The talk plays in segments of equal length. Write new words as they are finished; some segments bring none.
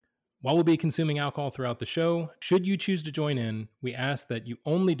While we'll be consuming alcohol throughout the show, should you choose to join in, we ask that you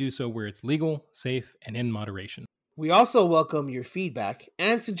only do so where it's legal, safe, and in moderation. We also welcome your feedback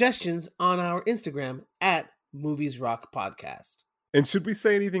and suggestions on our Instagram at Movies Rock Podcast. And should we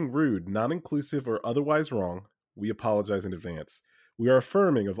say anything rude, non-inclusive, or otherwise wrong, we apologize in advance. We are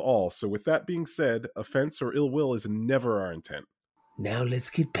affirming of all, so with that being said, offense or ill will is never our intent. Now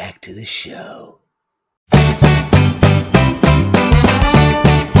let's get back to the show.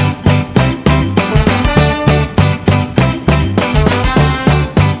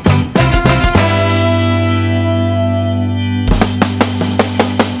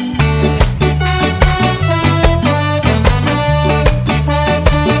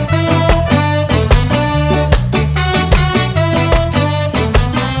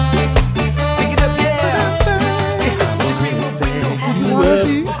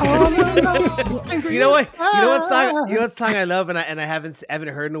 You know what song I love and I haven't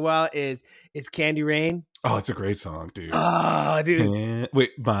heard in a while is Candy Rain. Oh, it's a great song, dude. Oh, dude.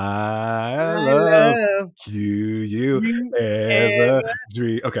 Wait, my love, you ever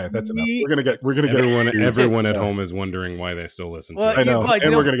dream. Okay, that's enough. We're gonna get everyone at home is wondering why they still listen to it. I know,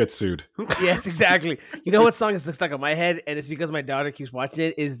 and we're gonna get sued. Yes, exactly. You know what song is stuck on my head, and it's because my daughter keeps watching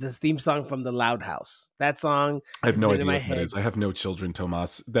it. Is the theme song from The Loud House? That song. I have no idea what that is. I have no children,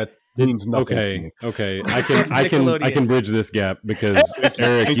 Tomas. That means nothing to me. Okay. I can bridge this gap because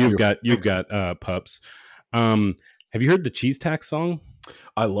Eric, you've got pups. Have you heard the Cheese Tax song?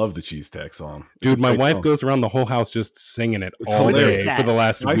 I love the Cheese Tax song. Dude, my wife goes around the whole house just singing it all day for the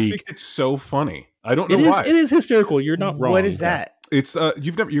last week. I think it's so funny. I don't know why. It is hysterical. You're not wrong. What is that? It's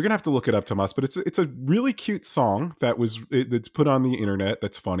you're gonna have to look it up, Tomas. But it's a really cute song that's put on the internet.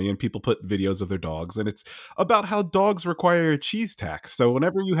 That's funny, and people put videos of their dogs, and it's about how dogs require a cheese tax. So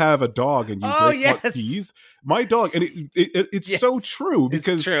whenever you have a dog and you break out cheese, my dog, and it's so true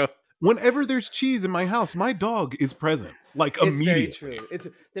because. It's true. Whenever there's cheese in my house, my dog is present, like immediately. It's very true. It's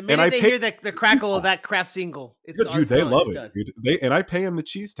the minute they hear the crackle of that craft single, dude, they love it. Dude. And I pay him the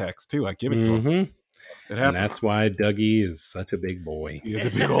cheese tax too. I give it to him. And that's why Dougie is such a big boy. He is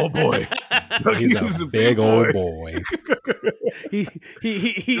a big old boy. He's a big old boy.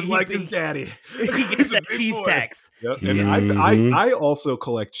 He's like his daddy. He gets that cheese tax. Yep. And I also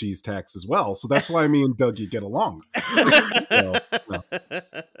collect cheese tax as well. So that's why me and Dougie get along.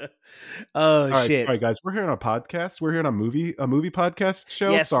 Oh, all shit. All right, guys, we're here on a podcast. We're here on a movie podcast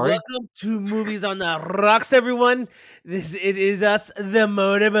show. Yes, sorry. Welcome to Movies on the Rocks, everyone. It is us, the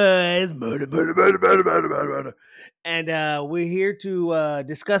Motor Boys. And we're here to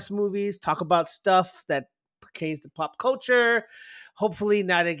discuss movies, talk about stuff that pertains to pop culture. Hopefully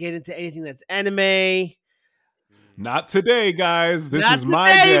not to get into anything that's anime. Not today, guys. This is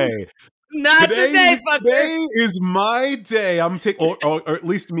my day. Not today, fuckers. Today is my day. I'm taking, or at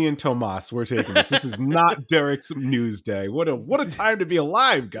least me and Tomas, we're taking this. This is not Derek's news day. What a time to be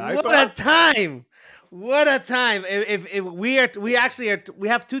alive, guys! What a time! What a time! If we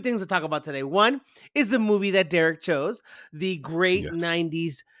have two things to talk about today. One is the movie that Derek chose, the great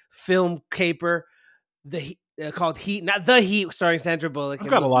 '90s film caper, called Heat, not The Heat, starring Sandra Bullock. I've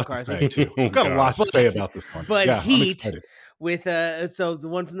got a lot to say too. I've got a lot to say about this one. But Heat. With so the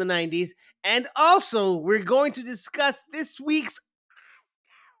one from the 90s, and also we're going to discuss this week's.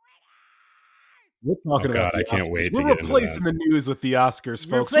 We're talking about. I can't wait. We're replacing the news with the Oscars,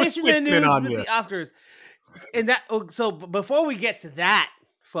 folks. We're switching it on you. The Oscars, and that. So before we get to that,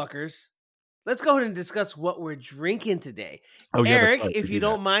 fuckers, let's go ahead and discuss what we're drinking today. Oh, yeah, Eric, if you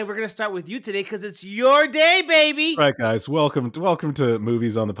don't mind, we're going to start with you today because it's your day, baby. All right, guys, welcome to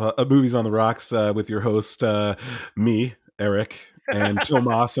Movies on the Rocks with your host, me. Eric and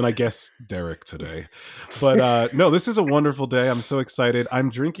Tomas and I guess Derek today. But no, this is a wonderful day. I'm so excited.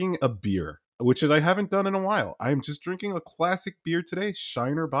 I'm drinking a beer, which I haven't done in a while. I'm just drinking a classic beer today,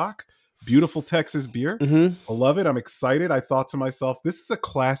 Shiner Bock. Beautiful Texas beer. I love it. I'm excited. I thought to myself, this is a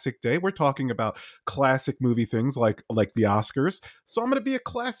classic day. We're talking about classic movie things like the Oscars. So I'm going to be a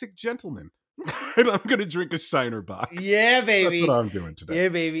classic gentleman. And I'm going to drink a Shiner Bock. Yeah, baby. That's what I'm doing today. Yeah,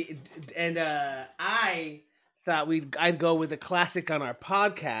 baby. And I thought I'd go with a classic on our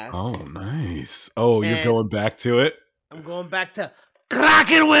podcast. Oh, nice. Oh, you're going back to it? I'm going back to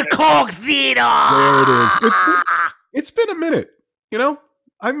Cracking with Coke Zero. There it is. It's been a minute. You know,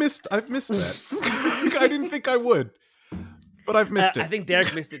 I've missed that. I didn't think I would, but I've missed it. I think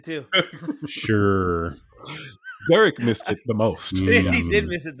Derek missed it too. Sure. Derek missed it the most. He did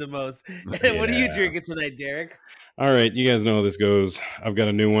miss it the most. Yeah. What are you drinking tonight, Derek? All right, you guys know how this goes. I've got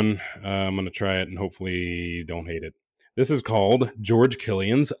a new one. I'm going to try it and hopefully don't hate it. This is called George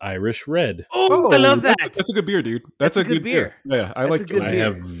Killian's Irish Red. Oh, I love that. That's a good beer, dude. That's a good beer. Yeah, I like it. I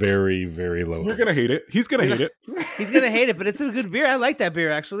have very, very low. You're going to hate it. He's going to hate it. He's going to hate it, but it's a good beer. I like that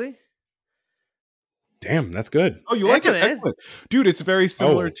beer, actually. Damn, that's good. Oh, you like it? Excellent. Dude, it's very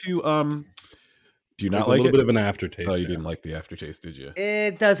similar to... Do you not like it? A little bit of an aftertaste. Oh, you didn't like the aftertaste, did you?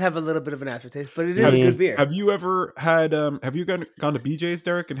 It does have a little bit of an aftertaste, but it is a good beer. Have you ever had? Have you gone to BJ's,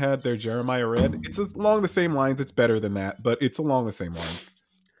 Derek, and had their Jeremiah Red? It's along the same lines. It's better than that, but it's along the same lines.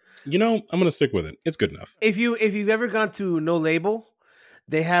 You know, I'm gonna stick with it. It's good enough. If you've ever gone to No Label,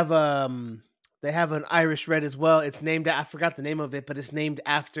 they have an Irish Red as well. It's named, I forgot the name of it, but it's named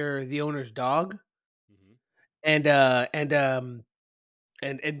after the owner's dog, and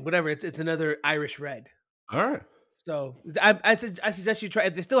whatever. It's another Irish Red. All right. So I suggest you try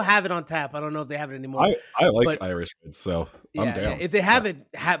it. They still have it on tap. I don't know if they have it anymore. I like Irish Reds, so I'm down. Yeah. If they have it,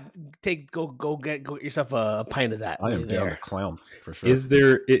 go get yourself a pint of that. I am down to clown for sure.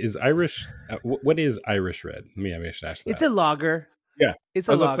 Is Irish? What is Irish Red? I should ask that. It's a lager. Yeah, it's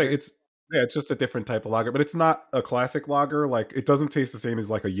a lager. It's just a different type of lager, but it's not a classic lager. Like it doesn't taste the same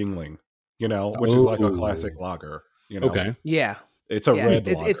as like a Yingling, which is like a classic lager. Okay. Yeah. It's a red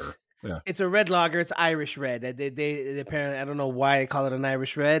lager. It's a red lager. It's Irish Red. They apparently, I don't know why they call it an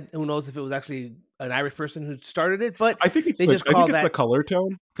Irish Red. Who knows if it was actually an Irish person who started it? But I think it's the color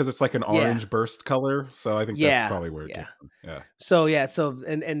tone because it's like an orange burst color. So I think that's probably where it came from. Yeah. So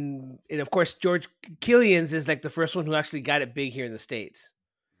and of course George Killian's is like the first one who actually got it big here in the States.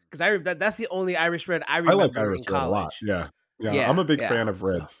 Because that's the only Irish Red I remember like Irish in college. Red a lot. Yeah. I'm a big fan of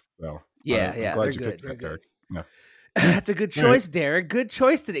reds. So I'm glad you picked that, Derek. Yeah. That's a good choice, Derek. Good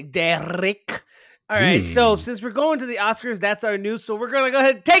choice today, Derek. All right, so since we're going to the Oscars, that's our news. So we're going to go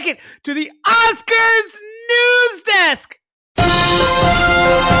ahead and take it to the Oscars news desk.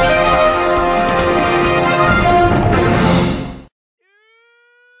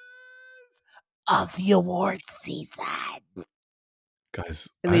 Of the awards season. Guys.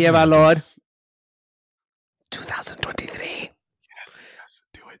 In the year of our Lord. 2023. Yes.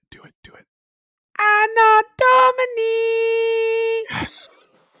 Do it. Anno Domini. Yes.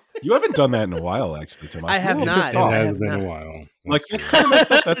 You haven't done that in a while, actually, Tim. I have not. It has been a while. It's kind of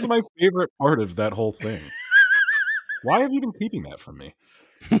messed up. That's my favorite part of that whole thing. Why have you been keeping that from me?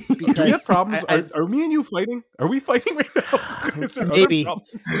 Do we have problems? Are me and you fighting? Are we fighting right now? Maybe.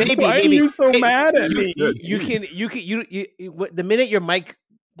 Why are you so mad at me? You can. The minute your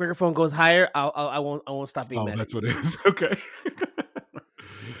microphone goes higher, I won't stop being mad. Oh, that's what it is. Okay.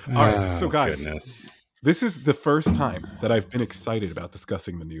 All right, so guys, this is the first time that I've been excited about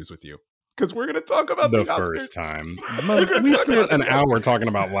discussing the news with you because we're going to talk about the first time. We spent an hour talking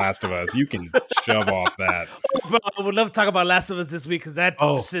about Last of Us. You can shove off that. I would love to talk about Last of Us this week because that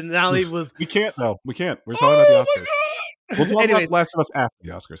finale was. We can't. No, we can't. We're talking about the Oscars. We'll talk about Last of Us after the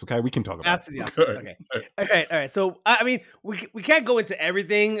Oscars. Okay, we can talk about after the Oscars. Okay. All right. So I mean, we can't go into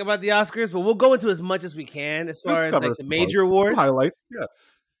everything about the Oscars, but we'll go into as much as we can as far as like the major awards, highlights. Yeah.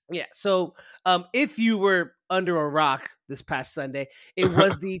 Yeah. So, if you were under a rock this past Sunday, it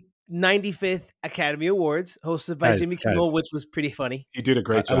was the 95th Academy Awards hosted by Jimmy Kimmel, which was pretty funny. He did a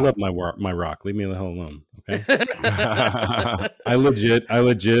great job. I love my rock. Leave me the hell alone. Okay. I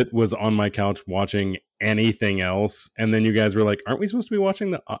legit was on my couch watching anything else, and then you guys were like, Aren't you supposed to be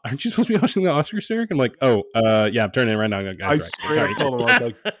watching the Oscars, Derek? I'm like, yeah, I'm turning it right now, guys. I told him, I was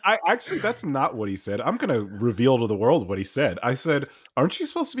like, actually, that's not what he said. I'm going to reveal to the world what he said. I said, aren't you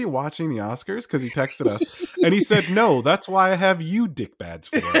supposed to be watching the Oscars? Because he texted us, and he said, no, that's why I have you dickbads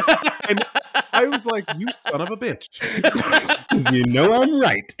for it. And I was like, you son of a bitch. Because you know I'm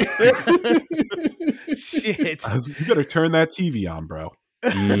right. Shit. You better turn that TV on, bro.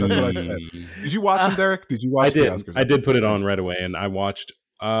 That's what I said. Did you watch them, Derek? Did you watch the Oscars? I did put it on right away, and I watched.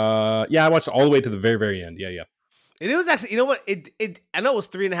 I watched all the way to the very, very end. Yeah. And it was actually, you know what? I know it was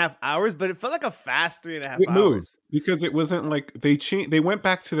 3.5 hours, but it felt like a fast 3.5 hours. It moved because it wasn't like they went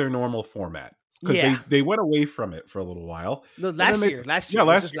back to their normal format because they went away from it for a little while. No, last year. Yeah,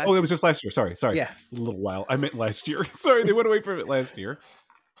 last year. Oh, it was just last year. Sorry. Yeah, a little while. I meant last year. Sorry, they went away from it last year.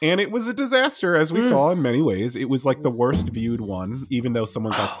 And it was a disaster, as we saw in many ways. It was like the worst viewed one, even though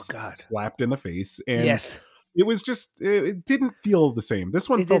someone got slapped in the face. And it was just, it didn't feel the same. This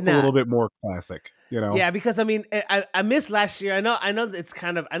one felt a little bit more classic. you know? Yeah, because I mean, I missed last year. I know it's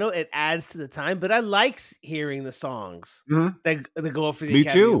kind of, I know it adds to the time, but I like hearing the songs that go up for the Me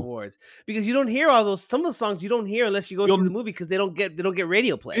Academy too. Awards, because you don't hear some of the songs you don't hear unless you go see the movie, because they don't get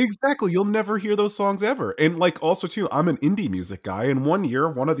radio play. Exactly. You'll never hear those songs ever. And like, also too, I'm an indie music guy, and one year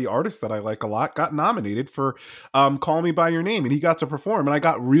one of the artists that I like a lot got nominated for Call Me by Your Name, and he got to perform, and I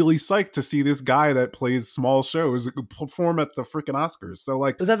got really psyched to see this guy that plays small shows perform at the freaking Oscars. So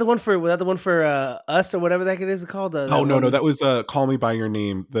like, was that the one for Us or whatever that it is called? No, that was Call Me by Your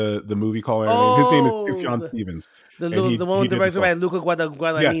Name, the movie Call Me by Your Name. His name is Sufjan Stevens. The one directed by Luca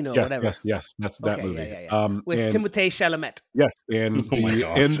Guadagnino, whatever. Yes, that's that movie. Yeah. With Timothée Chalamet. Yes, and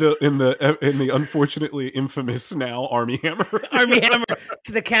in the unfortunately infamous now Armie Hammer.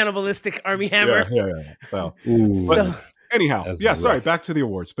 The cannibalistic Armie Hammer. Yeah. But anyhow, sorry, back to the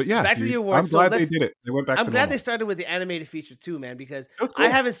awards. But yeah, back to the awards. I'm glad they did it. They went back to normal. I'm glad they started with the animated feature too, man, because I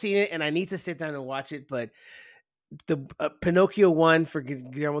haven't seen it and I need to sit down and watch it, but the Pinocchio won for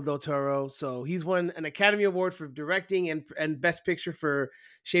Guillermo del Toro, so he's won an Academy Award for directing and Best Picture for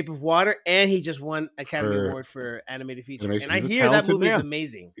Shape of Water, and he just won Academy Award for animated feature. And I hear that movie is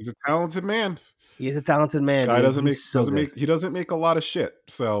amazing. He's a talented man. He is a talented man. Guy doesn't make a lot of shit,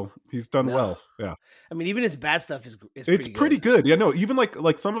 so he's done well. Yeah, I mean, even his bad stuff is pretty good. Yeah, no, even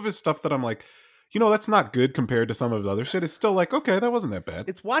like some of his stuff that I'm like, that's not good compared to some of the other shit. It's still like, okay, that wasn't that bad.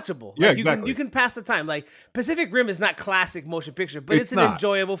 It's watchable. Yeah, like, exactly. You can pass the time. Like Pacific Rim is not classic motion picture, but it's an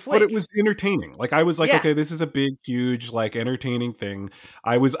enjoyable flick. But it was entertaining. Like I was like, okay, this is a big, huge, like entertaining thing.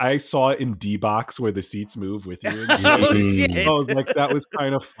 I saw it in D-Box where the seats move with you. Shit. I was like, that was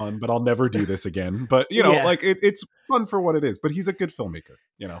kind of fun, but I'll never do this again. But like it's fun for what it is. But he's a good filmmaker.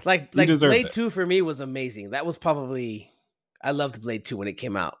 Like Blade 2 for me was amazing. That was probably, I loved Blade 2 when it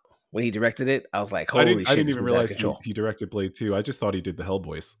came out. When he directed it, I was like, "Holy shit!" I didn't even realize he directed Blade 2. I just thought he did the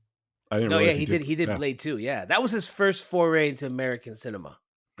Hellboys. I didn't realize he did. He did Blade 2. Yeah, that was his first foray into American cinema.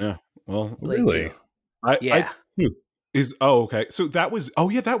 Yeah. Well, Blade 2. Okay. So that was. Oh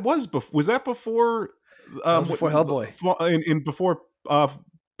yeah, that was. Was that before? Before Hellboy. Before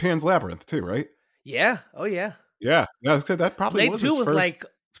Pan's Labyrinth too, right? Yeah. Oh yeah. Yeah. That probably Blade 2 was first... like.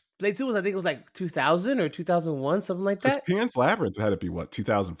 Blade 2 was, I think it was like 2000 or 2001, something like that. Pan's Labyrinth had to be what,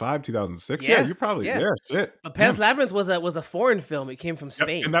 2005, 2006? Yeah, you're probably shit. But Pan's Labyrinth was a foreign film. It came from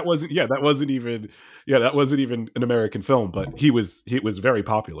Spain, and that wasn't even an American film. But it was very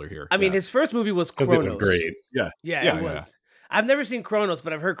popular here. I mean, his first movie was Kronos. It was great. Yeah, it was. I've never seen Kronos,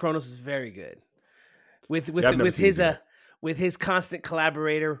 but I've heard Kronos is very good. With his constant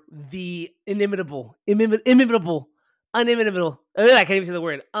collaborator, the inimitable. I can't even say the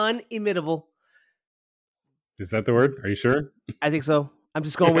word. Unimitable. Is that the word? Are you sure? I think so. I'm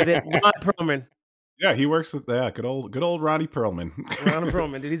just going with it. Ron Perlman. Yeah, he works with good old Ronnie Perlman. Ron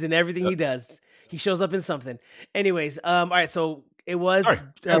Perlman, dude. He's in everything he does. He shows up in something. Anyways, all right. So it was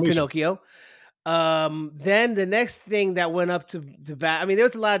Pinocchio. Then the next thing that went up to bat. I mean, there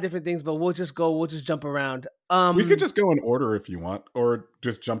was a lot of different things, but we'll just jump around. We could just go in order if you want, or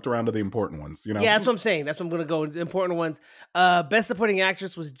just jumped around to the important ones. Yeah, that's what I'm saying. That's what I'm going to go. The important ones. Best supporting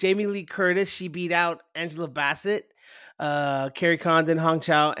actress was Jamie Lee Curtis. She beat out Angela Bassett, Carrie Condon, Hong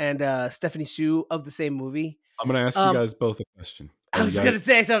Chow, and Stephanie Hsu of the same movie. I'm going to ask you guys both a question. I was going to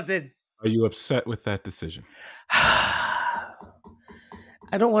say something. Are you upset with that decision? I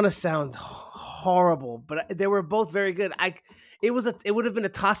don't want to sound horrible, but they were both very good. It would have been a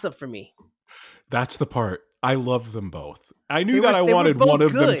toss up for me. That's the part. I love them both. I knew that I wanted one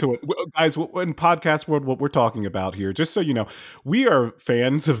of them to. Guys, in podcast world, what we're talking about here, just so you know, we are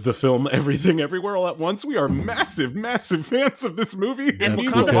fans of the film Everything Everywhere All at Once. We are massive, massive fans of this movie. And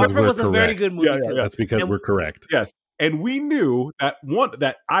Wakanda Forever was a very good movie too. That's because we're correct. Yes. And we knew that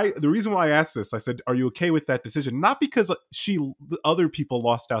the reason why I asked this, I said, are you okay with that decision? Not because the other people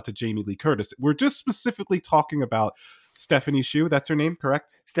lost out to Jamie Lee Curtis. We're just specifically talking about Stephanie Hsu, that's her name,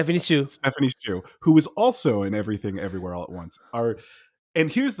 correct? Stephanie Hsu, who was also in Everything Everywhere All at Once. And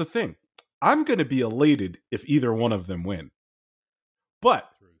here's the thing. I'm going to be elated if either one of them win. But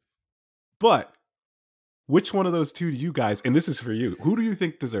which one of those two do you guys, and this is for you, who do you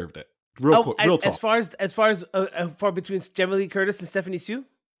think deserved it? Real talk. As far as between Jamie Lee Curtis and Stephanie Hsu?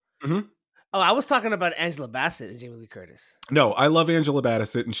 Mm-hmm. Oh, I was talking about Angela Bassett and Jamie Lee Curtis. No, I love Angela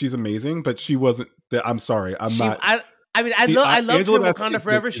Bassett and she's amazing, but she wasn't. I'm sorry, I loved her Wakanda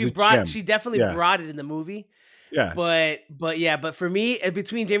Forever. She definitely brought it in the movie. Yeah, but for me,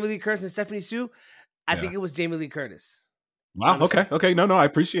 between Jamie Lee Curtis and Stephanie Hsu, I think it was Jamie Lee Curtis. Wow. Honestly. Okay. No, I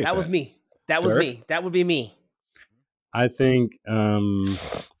appreciate that. Was me. That was me. That would be me. I think.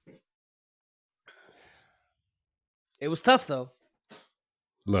 It was tough though.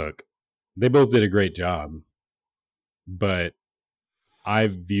 Look, They both did a great job, but I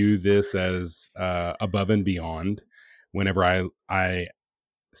view this as above and beyond. Whenever I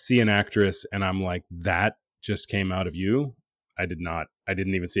see an actress and I'm like, that just came out of you. I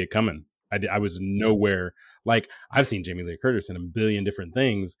didn't even see it coming. I was nowhere. Like, I've seen Jamie Lee Curtis in a billion different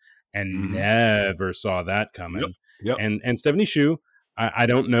things and never saw that coming. Yep. And Stephanie Hsu, I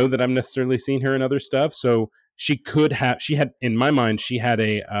don't know that I've necessarily seen her in other stuff. So she had, in my mind, she had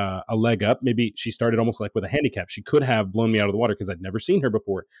a leg up. Maybe she started almost like with a handicap. She could have blown me out of the water because I'd never seen her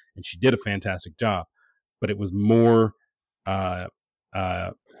before, and she did a fantastic job. But it was more, it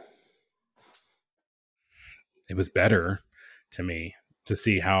was better to me to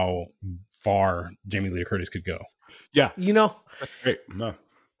see how far Jamie Lee Curtis could go. Yeah, that's great. No.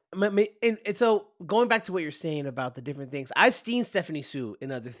 And so going back to what you're saying about the different things, I've seen Stephanie Hsu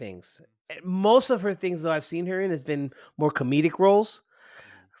in other things. Most of her things, though, I've seen her in has been more comedic roles,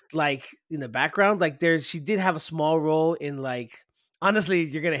 like in the background. Like she did have a small role in, like, honestly,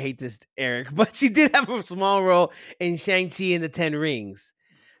 you're gonna hate this, Eric, but she did have a small role in Shang-Chi and the 10 Rings.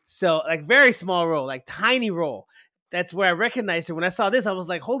 So, like, very small role, like tiny role. That's where I recognized her. When I saw this, I was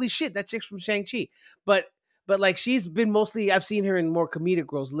like, holy shit, that chick's from Shang-Chi. But like, she's been mostly, I've seen her in more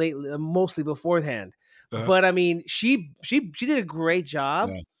comedic roles lately, mostly beforehand. But I mean, she did a great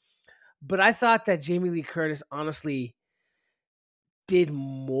job. Yeah. But I thought that Jamie Lee Curtis honestly did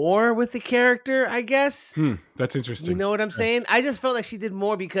more with the character, I guess. That's interesting. You know what I'm saying? I just felt like she did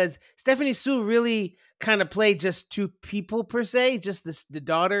more because Stephanie Hsu really kind of played just two people per se, just the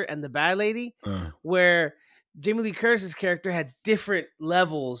daughter and the bad lady, where Jamie Lee Curtis's character had different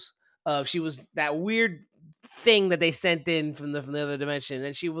levels of, she was that weird thing that they sent in from the other dimension,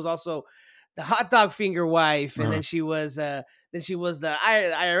 and she was also the hot dog finger wife, and then she was the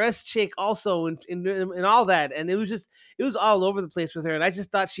IRS chick also in all that, and it was all over the place with her, and I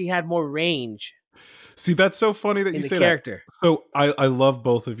just thought she had more range. See, that's so funny that you say character. That. So I love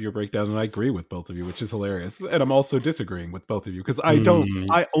both of your breakdowns, and I agree with both of you, which is hilarious. And I'm also disagreeing with both of you because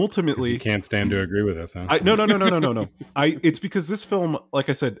I ultimately, you can't stand to agree with us, huh? No. It's because this film, like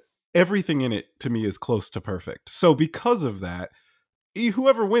I said, everything in it to me is close to perfect. So because of that,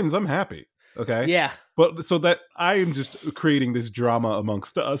 whoever wins, I'm happy. Okay. Yeah. But so that I am just creating this drama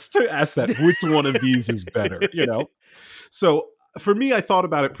amongst us to ask that which one of these is better, So for me, I thought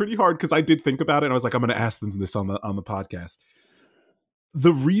about it pretty hard because I did think about it, and I was like, I'm going to ask them this on the podcast.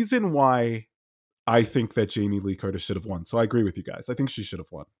 The reason why I think that Jamie Lee Curtis should have won, so I agree with you guys. I think she should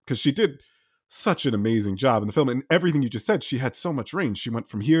have won because she did such an amazing job in the film, and everything you just said, she had so much range. She went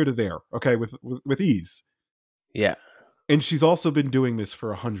from here to there, okay, with ease. Yeah. And she's also been doing this for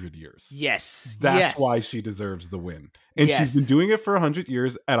 100 years. Yes. That's why she deserves the win. And she's been doing it for 100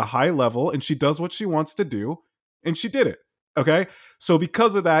 years at a high level, and she does what she wants to do, and she did it. Okay? So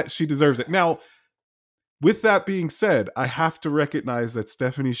because of that, she deserves it. Now, with that being said, I have to recognize that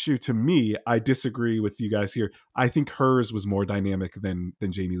Stephanie Hsu, to me, I disagree with you guys here. I think hers was more dynamic than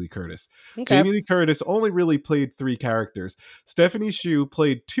Jamie Lee Curtis. Okay. Jamie Lee Curtis only really played 3 characters. Stephanie Hsu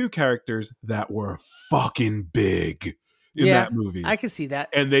played 2 characters that were fucking big in that movie. I can see that.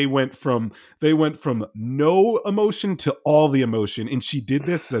 And they went from no emotion to all the emotion, and she did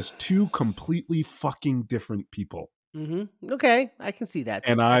this as 2 completely fucking different people. Mm-hmm. Okay, I can see that.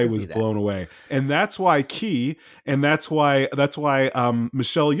 And I was blown away, and that's why that's why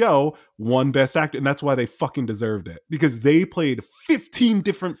Michelle Yeoh won Best Actor, and that's why they fucking deserved it, because they played 15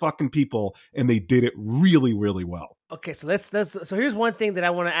 different fucking people, and they did it really, really well. Okay, so so here's one thing that I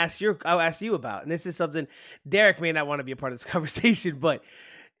want to ask I'll ask you about, and this is something Derek may not want to be a part of this conversation, but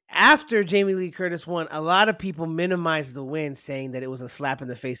after Jamie Lee Curtis won, a lot of people minimized the win, saying that it was a slap in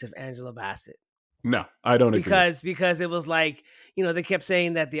the face of Angela Bassett. No, I don't agree. Because it was like, they kept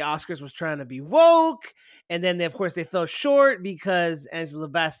saying that the Oscars was trying to be woke, and then of course they fell short because Angela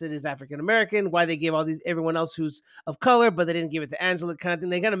Bassett is African American. Why they gave everyone else who's of color, but they didn't give it to Angela, kind of thing.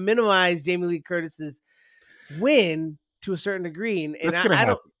 They kind of minimized Jamie Lee Curtis's win to a certain degree, and that's gonna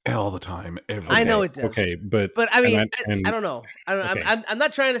happen all the time. I know it does. Okay, but I mean, I don't know. I'm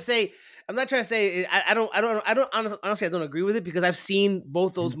not trying to say. I don't honestly, I don't agree with it, because I've seen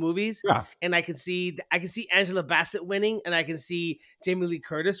both those movies, and I can see Angela Bassett winning, and I can see Jamie Lee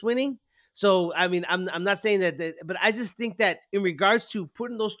Curtis winning. So I mean, I'm not saying that, but I just think that in regards to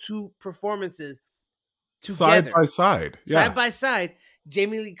putting those 2 performances together, side by side,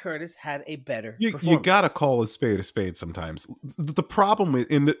 Jamie Lee Curtis had a better performance. You gotta call a spade sometimes. The problem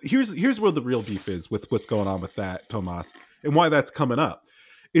is, here's where the real beef is with what's going on with that, Tomas, and why that's coming up.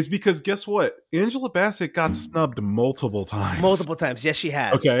 is because guess what? Angela Bassett got snubbed multiple times. Multiple times. Yes, she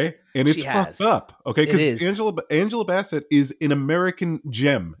has. Okay. And it's fucked up. Okay. Because Angela Bassett is an American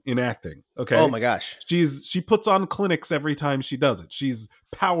gem in acting. Okay. Oh my gosh. She puts on clinics every time she does it. She's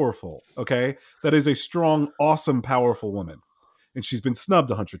powerful. Okay. That is a strong, awesome, powerful woman. And she's been snubbed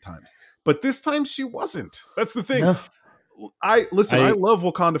 100 times. But this time she wasn't. That's the thing. No. I love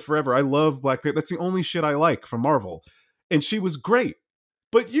Wakanda Forever. I love Black Panther. That's the only shit I like from Marvel. And she was great.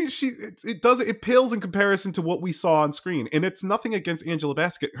 But it pales in comparison to what we saw on screen. And it's nothing against Angela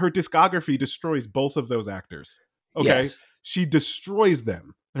Bassett. Her discography destroys both of those actors. Okay. Yes. She destroys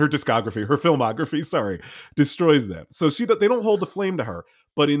them. Her discography, her filmography, sorry, destroys them. So they don't hold a flame to her.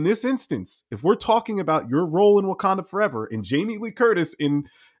 But in this instance, if we're talking about your role in Wakanda Forever and Jamie Lee Curtis in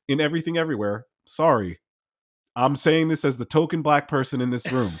Everything Everywhere, sorry. I'm saying this as the token black person in this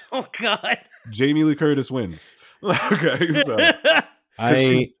room. Oh God. Jamie Lee Curtis wins. Okay. So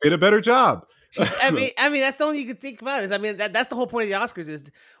she did a better job. I mean, that's the only you can think about. That's the whole point of the Oscars is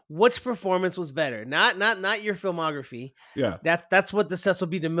which performance was better, not your filmography. Yeah, that's what the Cecil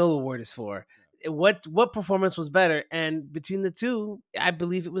B. DeMille Award is for. What performance was better? And between the two, I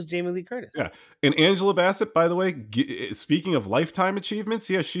believe it was Jamie Lee Curtis. Yeah, and Angela Bassett, by the way, speaking of lifetime achievements,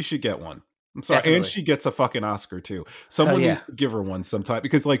 yeah, she should get one. I'm sorry, definitely. And she gets a fucking Oscar too. Someone needs to give her one sometime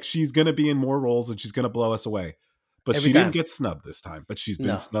because she's going to be in more roles and she's going to blow us away. But she didn't get snubbed this time, but she's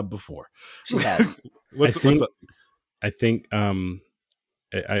been snubbed before. She has. what's up? I think I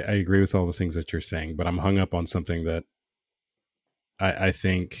agree with all the things that you're saying, but I'm hung up on something that I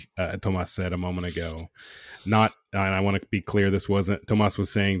think Tomas said a moment ago. And I want to be clear, Tomas was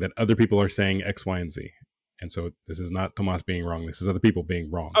saying that other people are saying X, Y, and Z. And so this is not Tomas being wrong. This is other people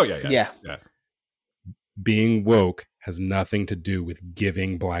being wrong. Oh, yeah. Being woke has nothing to do with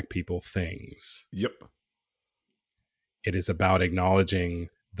giving black people things. Yep. It is about acknowledging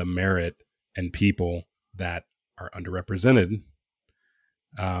the merit and people that are underrepresented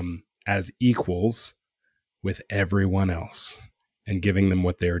as equals with everyone else and giving them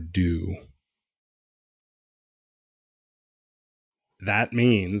what they're due. That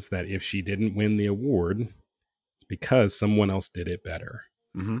means that if she didn't win the award, it's because someone else did it better.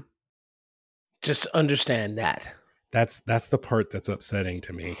 Mm-hmm. Just understand that. That's the part that's upsetting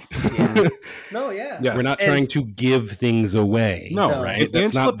to me. Yeah. No, yeah. Yes. We're not trying to give things away. No, right? That's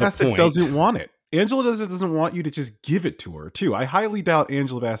Angela not the Bassett point. doesn't want it. Angela doesn't want you to just give it to her, too. I highly doubt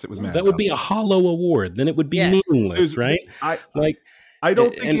Angela Bassett was mad. That would be a hollow award. Then it would be meaningless, right? I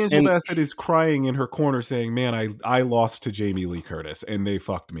don't think Angela Bassett is crying in her corner saying, man, I lost to Jamie Lee Curtis and they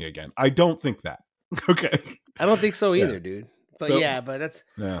fucked me again. I don't think that. Okay. I don't think so either, dude. But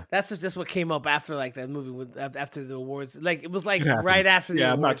that's just what came up after that movie after the awards. It was right after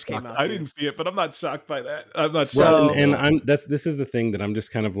the awards came out. I didn't see it, but I'm not shocked by that. I'm not shocked. And this is the thing that I'm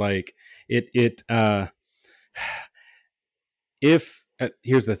just kind of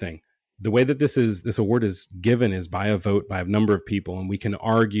here's the thing. The way that this award is given is by a vote by a number of people, and we can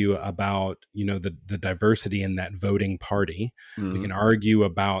argue about the diversity in that voting party. Mm-hmm. We can argue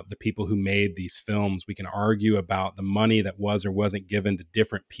about the people who made these films. We can argue about the money that was or wasn't given to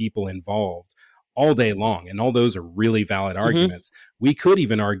different people involved all day long, and all those are really valid arguments. Mm-hmm. We could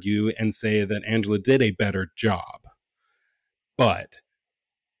even argue and say that Angela did a better job, but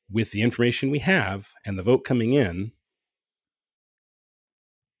with the information we have and the vote coming in,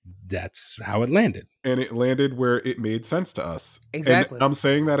 that's how it landed. And it landed where it made sense to us. Exactly. And I'm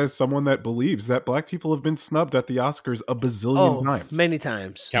saying that as someone that believes that black people have been snubbed at the Oscars a bazillion times. Many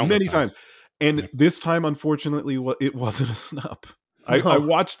times. Many times. And this time, unfortunately, it wasn't a snub. I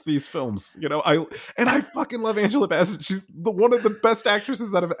watched these films, and I fucking love Angela Bassett. She's one of the best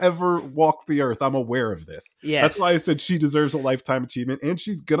actresses that have ever walked the earth. I'm aware of this. Yes. That's why I said she deserves a lifetime achievement, and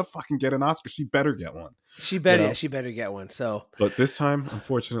she's gonna fucking get an Oscar. She better get one. She better get one. So, but this time,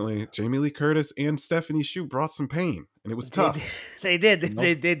 unfortunately, Jamie Lee Curtis and Stephanie Hsu brought some pain, and it was tough. They did.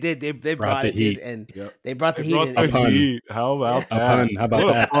 They brought the heat, and they brought the heat. A pun. Heat. How about that? A pun. How about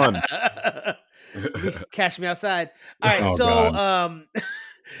what that? A pun. Cash me outside. All right,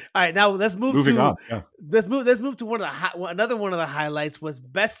 all right, now let's move on. Yeah. Let's move to another one of the highlights was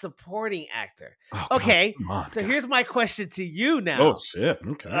Best Supporting Actor. Oh, okay, so here's my question to you now. Oh shit!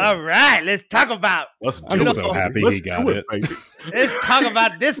 Okay. All right, let's talk about. I'm so happy he got it. Let's talk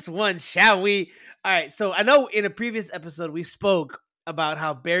about this one, shall we? All right, so I know in a previous episode we spoke about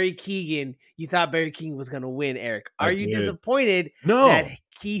how you thought Barry Keoghan was going to win, Eric. Are you disappointed that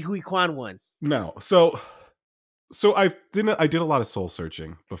Ke Huy Quan won? No. So I did a lot of soul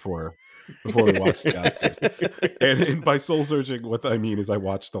searching before before we watched the Oscars. And by soul searching, what I mean is I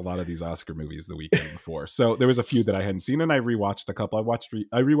watched a lot of these Oscar movies the weekend before. So there was a few that I hadn't seen, and I rewatched a couple. I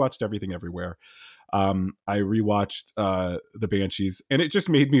rewatched Everything Everywhere. I rewatched The Banshees, and it just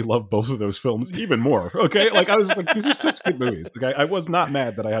made me love both of those films even more. Okay, like I was just like, these are such good movies. Like I was not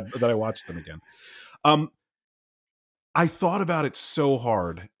mad that I watched them again. I thought about it so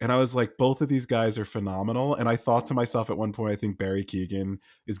hard, and I was like, both of these guys are phenomenal. And I thought to myself at one point, I think Barry Keoghan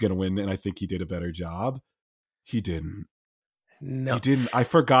is going to win, and I think he did a better job. He didn't. No, he didn't. I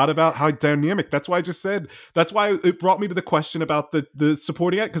forgot about how dynamic. That's why I just said. That's why it brought me to the question about the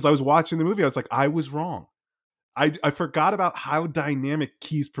supporting act, because I was watching the movie. I was like, I was wrong. I forgot about how dynamic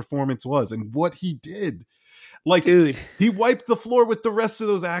Key's performance was and what he did. Like, dude, he wiped the floor with the rest of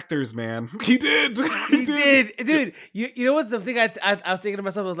those actors, man. He did. He did. Dude. You know what's the thing? I was thinking to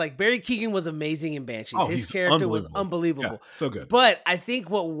myself, I was like, Barry Keoghan was amazing in Banshees. His character was unbelievable. Yeah, so good. But I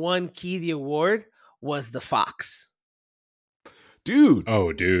think what won Key the award was the fox. Dude.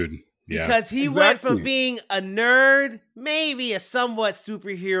 Oh, dude. Yeah. Because he went from being a nerd, maybe a somewhat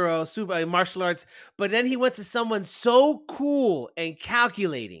superhero, super martial arts, but then he went to someone so cool and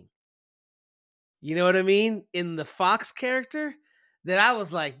calculating. You know what I mean? In the Fox character, that I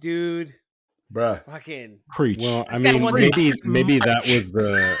was like, dude, bruh, fucking preach. Well, I mean, maybe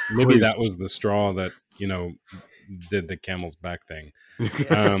that was the straw that, you know, did the camel's back thing. Broke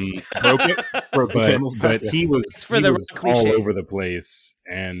the camel's back. But he was all over the place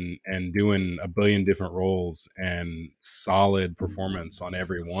and doing a billion different roles and solid performance on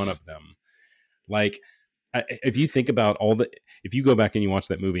every one of them. Like, if you think about if you go back and you watch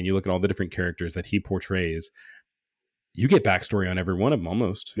that movie and you look at all the different characters that he portrays, you get backstory on every one of them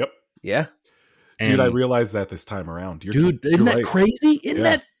almost. Yep. Yeah. And, dude, I realized that this time around. Isn't that crazy? Isn't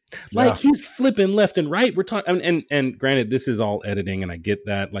that like he's flipping left and right? We're talking, and granted, this is all editing, and I get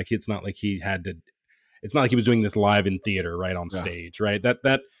that. Like, it's not like he was doing this live in theater, right, on stage, right?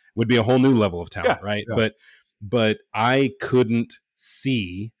 That would be a whole new level of talent, right? Yeah. But I couldn't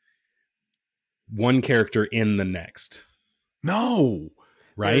see one character in the next. No.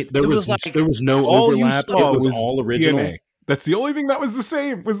 Right? There was no overlap. It was all original. DNA. That's the only thing that was the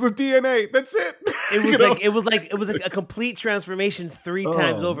same, was the DNA. That's it. It was like a complete transformation 3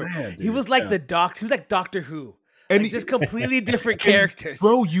 times over. Man, he was like he was like Doctor Who. And just completely different characters.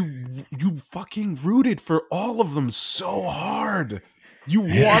 Bro, you fucking rooted for all of them so hard. You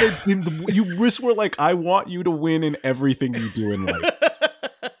wanted him to, you were like, I want you to win in everything you do in life.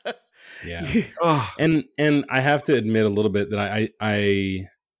 Yeah. And I have to admit a little bit that I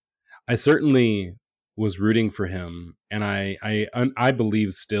certainly was rooting for him, and I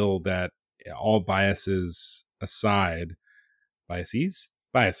believe still that all biases,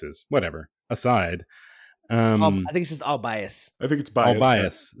 whatever aside, I think it's just all bias. I think it's bias. All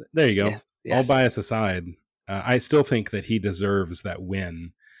bias. There you go. Yes. All bias aside, I still think that he deserves that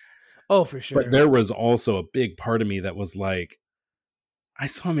win. Oh, for sure. But there was also a big part of me that was like, I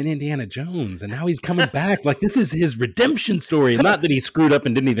saw him in Indiana Jones, and now he's coming back. Like, this is his redemption story. Not that he screwed up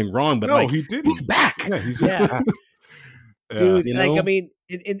and did anything wrong, but he did. He's back. Yeah, he's just back. Dude, you know? Like, I mean,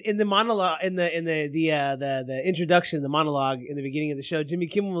 in the monologue, in the introduction, the monologue in the beginning of the show, Jimmy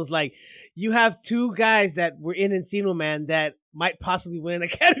Kimmel was like, "You have 2 guys that were in Encino Man that might possibly win an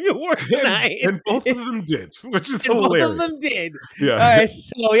Academy Award tonight," and both of them did, which is hilarious. Both of them did. Yeah. All right.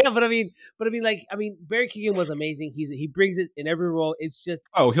 So yeah, but I mean, Barry Keoghan was amazing. He brings it in every role. It's just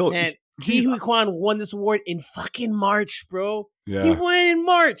Ke Huy Quan won this award in fucking March, bro. Yeah. He won it in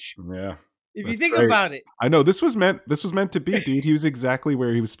March. Yeah. If you think about it. I know this was meant to be, dude. He was exactly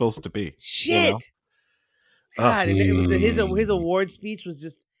where he was supposed to be. Shit. You know? God, and it was his award speech was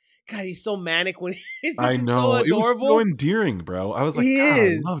just, God, he's so manic when he's I know. So adorable. It was so endearing, bro. I was like, God,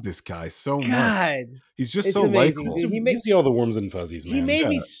 I love this guy so much. He's just so likable. He makes you all the warms and fuzzies, man. He made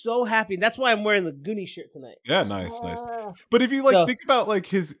me so happy. That's why I'm wearing the Goonie shirt tonight. Yeah, nice. But if you think about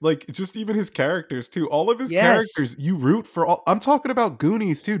just even his characters too, all of his characters, you root for all. I'm talking about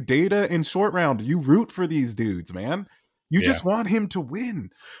Goonies too, Data and Short Round. You root for these dudes, man. You just want him to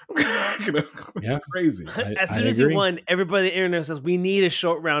win. It's crazy. As soon as he won, everybody on the internet says, we need a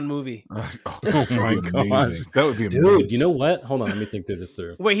Short Round movie. Oh my gosh. That would be amazing. Dude, you know what? Hold on, let me think this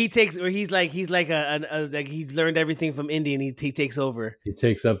through. Where he's like he's learned everything from Indy and he takes over. He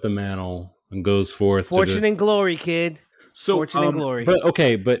takes up the mantle and goes forth. Fortune and glory, kid. Fortune and glory.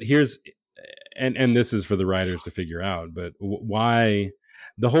 But here's, and this is for the writers to figure out, but why...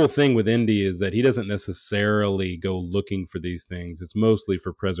 The whole thing with Indy is that he doesn't necessarily go looking for these things. It's mostly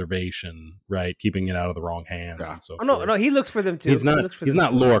for preservation, right? Keeping it out of the wrong hands and so forth. No, he looks for them too. He's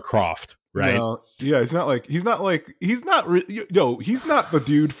not Laura Croft, right? No, yeah, he's not he's not the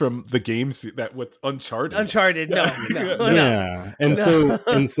dude from the games that with Uncharted. No.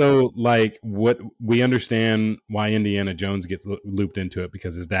 And so like what we understand why Indiana Jones gets looped into it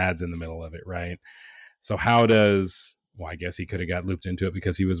because his dad's in the middle of it, right? So how does I guess he could have got looped into it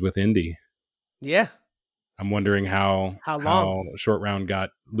because he was with Indy. Yeah. I'm wondering how long Short Round got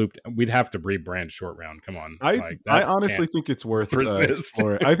looped. We'd have to rebrand Short Round. Come on. I honestly think it's worth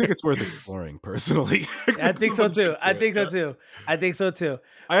exploring. I think it's worth exploring personally. I think so too. I think so too.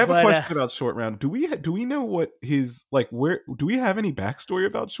 I have a question about Short Round. Do we know what his where do we have any backstory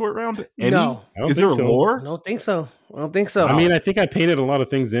about Short Round? No. Is there lore? I don't think so. I mean, I think I painted a lot of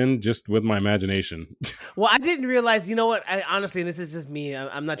things in just with my imagination. Well, I didn't realize, you know what? I honestly, and this is just me.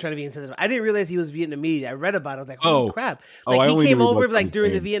 I'm not trying to be insensitive. I didn't realize he was Vietnamese. I read about it. I was like, holy crap. Like he came over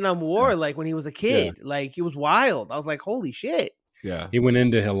during the Vietnam War, like when he was a kid. Yeah. Like it was wild. I was like, holy shit. Yeah, he went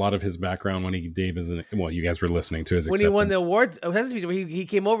into a lot of his background when he gave his. Well, you guys were listening to his when he won the awards. He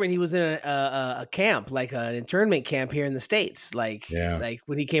came over and he was in a camp, like an internment camp here in the States. Like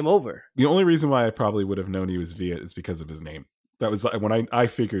when he came over. The only reason why I probably would have known he was Viet is because of his name. That was when I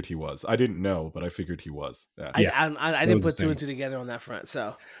figured he was. I didn't know, but I figured he was. Yeah. I didn't put two and two together on that front.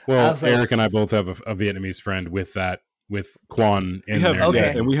 So Eric and I both have a Vietnamese friend with Quan in there.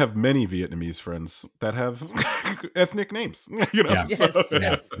 Okay. And we have many Vietnamese friends that have ethnic names. You know.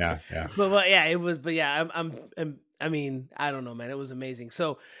 Yeah. But yeah, it was. But yeah, I mean, I don't know, man. It was amazing.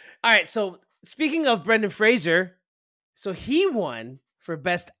 So, all right. So speaking of Brendan Fraser, so he won for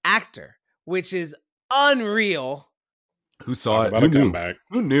Best Actor, which is unreal. Who saw it? Who knew?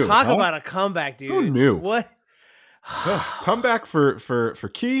 Who knew? Talk about a comeback, dude. Who knew? What? Comeback for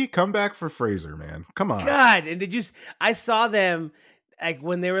Key, comeback for Fraser, man. Come on. God, and I saw them like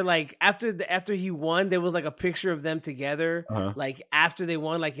when they were like after he won, there was like a picture of them together, like after they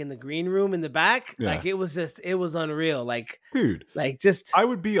won, like in the green room in the back. Yeah. Like it was unreal. Like, dude, like just I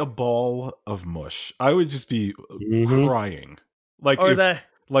would be a ball of mush. I would just be crying. Like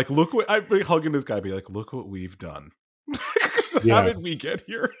look what I'd be hugging this guy, be like, look what we've done. How did we get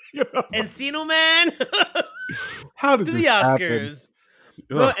here? You know? Encino Man. How did to this the Oscars?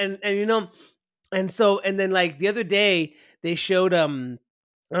 Well, and you know, and then like the other day they showed I don't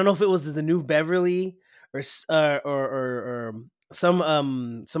know if it was the New Beverly or some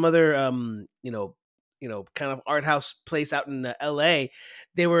other you know kind of art house place out in LA.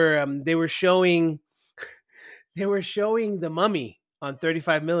 They were showing The Mummy on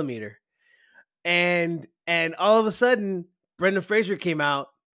 35 millimeter, and all of a sudden Brendan Fraser came out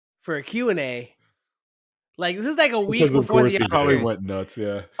for a Q&A. Like this is like a week before the Oscars. Probably went nuts,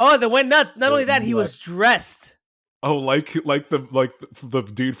 yeah. Oh, they went nuts. Not only that, he was dressed. Oh, like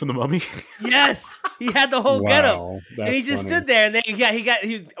the dude from The Mummy. Yes, he had the whole getup, and he just stood there, and then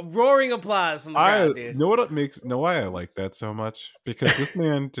he roaring applause from the crowd. Dude. Know why I like that so much? Because this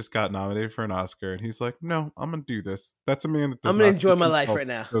man just got nominated for an Oscar, and he's like, "No, I'm gonna do this." That's a man that does I'm gonna enjoy my life right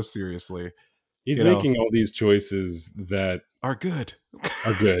now. So seriously, he's making all these choices that are good.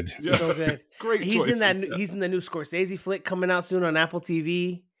 Yeah. So good. Great. He's choices. He's in the new Scorsese flick coming out soon on Apple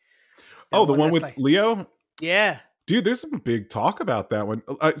TV. The one with Leo. Yeah. Dude, there's some big talk about that one.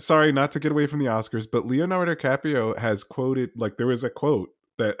 Sorry, not to get away from the Oscars, but Leonardo DiCaprio has quoted, like there was a quote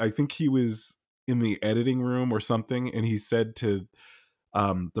that I think he was in the editing room or something, and he said to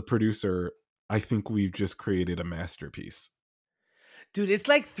the producer, "I think we've just created a masterpiece." Dude, it's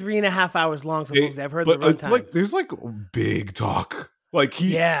like 3.5 hours long. Supposedly, I've heard the runtime. Like, there's like big talk. Like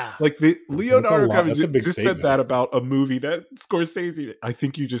Leonardo DiCaprio just said that about a movie that Scorsese. I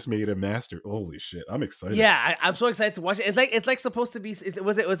think you just made a master. Holy shit, I'm excited. Yeah, I'm so excited to watch it. It's like supposed to be.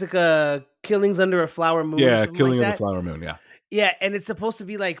 Was it like a Killings Under a Flower Moon? Yeah, Killing Under a Flower Moon. Yeah, yeah, and it's supposed to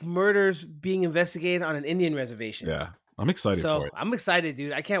be like murders being investigated on an Indian reservation. Yeah, I'm excited for it. I'm excited,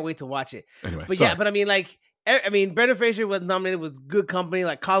 dude. I can't wait to watch it. Anyway, but I mean, like. Brendan Fraser was nominated with good company.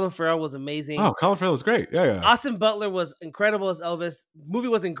 Like Colin Farrell was amazing. Oh, Colin Farrell was great. Yeah. Austin Butler was incredible as Elvis. Movie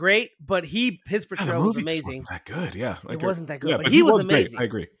wasn't great, but his portrayal was amazing. Wasn't that good? Yeah, it wasn't that good, yeah, but he was amazing.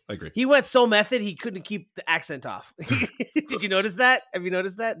 Great. I agree. He went so method he couldn't keep the accent off. Did you notice that? Have you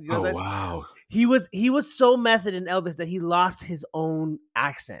noticed that? Wow. He was so method in Elvis that he lost his own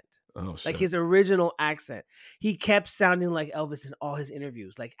accent. Oh, shit. Like his original accent. He kept sounding like Elvis in all his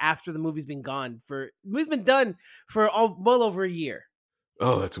interviews. Like after the movie's been done for well over a year.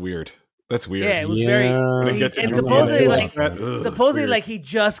 Oh, that's weird. Yeah, it was very. And supposedly, like he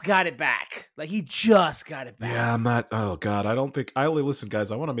just got it back. Yeah, I'm not. Oh God, I don't think. Listen, guys.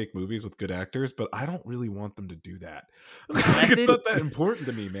 I want to make movies with good actors, but I don't really want them to do that. It's not that important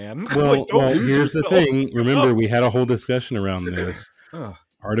to me, man. Well, here's the thing. Remember, we had a whole discussion around this.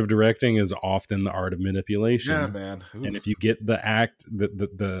 art of directing is often the art of manipulation. Yeah, man. Ooh. And if you get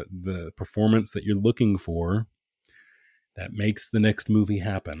the performance that you're looking for, that makes the next movie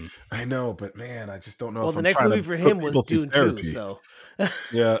happen. I know, but man, I just don't know. Well, if the I'm next trying movie to for put him was people through Dune 2, therapy. so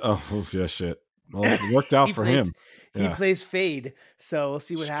Yeah. Oh, yeah. Shit. Well, it worked out for him. He Yeah. plays Fade, so we'll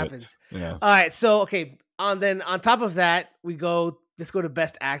see what Shit. happens. Yeah. All right, so okay, on top of that, let's go to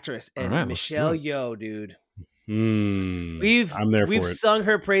Best Actress and All right, Michelle Yeoh, dude. I'm there We've for it. sung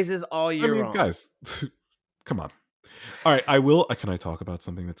her praises all year long. Guys, come on. All right, I will. Can I talk about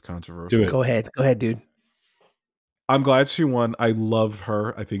something that's controversial? Do it. Go ahead, dude. I'm glad she won. I love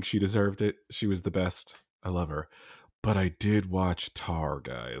her. I think she deserved it. She was the best. I love her. But I did watch Tar,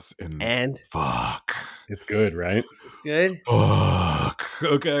 guys, and fuck, it's good, right? It's good. Fuck.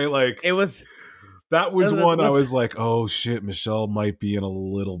 Okay, like it was. That was one I was like, oh shit, Michelle might be in a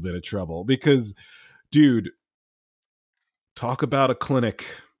little bit of trouble because, dude, talk about a clinic,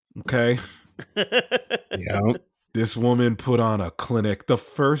 okay? Yeah. This woman put on a clinic. The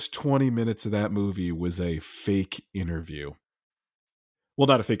first 20 minutes of that movie was a fake interview. Well,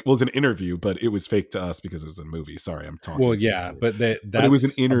 not a fake. It was an interview, but it was fake to us because it was a movie. Sorry, I'm talking. Well, yeah, but that's it was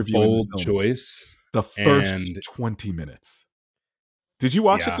an interview. A bold choice. The first 20 minutes. Did you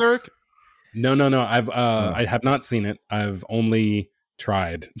watch it, Derek? No. I have not seen it. I've only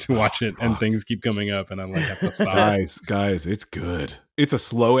tried to watch it, and things keep coming up, and I have to stop. Guys, it's good. It's a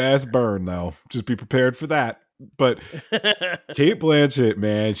slow ass burn, though. Just be prepared for that. But Cate Blanchett,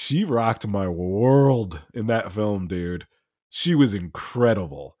 man, she rocked my world in that film, dude. She was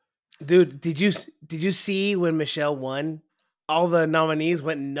incredible. Dude, did you see when Michelle won? All the nominees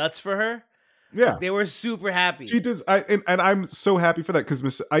went nuts for her. Yeah, they were super happy. She does, and I'm so happy for that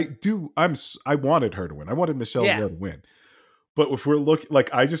because I wanted her to win. I wanted Michelle Yeoh to win. But if we're looking, like,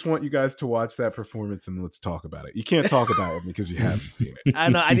 I just want you guys to watch that performance and let's talk about it. You can't talk about it because you haven't seen it. I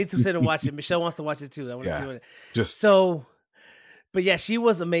know. I need to sit and watch it. Michelle wants to watch it too. I want to see what it. But yeah, she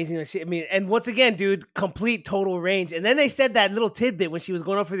was amazing. And once again, dude, complete total range. And then they said that little tidbit when she was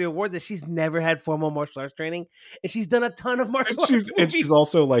going up for the award that she's never had formal martial arts training, and she's done a ton of martial arts movies. And she's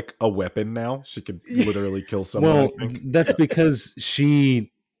also like a weapon now. She could literally kill someone. Well, that's because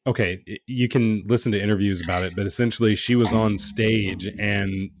she. Okay, you can listen to interviews about it, but essentially she was on stage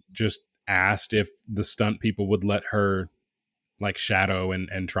and just asked if the stunt people would let her like shadow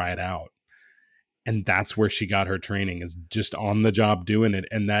and try it out. And that's where she got her training, is just on the job doing it.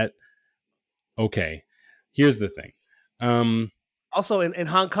 And that, okay, here's the thing. Also in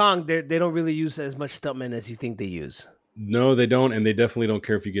Hong Kong, they don't really use as much stuntmen as you think they use. No, they don't, and they definitely don't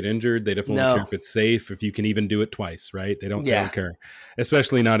care if you get injured. They definitely don't care if it's safe, if you can even do it twice, right? They don't care,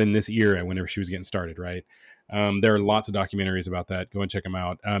 especially not in this era whenever she was getting started, right? There are lots of documentaries about that. Go and check them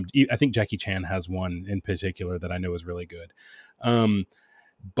out. I think Jackie Chan has one in particular that I know is really good.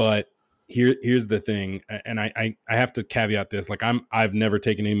 But here's the thing, and I have to caveat this. Like I've never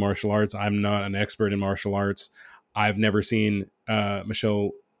taken any martial arts. I'm not an expert in martial arts. I've never seen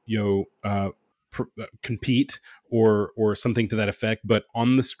Michelle Yeoh compete or something to that effect, but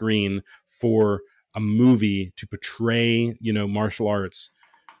on the screen for a movie to portray, martial arts,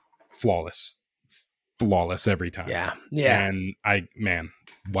 flawless every time. Yeah. And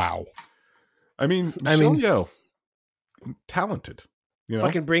wow. I mean, Michelle Yeoh, talented,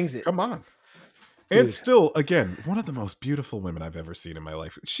 fucking brings it. Come on. Dude. And still, again, one of the most beautiful women I've ever seen in my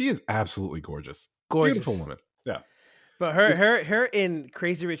life. She is absolutely gorgeous. Beautiful woman. Yeah. But her in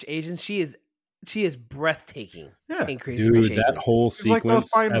Crazy Rich Asians, she is breathtaking. Yeah. In Crazy Rich Asians. That whole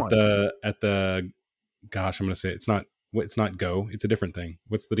sequence at the gosh, I'm gonna say it's not Go. It's a different thing.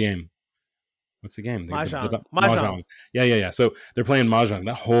 What's the game? Mahjong. Yeah. So they're playing Mahjong.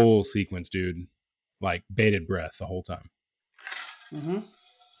 That whole sequence, dude, like bated breath the whole time. Mm-hmm. Do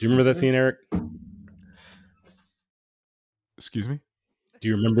you remember that scene, Eric? Excuse me? Do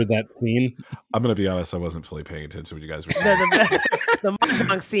you remember that scene? I'm going to be honest, I wasn't fully paying attention to what you guys were saying. The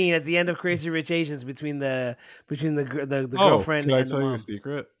Mahjong scene at the end of Crazy Rich Asians between the girlfriend can I and tell the mom. you a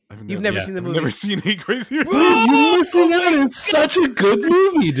secret? You've never seen the movie? I've never seen a Crazy Rich Dude, you're missing out. It's such a good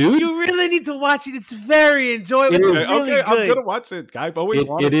movie, dude. You really need to watch it. It's very enjoyable. It's really good. I'm going to watch it. I've always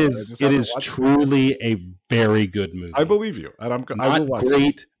wanted it is truly a very good movie. I believe you. And I will watch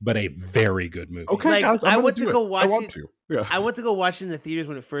great, but a very good movie. Okay, like, guys, I went to go watch it. I want to. Yeah. I went to go watch it in the theaters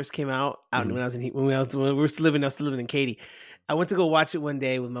when it first came out. When I was still living in Katy. I went to go watch it one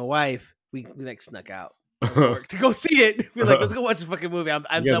day with my wife. We like snuck out to go see it. We're like, let's go watch this fucking movie. I'm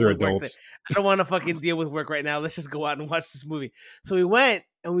done with work. I don't want to fucking deal with work right now. Let's just go out and watch this movie. So we went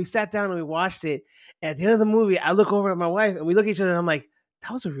and we sat down and we watched it. And at the end of the movie, I look over at my wife and we look at each other and I'm like,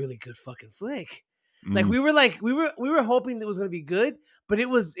 that was a really good fucking flick. Like we were hoping it was going to be good, but it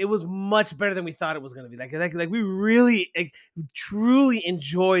was much better than we thought it was going to be. Like we really truly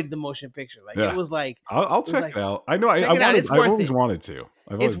enjoyed the motion picture. Like it was like I'll check it out. I know I've always wanted to.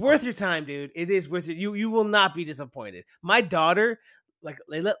 It's worth your time, dude. It is worth it. You will not be disappointed. My daughter, like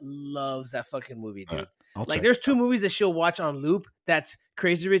Layla, loves that fucking movie, dude. Like there's two movies that she'll watch on loop. That's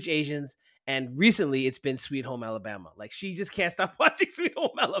Crazy Rich Asians. And recently, it's been Sweet Home Alabama. Like she just can't stop watching Sweet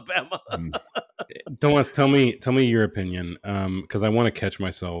Home Alabama. Thomas, tell me your opinion, because I want to catch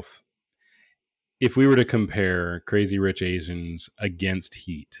myself. If we were to compare Crazy Rich Asians against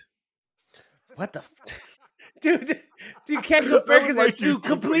Heat, what the, dude, can't compare because they're two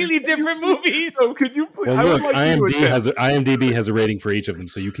completely different movies. So could you please? Well, look, IMDb has a rating for each of them,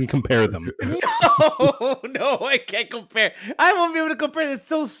 so you can compare them. No, I can't compare. I won't be able to compare. It's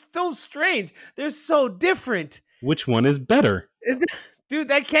so strange. They're so different. Which one is better?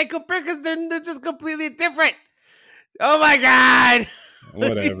 Dude, I can't compare because they're just completely different. Oh my God.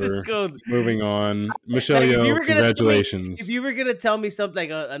 Whatever. Moving on. Michelle Yeoh, congratulations. If you were gonna tell me something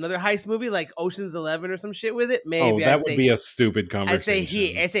like another heist movie like Ocean's 11 or some shit with it, maybe that would be a stupid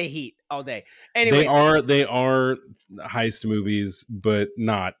conversation. I say Heat all day. Anyway, they are heist movies, but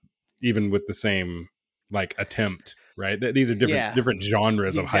not even with the same like attempt, right? These are different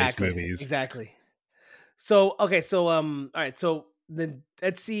genres of heist movies. Exactly. So okay, so all right, so then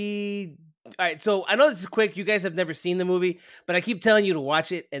let's see. All right, so I know this is quick. You guys have never seen the movie, but I keep telling you to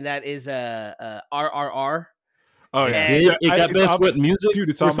watch it, and that is RRR. Oh yeah, it got best with music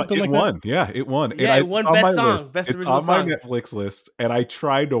or something like that. Yeah, it won. Yeah, it won best song, best original song. It's on my Netflix list, and I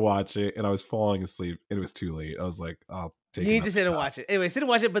tried to watch it, and I was falling asleep, and it was too late. I was like, I'll take. You need to sit and watch it. Anyway, sit and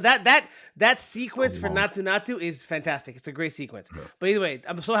watch it. But that sequence for Natu is fantastic. It's a great sequence. Yeah. But either way,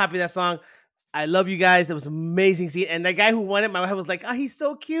 I'm so happy that song. I love you guys. It was amazing seeing, and that guy who won it, my wife was like, "Oh, he's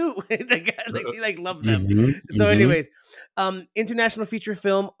so cute." That guy, she loved them. So, anyways, international feature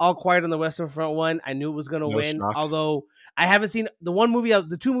film, All Quiet on the Western Front won. I knew it was going to win, although I haven't seen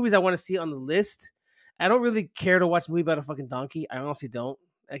the two movies I want to see on the list. I don't really care to watch a movie about a fucking donkey. I honestly don't.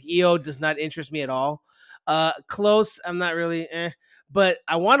 Like EO does not interest me at all. Close, I'm not really. But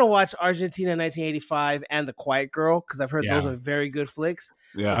I want to watch Argentina 1985 and The Quiet Girl because I've heard those are very good flicks.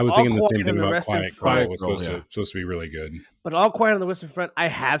 Yeah, I was thinking the same thing about Quiet Girl. Was supposed to be really good. But All Quiet on the Western Front, I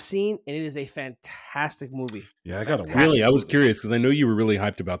have seen, and it is a fantastic movie. Yeah, I gotta watch. Really, I was curious because I know you were really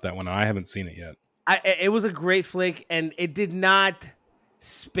hyped about that one. And I haven't seen it yet. It was a great flick, and it did not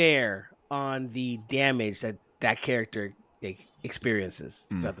spare on the damage that character experiences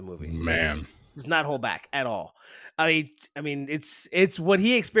throughout the movie. Man. Does not hold back at all. I mean, it's what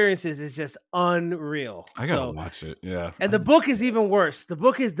he experiences is just unreal. I gotta watch it. Yeah, and the book is even worse. The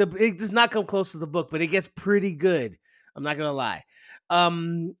book it does not come close to the book, but it gets pretty good. I'm not gonna lie.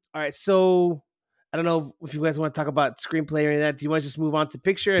 All right, so I don't know if you guys want to talk about screenplay or any of that. Do you want to just move on to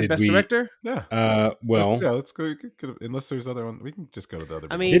picture and best director? Yeah. Let's go. Unless there's other one, we can just go to the other.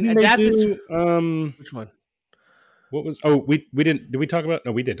 I mean, which one? What was? Oh, we didn't. Did we talk about?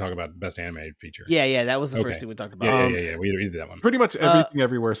 No, we did talk about best animated feature. Yeah. That was the first thing we talked about. Yeah. We did that one. Pretty much everything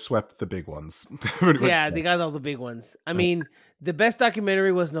everywhere swept the big ones. They got all the big ones. I mean, the best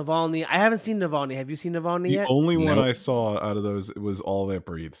documentary was Navalny. I haven't seen Navalny. Have you seen Navalny yet? The only one I saw out of those was All That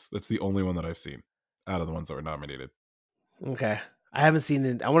Breathes. That's the only one that I've seen out of the ones that were nominated. Okay, I haven't seen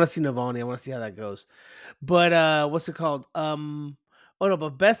it. I want to see Navalny. I want to see how that goes. But what's it called? Oh no,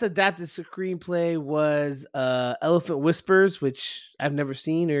 but best adapted screenplay was Elephant Whispers, which I've never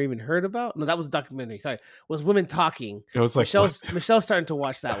seen or even heard about. No, that was a documentary. Sorry, was Women Talking. It was like Michelle's starting to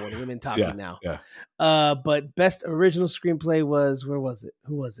watch that one. Women Talking now. Yeah. But best original screenplay was Who was it?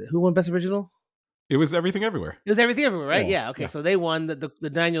 Who won best original? It was Everything Everywhere. It was Everything Everywhere, right? Yeah. Okay, so they won.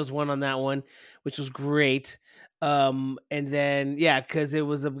 The Daniels won on that one, which was great. And then because it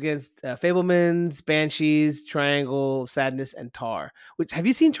was up against Fabelmans, Banshees, Triangle Sadness, and Tar. Which have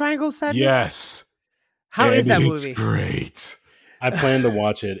you seen Triangle Sadness? Yes. How is that movie? It's great. I plan to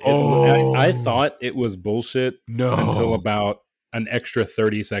watch it. I thought it was bullshit until about an extra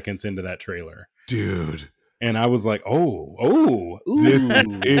 30 seconds into that trailer, dude. And I was like,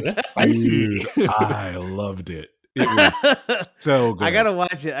 it's spicy. Dude, I loved it. It was so good. I gotta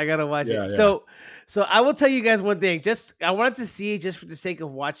watch it. Yeah. So I will tell you guys one thing. I wanted to see just for the sake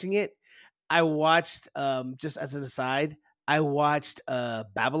of watching it. I watched just as an aside. I watched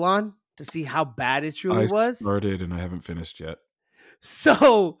Babylon to see how bad it truly was. I started and I haven't finished yet.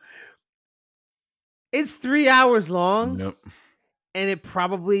 So it's 3 hours long. Yep. And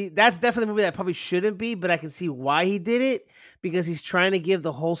that's definitely a movie that probably shouldn't be, but I can see why he did it because he's trying to give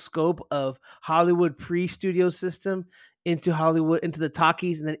the whole scope of Hollywood pre-studio system into Hollywood, into the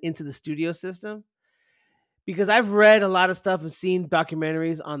talkies, and then into the studio system. because I've read a lot of stuff and seen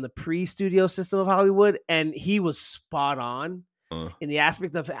documentaries on the pre-studio system of Hollywood, and he was spot on in the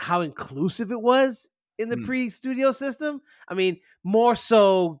aspect of how inclusive it was in the pre-studio system. I mean, more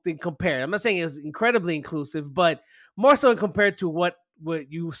so than compared. I'm not saying it was incredibly inclusive, but more so compared to what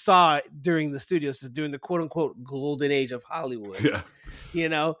you saw during the studios, during the quote unquote golden age of Hollywood. Yeah. You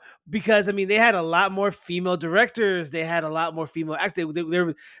know, because I mean, they had a lot more female directors. They had a lot more female actors.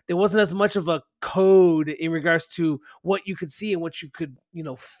 There wasn't as much of a code in regards to what you could see and what you could,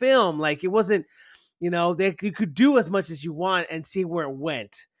 film. Like it wasn't, you could do as much as you want and see where it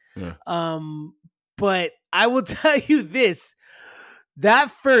went. Yeah. But I will tell you this,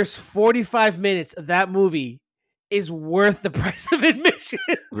 that first 45 minutes of that movie is worth the price of admission.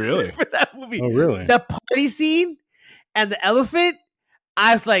 Really? For that movie. Oh, really? The party scene and the elephant,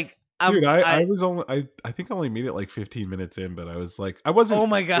 I was like, dude, I was only, I think I only made it like 15 minutes in, but I was like, I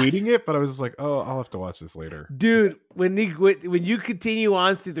wasn't hating it, but I was like, oh, I'll have to watch this later. Dude, when you continue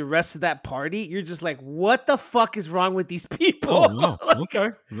on through the rest of that party, you're just like, what the fuck is wrong with these people? Oh, no.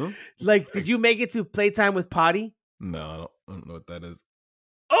 Okay. No. Like, did you make it to Playtime with Potty? No, I don't know what that is.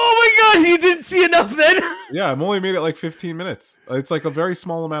 Oh my god, you didn't see enough then? Yeah, I've only made it like 15 minutes. It's like a very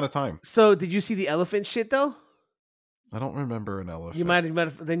small amount of time. So, did you see the elephant shit though? I don't remember an elephant. You might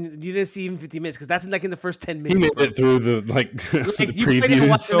have. Then you didn't see even 15 minutes because that's in the first 10 minutes. He made it through the the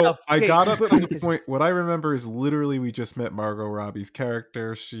previews. So I got up to the point. What I remember is literally we just met Margot Robbie's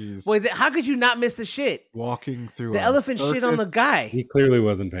character. She's how could you not miss the shit? Walking through the elephant shit on the guy. He clearly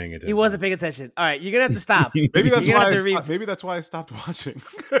wasn't paying attention. He wasn't paying attention. All right, you're gonna have to stop. Maybe that's why I stopped watching.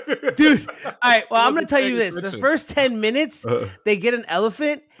 Dude, all right. Well, I'm gonna tell you this: the first 10 minutes, they get an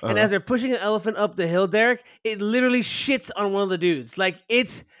elephant. And as they're pushing an elephant up the hill, Derek, it literally shits on one of the dudes. Like,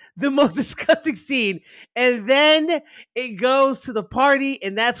 it's the most disgusting scene. And then it goes to the party,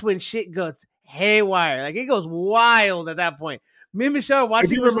 and that's when shit goes haywire. Like, it goes wild at that point. Me and Michelle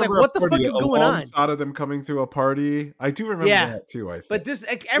watching it was like, what the fuck is going on? Shot of them coming through a party. I do remember that too, I think. But there's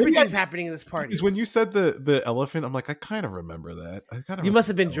everything's happening in this party. Because when you said the elephant, I'm like, I kind of remember that. You must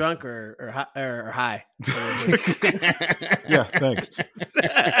have been drunk or high. Yeah, thanks.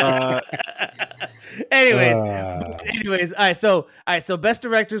 Anyways, all right. So best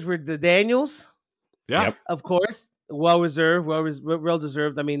directors were the Daniels. Yeah, of course. Well deserved.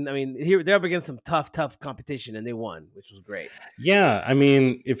 I mean, here they're up against some tough competition, and they won, which was great. Yeah, I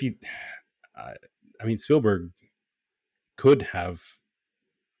mean, Spielberg could have,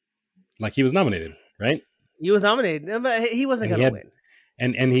 like, he was nominated, right? He was nominated, but he wasn't going to win.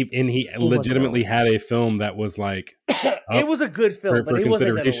 And he legitimately had a film that was like, it was a good film, but he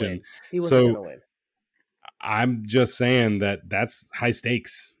wasn't going to win. He wasn't going to win. I'm just saying that's high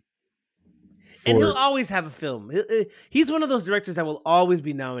stakes. And he'll always have a film. He's one of those directors that will always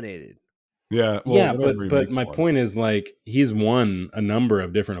be nominated. Yeah, but my point is, like, he's won a number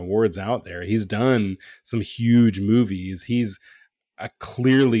of different awards out there. He's done some huge movies. He's a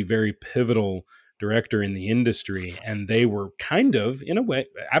clearly very pivotal director in the industry, and they were kind of, in a way,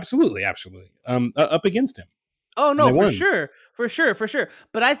 absolutely, up against him. Oh no, for sure.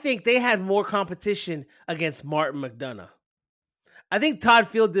 But I think they had more competition against Martin McDonagh. I think Todd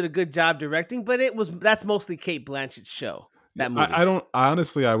Field did a good job directing, but that's mostly Cate Blanchett's show. That movie.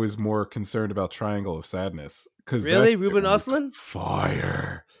 I was more concerned about Triangle of Sadness because Ruben Östlund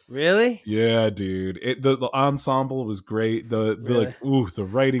fire. Really? Yeah, dude. The ensemble was great. The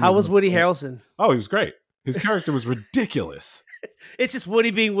writing. How was Woody Harrelson? Oh, he was great. His character was ridiculous. It's just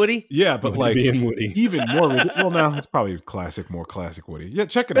Woody being Woody. Yeah, but Woody being Woody. Even more. Well, now it's probably more classic Woody. Yeah,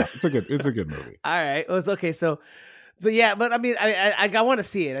 check it out. It's a good movie. All right. Well, it's okay. So. But yeah, I mean, I want to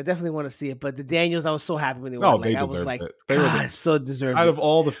see it. I definitely want to see it. But the Daniels, I was so happy when they won. They deserved it. They were so deserved. Out of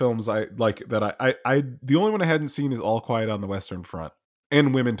all the films I like that I the only one I hadn't seen is All Quiet on the Western Front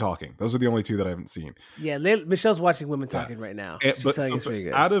and Women Talking. Those are the only two that I haven't seen. Yeah, Michelle's watching Women Talking right now. But it's pretty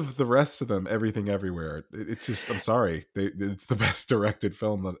good. Out of the rest of them, Everything Everywhere, it's just, I'm sorry, it's the best directed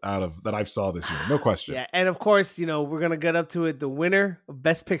film that I've saw this year, no question. Yeah, and of course, we're gonna get up to it. The winner of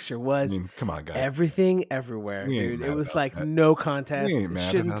Best Picture was, come on, guys, Everything Everywhere, dude. It was like no contest. We ain't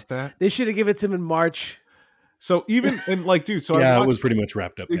mad about that. They should have given it to him in March. So even and like, dude, so yeah, it was pretty much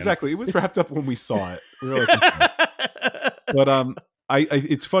wrapped up. Exactly, it was wrapped up when we saw it. We were like, but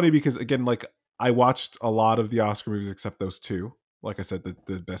it's funny because, again, like, I watched a lot of the Oscar movies except those two. Like I said,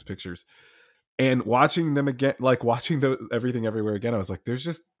 the Best Pictures, and watching them again, like watching the Everything Everywhere again, I was like, "There's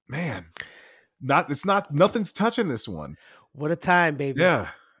just nothing's touching this one." What a time, baby! Yeah.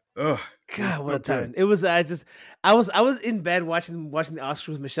 Ugh. God, what a time! It was. I was in bed watching the Oscars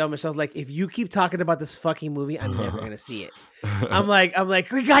with Michelle. Michelle's like, "If you keep talking about this fucking movie, I'm never gonna see it." I'm like,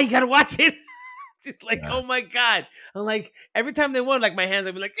 you gotta watch it. Just like, oh my God. I'm like, every time they won, like my hands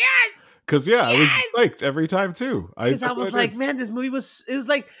would be like, yes. Because I was psyched every time too. Because I was like, man, this movie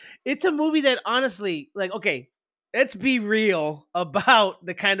it's a movie that honestly, like, okay, let's be real about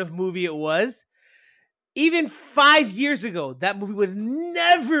the kind of movie it was. Even 5 years ago, that movie would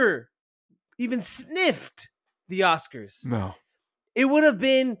never even sniffed the Oscars. No. It would have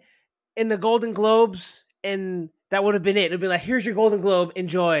been in the Golden Globes, and that would have been it. It'd be like, here's your Golden Globe,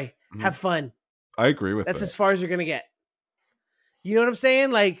 enjoy, have fun. I agree with that. That's as far as you're gonna get. You know what I'm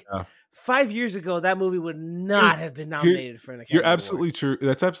saying? Like 5 years ago, that movie would not have been nominated for an Academy You're absolutely Award. true.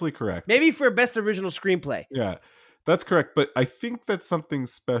 That's absolutely correct. Maybe for Best Original Screenplay. Yeah, that's correct. But I think that's something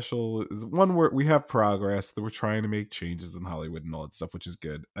special. One where we have progress, that we're trying to make changes in Hollywood and all that stuff, which is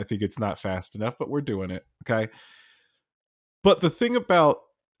good. I think it's not fast enough, but we're doing it. Okay. But the thing about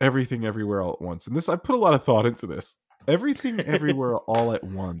Everything Everywhere All at Once, and this, I put a lot of thought into this. Everything Everywhere All at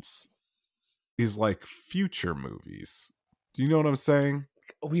Once is like future movies. Do you know what I'm saying?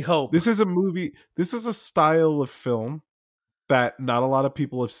 We hope. This is a movie. This is a style of film that not a lot of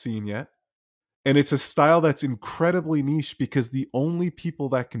people have seen yet. And it's a style that's incredibly niche because the only people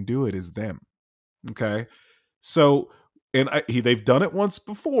that can do it is them. Okay. So, and they've done it once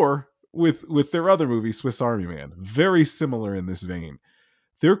before with their other movie, Swiss Army Man. Very similar in this vein.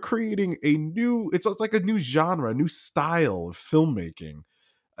 They're creating it's like a new genre, a new style of filmmaking.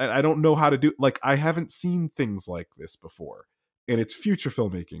 I don't know how to do, like, I haven't seen things like this before. And it's future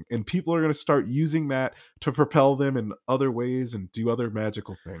filmmaking. And people are going to start using that to propel them in other ways and do other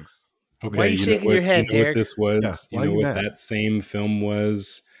magical things. Okay, why are you shaking your head, you know Derek? what this was? Yeah, you know what that same film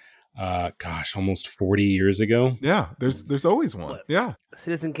was? Almost 40 years ago. Yeah, there's always one. What? Yeah.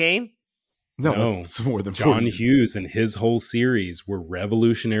 Citizen Kane? No, it's more than John Hughes and his whole series were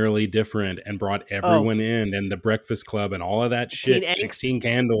revolutionarily different and brought everyone in, and the Breakfast Club and all of that shit, 16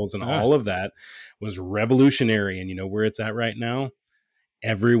 Candles and all of that was revolutionary. And you know where it's at right now?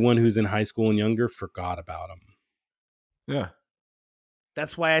 Everyone who's in high school and younger forgot about them. Yeah.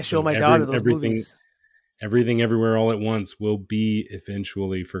 That's why I show my daughter those movies. Everything Everywhere All at Once will be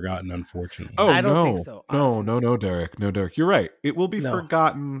eventually forgotten, unfortunately. Oh, I don't think so. No, Derek. No, Derek. You're right. It will be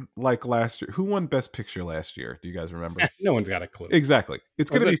forgotten like last year. Who won Best Picture last year? Do you guys remember? No one's got a clue. Exactly.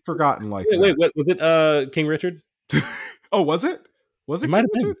 It's going to be forgotten like wait, what was it? King Richard? Oh, was it? Was it King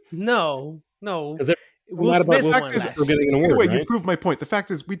Richard? No. Because Will Smith is still getting an award, right? You proved my point. The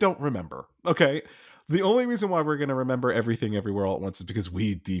fact is, we don't remember. Okay? The only reason why we're going to remember Everything Everywhere All at Once is because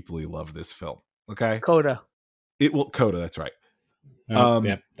we deeply love this film. Okay. Coda. That's right.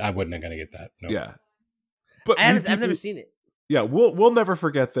 Yeah, I wasn't going to get that. No. Yeah. But I've never seen it. Yeah, we'll never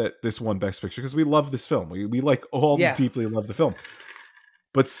forget that this won Best Picture because we love this film. We like all deeply love the film.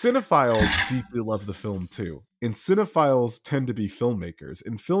 But cinephiles deeply love the film too. And cinephiles tend to be filmmakers.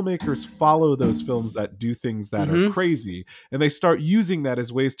 And filmmakers follow those films that do things that are crazy. And they start using that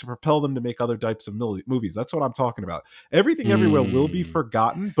as ways to propel them to make other types of movies. That's what I'm talking about. Everything Everywhere will be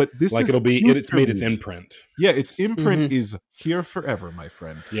forgotten, but this is it's made its imprint. Yeah, its imprint is here forever, my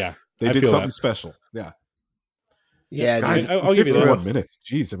friend. Yeah. They did something special. Yeah. Yeah, guys, I'll give you that. 51 minutes.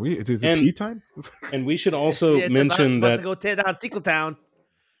 Jeez, is it pee time? And we should also mention that to go tear down Tinkletown.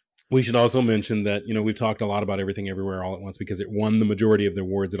 We should also mention that, you know, we've talked a lot about Everything Everywhere All at Once because it won the majority of the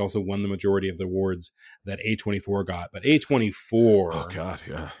awards. It also won the majority of the awards that A24 got. But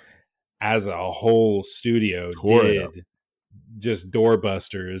A24, as a whole studio, did just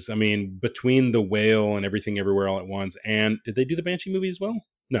doorbusters. I mean, between The Whale and Everything Everywhere All at Once, and did they do the Banshee movie as well?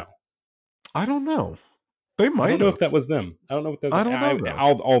 No. I don't know. They might. I don't know if that was them. I don't know if that was. I don't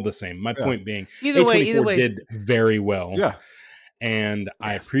know. All the same. My point being, either way, did very well. Yeah. And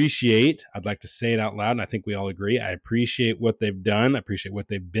I appreciate, I'd like to say it out loud, and I think we all agree, I appreciate what they've done. I appreciate what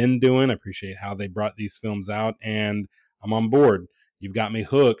they've been doing. I appreciate how they brought these films out, and I'm on board. You've got me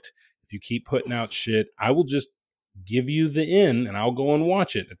hooked. If you keep putting out shit, I will just give you the in, and I'll go and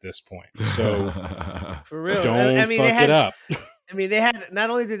watch it at this point. So, for real, don't fuck it up. I mean, they had,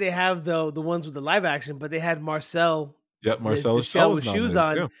 not only did they have the ones with the live action, but they had Marcel. Yep, Marcel the shell with shoes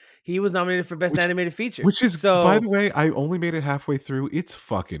on. Yeah. He was nominated for Best Animated Feature. Which is, by the way, I only made it halfway through. It's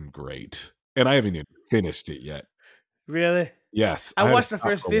fucking great. And I haven't even finished it yet. Really? Yes. I watched the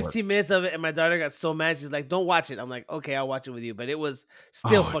first 15 minutes of it, and my daughter got so mad. She's like, don't watch it. I'm like, okay, I'll watch it with you. But it was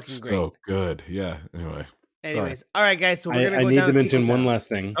still fucking great. So good. Yeah. Anyways. All right, guys. So we're going to go down. I need to mention one last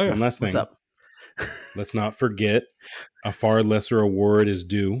thing. Oh, yeah. One last thing. What's up? Let's not forget a far lesser award is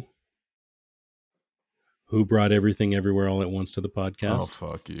due. Who brought Everything Everywhere All at Once to the podcast? Oh,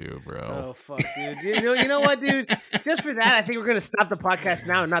 fuck you, bro. Oh, fuck, dude. You know what, dude? Just for that, I think we're going to stop the podcast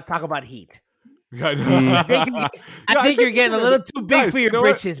now and not talk about Heat. I think you're getting a little too big for your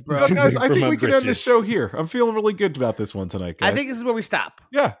britches, bro. Guys, I think we can end the show here. I'm feeling really good about this one tonight, guys. I think this is where we stop.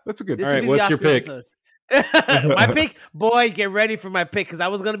 Yeah, that's a good. All right, what's your pick? My pick, boy, get ready for my pick because I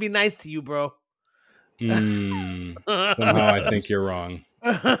was gonna be nice to you, bro. Somehow I think you're wrong.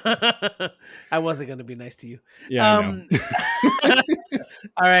 I wasn't gonna be nice to you. Yeah, I know.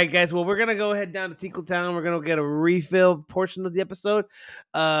 All right, guys. Well, we're gonna go ahead down to Tinkletown. We're gonna get a refill portion of the episode.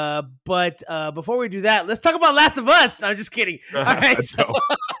 But before we do that, let's talk about Last of Us. No, I'm just kidding. All right.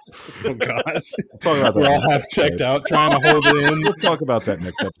 Oh gosh, talk about that. We're all half checked out, trying to hold it in. We'll talk about that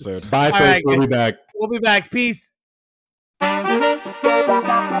next episode. Bye, folks. Right, we'll be back. We'll be back. Peace.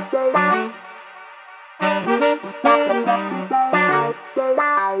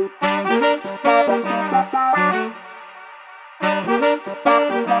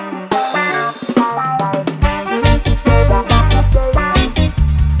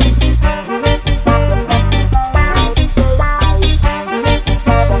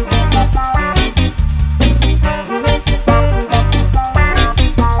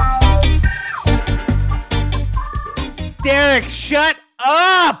 Derek, shut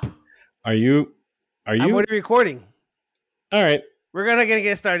up! Are you? I'm already recording. All right. We're gonna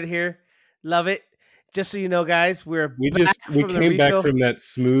get started here. Love it. Just so you know, guys, we came back from that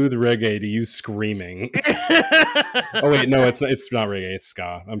smooth reggae to you screaming. Oh wait, no, it's not. It's not reggae. It's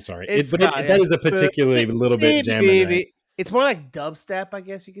ska. I'm sorry. That is a particularly little bit jamming. It's more like dubstep, I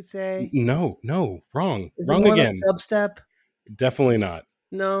guess you could say. No, wrong. Is wrong it more again. Like dubstep. Definitely not.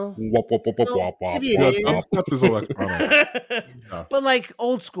 No. Maybe dubstep is electronic. But like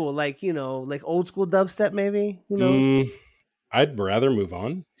old school, like old school dubstep, maybe. I'd rather move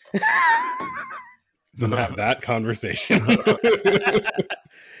on than have that conversation.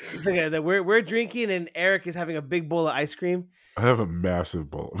 Okay, we're drinking, and Eric is having a big bowl of ice cream. I have a massive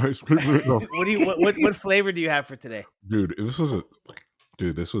bowl of ice cream right now. What flavor do you have for today, dude? This was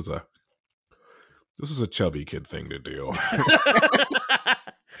a chubby kid thing to do.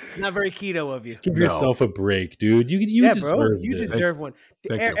 It's not very keto of you. Give yourself a break, dude. You deserve this. You deserve one.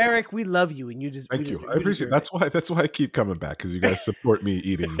 Eric, we love you, and you just thank you. I appreciate it. That's why I keep coming back, because you guys support me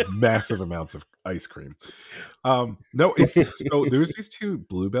eating massive amounts of ice cream. So there's these two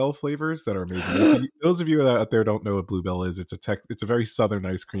Bluebell flavors that are amazing. Those of you out there don't know what Bluebell is, it's a very southern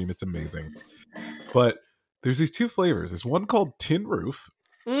ice cream. It's amazing. But there's these two flavors. There's one called Tin Roof.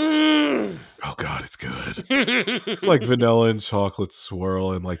 Oh god, it's good. Like vanilla and chocolate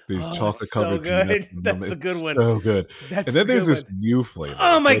swirl and like these chocolate covered peanuts. That's a good one. So good. And then there's this new flavor.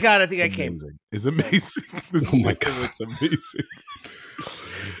 Oh my god, I think I came. It's amazing. Oh my god, it's amazing.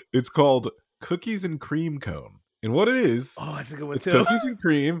 It's called Cookies and Cream Cone. And what it is, that's a good one it's too. Cookies and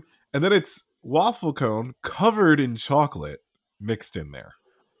cream, and then it's waffle cone covered in chocolate mixed in there.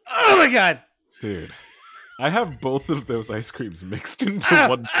 Oh my god. Dude. I have both of those ice creams mixed into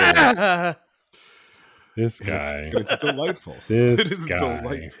one bowl. This guy. It's delightful. It is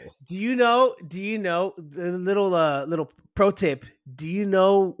delightful. Do you know the little pro tip? Do you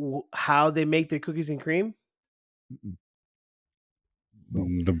know how they make their cookies and cream?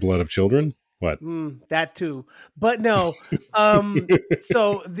 The blood of children? What? That too. But no.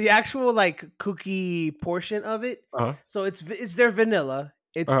 So the actual like cookie portion of it, so it's their vanilla.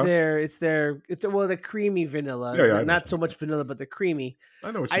 It's the creamy vanilla. Not so much vanilla, but the creamy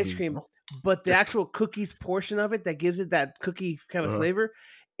ice cream. But the actual cookies portion of it that gives it that cookie kind of flavor,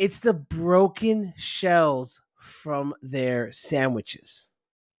 it's the broken shells from their sandwiches.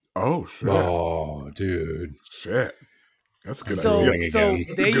 Oh shit! Oh, dude, shit! That's a good idea. So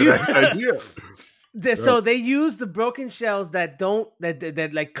they use idea. So they use the broken shells that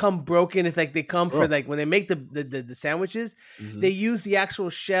like come broken. It's like they come for like when they make the sandwiches, they use the actual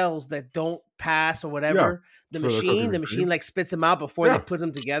shells that don't pass or whatever. The machine like spits them out before they put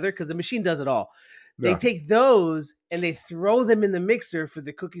them together, because the machine does it all. They take those and they throw them in the mixer for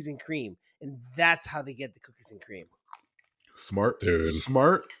the cookies and cream, and that's how they get the cookies and cream. Smart, dude.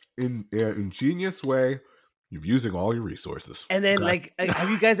 Smart, ingenious way. You're using all your resources. And then, have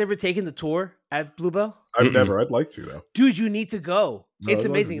you guys ever taken the tour at Bluebell? I've never. I'd like to, though. Dude, you need to go. It's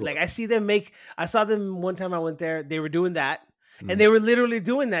amazing. Like, I saw them one time I went there. They were doing that. And they were literally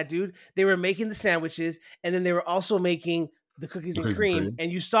doing that, dude. They were making the sandwiches, and then they were also making the cookies and cream. And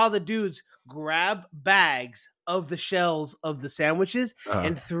you saw the dudes grab bags of the shells of the sandwiches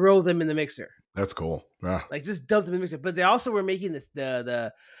and throw them in the mixer. That's cool. Yeah. Like, just dump them in the mixer. But they also were making this,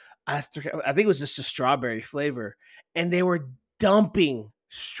 I think it was just a strawberry flavor, and they were dumping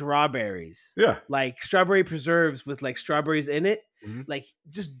strawberries. Yeah. Like strawberry preserves with like strawberries in it. Like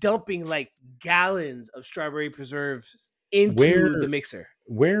just dumping like gallons of strawberry preserves into the mixer.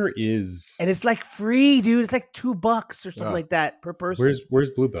 Where is? And it's like free, dude. It's like $2 or something like that per person. Where's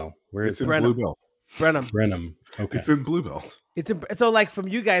Bluebell? Where it's is in Bluebell. Brenham. Okay. It's in Bluebell. So like from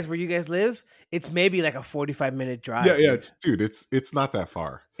you guys where you guys live, it's maybe like a 45-minute drive. Yeah. It's not that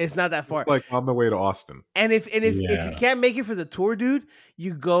far. It's not that far. It's like on the way to Austin. And if you can't make it for the tour, dude,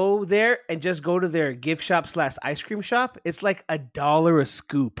 you go there and just go to their gift shop / ice cream shop. It's like $1 a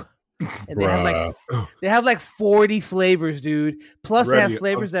scoop. And they have like 40 flavors, dude. Plus they have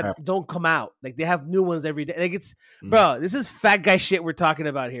flavors that don't come out. Like they have new ones every day. Like it's bro, this is fat guy shit we're talking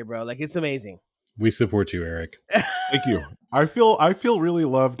about here, bro. Like it's amazing. We support you, Eric. Thank you. I feel really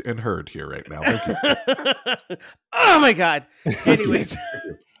loved and heard here right now. Thank you. Oh my god. Anyways,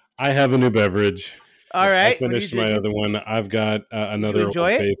 I have a new beverage. All right. I finished my other one. I've got another Old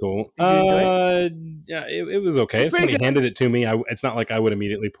Faithful. Yeah, it was okay. If somebody handed it to me, it's not like I would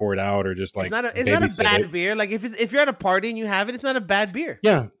immediately pour it out or just like. It's not a bad beer. Like if you're at a party and you have it, it's not a bad beer.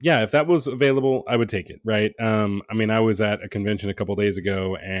 Yeah. If that was available, I would take it. Right. I mean, I was at a convention a couple days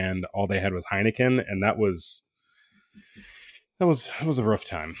ago, and all they had was Heineken, and that was a rough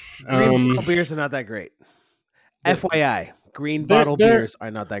time. Green beers are not that great. FYI. Green bottle beers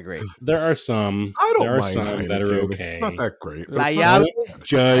are not that great. There are some. There are some that are okay. It's not that great.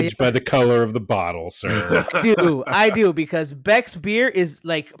 Judged by the color of the bottle, sir. I do because Beck's beer is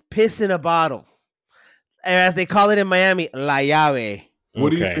like piss in a bottle, as they call it in Miami, La Llave.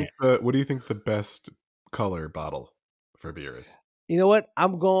 What do you think the best color bottle for beer is? You know what?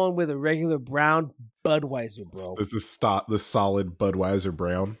 I'm going with a regular brown Budweiser, bro. Is the solid Budweiser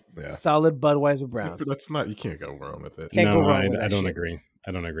brown? Yeah. Solid Budweiser brown. That's not. You can't go wrong with it. I don't agree.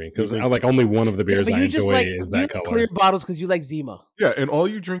 I don't agree because I like only one of the beers I enjoy is that color. Clear bottles because you like Zima. Yeah, and all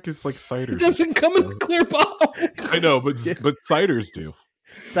you drink is like cider. It doesn't come in a clear bottle. I know, but ciders do.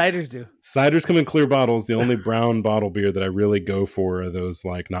 Ciders come in clear bottles. The only brown bottle beer that I really go for are those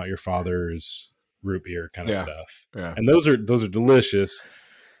like Not Your Father's root beer kind of stuff. Yeah. And those are delicious,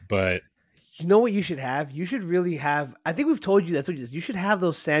 but you know what you should have? You should really have. I think we've told you that's what you should have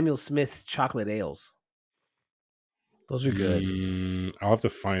those Samuel Smith chocolate ales. Those are good. I'll have to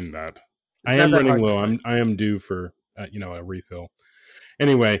find that. I am running low. I am due for a refill.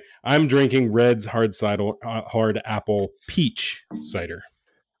 Anyway, I'm drinking Red's hard apple peach cider.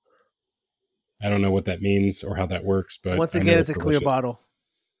 I don't know what that means or how that works, but once again, it's a clear bottle.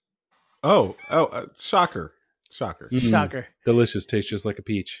 Oh, shocker. Shocker. Delicious. Tastes just like a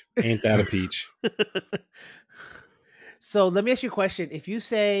peach. Ain't that a peach? So let me ask you a question. If you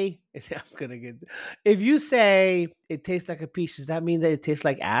say it tastes like a peach, does that mean that it tastes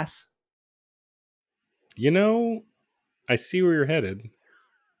like ass? I see where you're headed.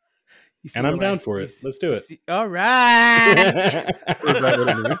 And I'm down for it. Let's do it. All right. Is that what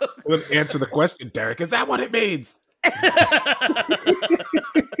it means? Answer the question, Derek. Is that what it means?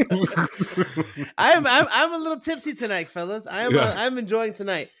 I'm a little tipsy tonight, fellas. I'm enjoying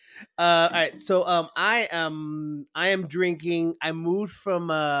tonight. All right, so I am drinking. I moved from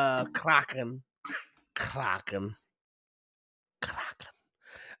Kraken.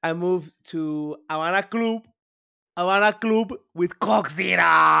 I moved to Havana Club with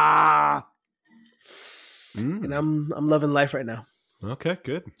Coxina. And I'm loving life right now. Okay,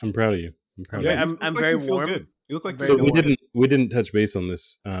 good. I'm proud of you. I'm very warm. Good. You look like so we didn't touch base on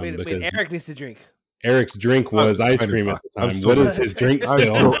this because Eric needs to drink. Eric's drink was ice cream at the time. What is his drink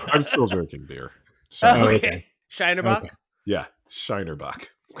still? I'm still drinking beer. Okay. Shinerbach? Okay. Yeah, Shinerbach.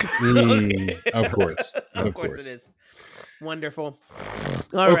 Of course. Of course it is. Wonderful.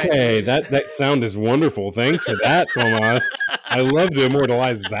 All right. That sound is wonderful. Thanks for that, Tomas. I love to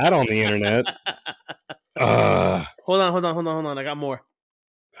immortalize that on the internet. Hold on. I got more.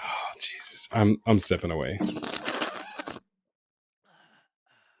 Oh, Jesus. I'm stepping away.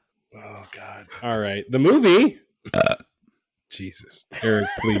 Oh, God. All right. The movie. Jesus. Eric,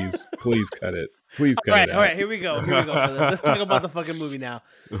 please cut it. Please cut it out. All right. Here we go. Let's talk about the fucking movie now.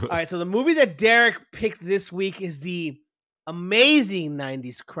 All right. So the movie that Derek picked this week is the amazing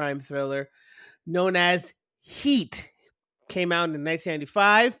 90s crime thriller known as Heat. Came out in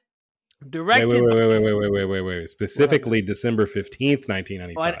 1995. Directed. Wait. Specifically, December 15th,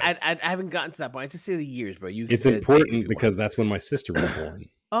 1995. Oh, I haven't gotten to that point. I just say the years, bro. It's important because that's when my sister was born.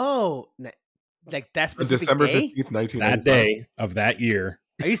 Oh, like that specific December day? 15th, 1995. That day of that year.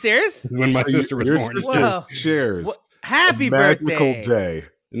 Are you serious? Is when my sister was born. Your sister shares happy magical birthday.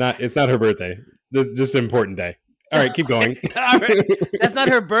 Day. It's not her birthday. This is just an important day. All right, keep going. All right. That's not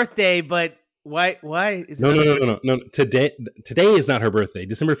her birthday, but Why? Why is No, it? no, no, no, no, no. Today is not her birthday.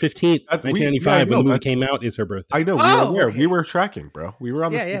 December 15th, 1995, when the movie came out, is her birthday. I know. We were aware. We were tracking, bro. We were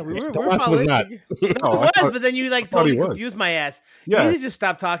on the same Yeah, we page. were was not. No, it was, but then you like totally confused my ass. Yeah. You need to just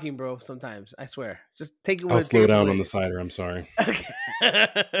stop talking, bro. Sometimes I swear, just take it. I'll slow down on the cider. I'm sorry. Okay.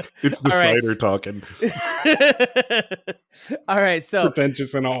 It's the cider talking. All right, so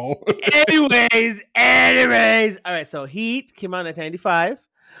pretentious and all. anyways. All right, so Heat came out in 1995.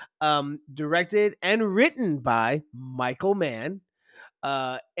 Directed and written by Michael Mann.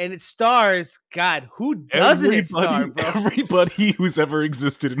 And it stars, God, who doesn't it star, bro? Everybody who's ever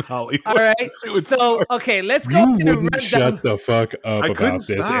existed in Hollywood. All right. So, okay, let's go. You wouldn't shut the fuck up about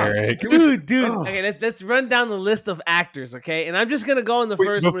this, Eric. Dude. Okay, let's run down the list of actors, okay? And I'm just going to go in the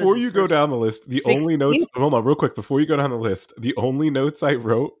first. Before you go down the list, the only notes, hold on real quick. Before you go down the list, the only notes I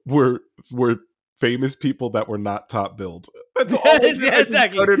wrote were famous people that were not top billed. That's all. I just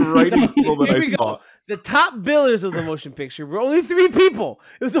started writing people that I saw. The top billers of the motion picture were only 3 people.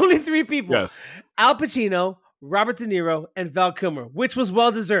 It was only 3 people. Yes. Al Pacino, Robert De Niro, and Val Kilmer, which was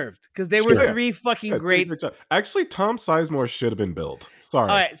well deserved because they were 3 fucking great. Actually, Tom Sizemore should have been billed. Sorry.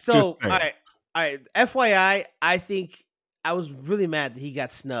 All right. So, all right. FYI, I think I was really mad that he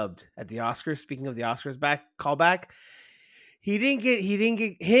got snubbed at the Oscars. Speaking of the Oscars callback, he didn't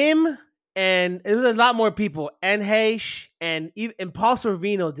get him. And it was a lot more people. And Heche and Paul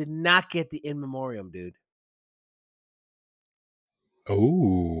Sorvino did not get the in memoriam, dude.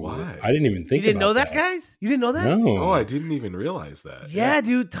 Oh, why? I didn't even think. You didn't know that, guys? You didn't know that? No. Oh, I didn't even realize that. Yeah,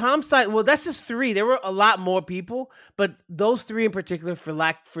 dude. Tom Sizemore. Well, that's just 3. There were a lot more people, but those 3 in particular,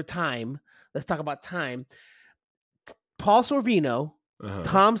 for time. Let's talk about time. Paul Sorvino,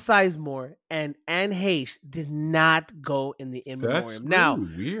 Tom Sizemore, and Anne Heche did not go in the in memoriam. Now,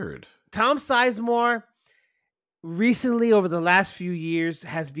 weird. Tom Sizemore recently, over the last few years,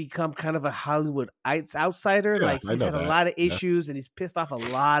 has become kind of a Hollywood outsider. Yeah, like he's had a lot of issues and he's pissed off a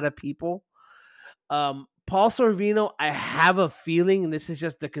lot of people. Paul Sorvino, I have a feeling, and this is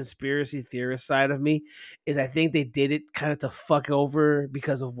just the conspiracy theorist side of me, is I think they did it kind of to fuck over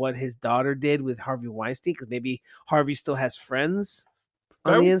because of what his daughter did with Harvey Weinstein, because maybe Harvey still has friends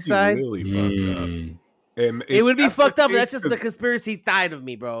on the inside. Really fucked up. And it would be fucked up, but that's just the conspiracy side of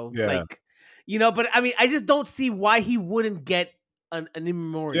me, bro. Yeah. Like, but I mean, I just don't see why he wouldn't get an in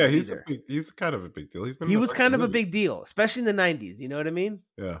memoriam. Yeah, he's kind of a big deal. He was kind of a big deal, especially in the 90s. You know what I mean?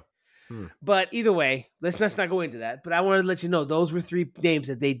 Yeah. But either way, let's not go into that. But I wanted to let you know those were 3 names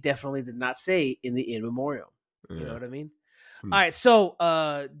that they definitely did not say in the in memoriam. You know what I mean? All right, so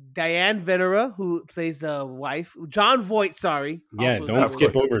Diane Venera, who plays the wife, John Voight. Sorry, yeah, don't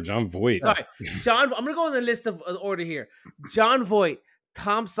skip over John Voight. Sorry, John. I'm gonna go in the list of order here. John Voight,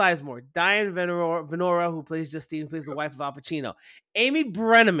 Tom Sizemore, Diane Venora, who plays Justine, who plays the wife of Al Pacino, Amy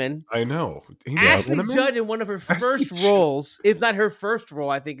Brenneman. I know. Ashley Judd in one of her first roles, if not her first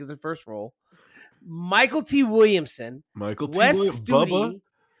role, I think is her first role. Michael T. Williamson, Wes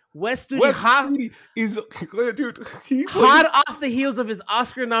Studi is dude. Hot off the heels of his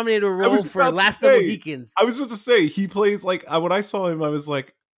Oscar-nominated role for Last of the Mohicans. I was just to say he plays like when I saw him, I was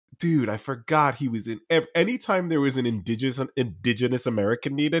like, dude, I forgot he was in. Anytime there was an indigenous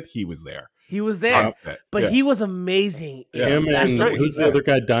American needed, he was there. He was there, but he was amazing. Yeah, and who's the other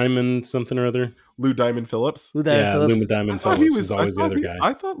guy? Diamond something or other. Lou Diamond Phillips. Lou Diamond Phillips is always the other guy.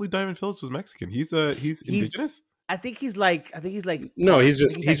 I thought Lou Diamond Phillips was Mexican. He's indigenous. I think he's like. No, he's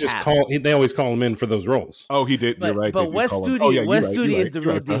just called. They always call him in for those roles. Oh, he did. You're right. But Wes Studi is the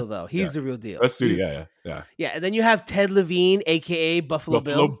real deal, though. He's the real deal. Wes Studi, yeah. Yeah, and then you have Ted Levine, aka Buffalo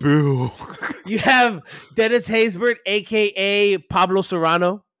Bill. You have Dennis Haysbert, aka Pablo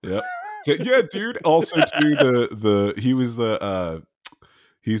Serrano. Yep. Yeah, dude. Also, too,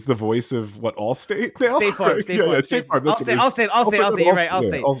 he's the voice of what, Allstate now? State Farm. State Farm. Allstate. You're right.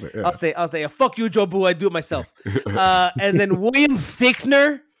 Allstate. Fuck you, Joe Boo. I do it myself. And then William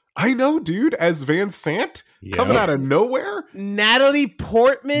Fichtner. I know, dude. As Van Sant coming out of nowhere. Natalie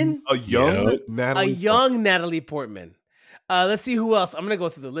Portman. A young Natalie Portman. Let's see who else. I'm gonna go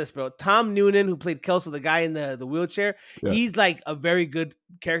through the list, bro. Tom Noonan, who played Kelso, the guy in the wheelchair. Yeah. He's like a very good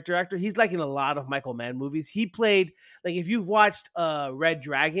character actor. He's like in a lot of Michael Mann movies. He played, like, if you've watched Red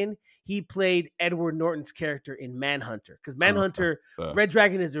Dragon, he played Edward Norton's character in Manhunter. Because Manhunter, Red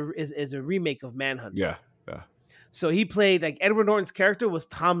Dragon is a remake of Manhunter. Yeah. So he played, like, Edward Norton's character was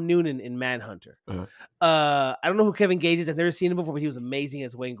Tom Noonan in Manhunter. I don't know who Kevin Gage is. I've never seen him before, but he was amazing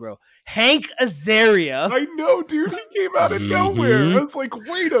as Waingro. Hank Azaria. I know, dude. He came out of nowhere. I was like,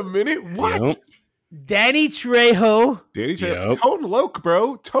 wait a minute. What? Danny Trejo. Danny Trejo. Yep. Tone Loc,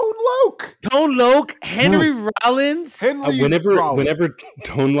 bro. Tone Loc. Tone Loc. Henry Rollins. Whenever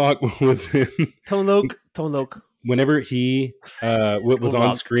Tone Loc was in, Tone Loc. whenever he was Tone on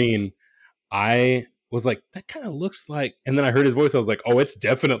Loc. screen, I was like, that kind of looks like, and then I heard his voice. I was like, oh, it's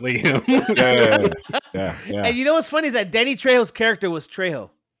definitely him. Yeah. And you know what's funny is that Danny Trejo's character was Trejo.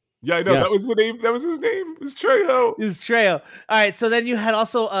 Yeah, I know. Yeah. That was the name. That was his name. It was Trejo. It was Trejo. All right. So then you had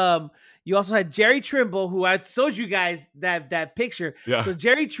also Jerry Trimble, who I showed you guys that picture. Yeah. So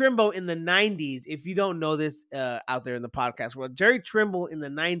Jerry Trimble in the 90s, if you don't know this out there in the podcast world, Jerry Trimble in the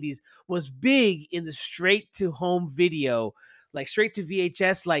 90s was big in the straight to home video, like straight to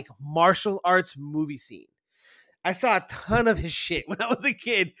VHS, like martial arts movie scene. I saw a ton of his shit when I was a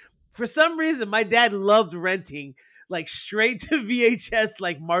kid. For some reason, my dad loved renting like straight to VHS,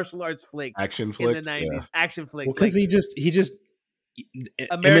 like martial arts flicks, Action flicks in the 90s. Yeah. Action flicks. Well, because he just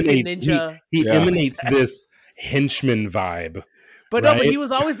American emanates, Ninja. He emanates this henchman vibe. But right? No, but he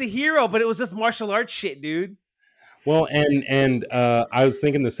was always the hero, but it was just martial arts shit, dude. Well, and I was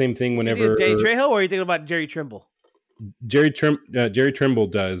thinking the same thing whenever Danny Trejo, or are you thinking about Jerry Trimble? Jerry Trimble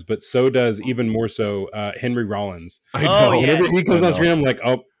does, but so does even more so Henry Rollins. I know. Whenever he comes on screen, I'm like,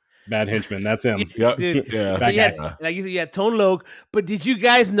 oh, bad henchman. That's him. Yeah, dude. Yeah. So like you said, you had Tone Loc, but did you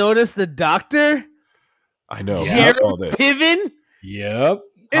guys notice the doctor? I know. Jerry Piven? Yep.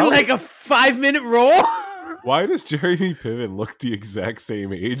 In like a 5-minute role? Why does Jeremy Piven look the exact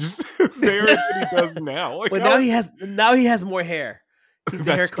same age there that he does now? Like, but now he has more hair. He's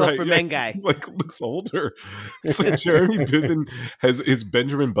the hair club for men guy. Like looks older. So Jeremy Piven is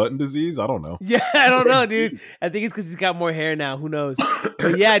Benjamin Button disease. I don't know. Yeah, I don't know, dude. I think it's because he's got more hair now. Who knows?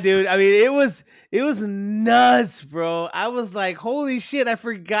 But yeah, dude. I mean, it was nuts, bro. I was like, holy shit! I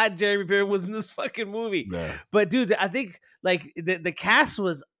forgot Jeremy Piven was in this fucking movie. Yeah. But dude, I think like the cast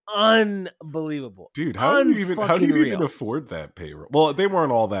was unbelievable. Dude, how do you even afford that payroll? Well, they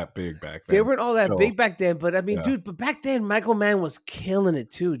weren't all that big back then. They weren't all that big back then, but I mean, dude, but back then Michael Mann was killing it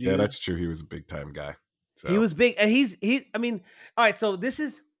too, dude. Yeah, that's true. He was a big time guy. So. He was big, and I mean, all right. So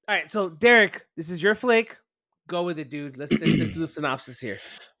so Derek, this is your flick. Go with it, dude. Let's do a synopsis here.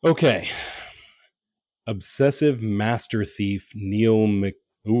 Okay. Obsessive master thief Neil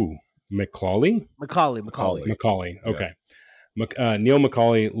Macaulay. Okay. Yeah. Neil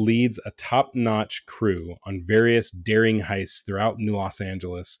Macaulay leads a top-notch crew on various daring heists throughout Los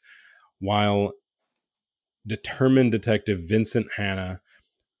Angeles, while determined detective Vincent Hanna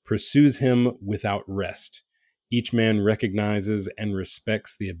pursues him without rest. Each man recognizes and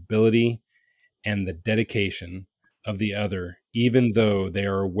respects the ability and the dedication of the other, even though they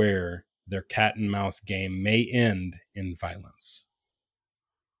are aware their cat and mouse game may end in violence.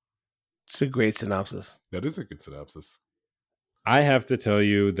 It's a great synopsis. That is a good synopsis. I have to tell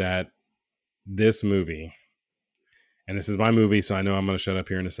you that this movie, and this is my movie, so I know I'm going to shut up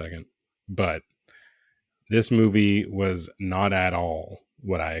here in a second, but this movie was not at all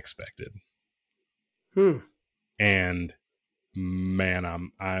what I expected. And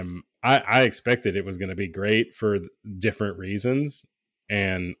man, I expected it was going to be great for different reasons,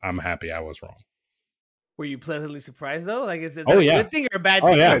 and I'm happy I was wrong. Were you pleasantly surprised though? Like, is it a good thing or a bad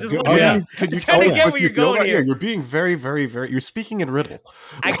thing? Can you tell us where you're going here? You're being very, very, very. You're speaking in riddle.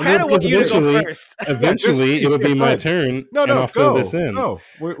 I kind of want you to go first. Eventually, it'll be my turn. No, and I'll fill this in. No,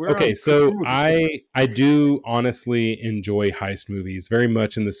 okay, so I do honestly enjoy heist movies very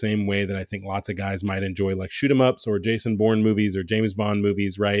much in the same way that I think lots of guys might enjoy like shoot 'em ups or Jason Bourne movies or James Bond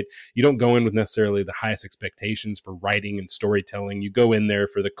movies. Right? You don't go in with necessarily the highest expectations for writing and storytelling. You go in there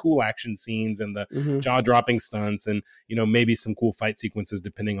for the cool action scenes and the jaw-dropping stunts and, you know, maybe some cool fight sequences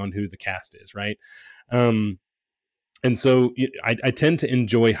depending on who the cast is, right? And so I tend to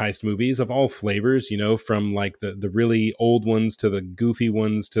enjoy heist movies of all flavors, you know, from like the really old ones to the goofy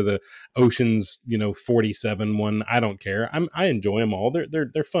ones to the Ocean's, 47 one. I don't care. I enjoy them all.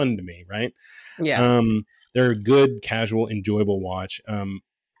 They're fun to me, right? Yeah. They're a good, casual, enjoyable watch.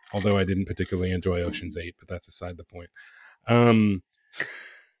 Although I didn't particularly enjoy Ocean's 8, but that's aside the point.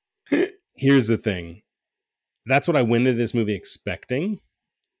 Here's the thing. That's what I went into this movie expecting.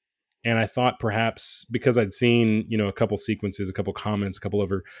 And I thought perhaps because I'd seen, a couple sequences, a couple comments, a couple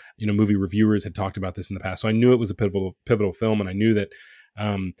other, movie reviewers had talked about this in the past. So I knew it was a pivotal film. And I knew that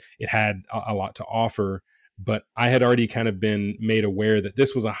it had a lot to offer. But I had already kind of been made aware that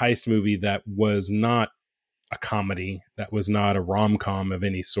this was a heist movie that was not a comedy, that was not a rom-com of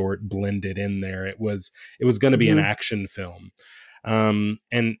any sort blended in there. It was going to be an action film.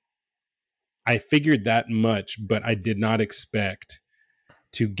 And I figured that much, but I did not expect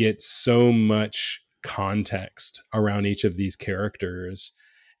to get so much context around each of these characters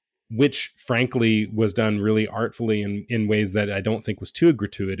which frankly was done really artfully in ways that I don't think was too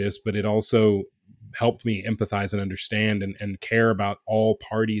gratuitous, but it also helped me empathize and understand and care about all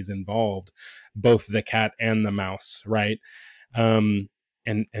parties involved, both the cat and the mouse. Right. And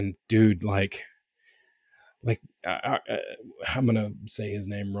dude, like I'm going to say his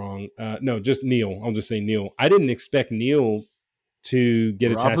name wrong. No, just Neil. I'll just say Neil. I didn't expect Neil to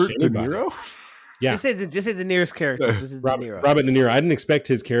get attached to anybody. De Niro? Yeah. Just say De Niro's character. Robert De Niro. I didn't expect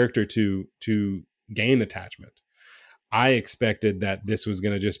his character to gain attachment. I expected that this was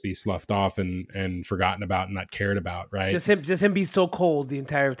going to just be sloughed off and forgotten about and not cared about, right? Just him be so cold the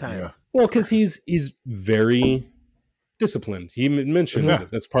entire time. Yeah. Well, because he's very disciplined. He mentions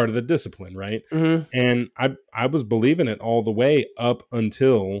it. That's part of the discipline, right? Mm-hmm. And I was believing it all the way up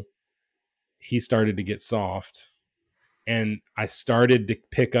until he started to get soft. And I started to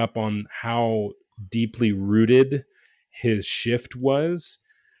pick up on how deeply rooted his shift was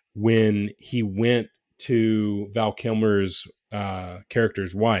when he went to Val Kilmer's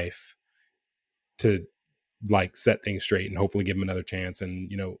character's wife to like set things straight and hopefully give him another chance and,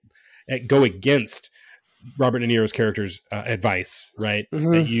 you know, go against Robert De Niro's character's advice, right?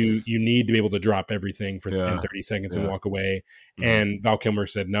 Mm-hmm. That you need to be able to drop everything in 30 seconds and walk away. Mm-hmm. And Val Kilmer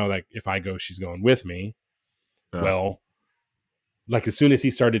said, no, like if I go, she's going with me. Well, like as soon as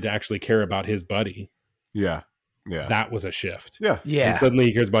he started to actually care about his buddy, that was a shift. Yeah. And suddenly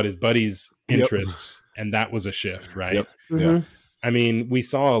he cares about his buddy's interests, and that was a shift, right? Yep. Mm-hmm. Yeah. I mean, we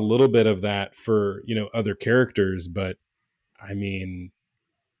saw a little bit of that for, you know, other characters, but I mean,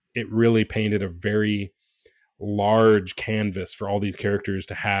 it really painted a very large canvas for all these characters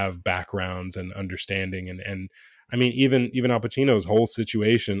to have backgrounds and understanding. And I mean, even Al Pacino's whole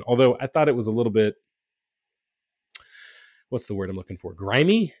situation, although I thought it was a little bit, what's the word I'm looking for?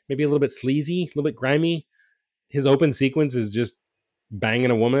 Grimy, maybe a little bit sleazy, a little bit grimy. His open sequence is just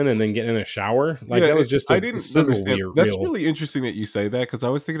banging a woman and then getting in a shower. Like that was just a sizzle reel. That's really interesting that you say that, because I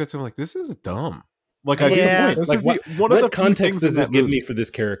was thinking to him like, this is dumb. Like, I yeah. this like is one of the context does this give me for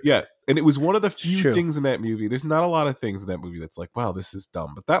this character? Yeah, and it was one of the few things in that movie. There's not a lot of things in that movie that's like, wow, this is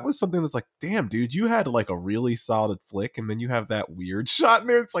dumb. But that was something that's like, damn, dude, you had like a really solid flick, and then you have that weird shot in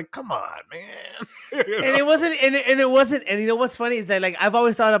there. It's like, come on, man. You know? And it wasn't. And you know what's funny is that like I've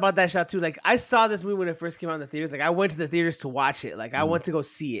always thought about that shot too. Like I saw this movie when it first came out in the theaters. Like I went to the theaters to watch it. Like I went to go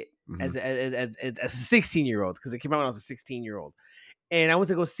see it as a 16-year-old, because it came out when I was a 16-year-old, and I went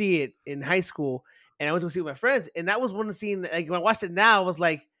to go see it in high school. And I went to go see it with my friends, and that was one of the scenes. Like when I watched it now, I was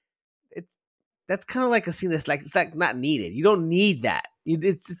like, that's kind of like a scene that's like it's like not needed. You don't need that.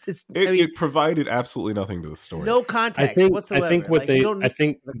 It provided absolutely nothing to the story. No context whatsoever. I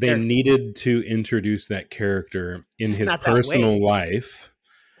think they needed to introduce that character in his personal life.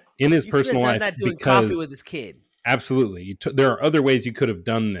 In his personal life, that doing coffee with his kid. Absolutely. There are other ways you could have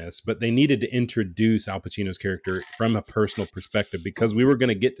done this, but they needed to introduce Al Pacino's character from a personal perspective, because we were going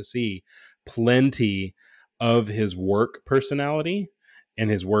to get to see plenty of his work personality and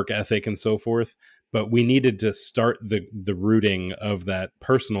his work ethic and so forth. But we needed to start the rooting of that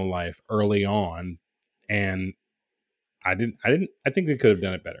personal life early on. And I think they could have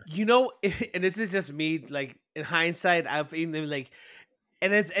done it better. You know, and this is just me, like in hindsight, I've even like,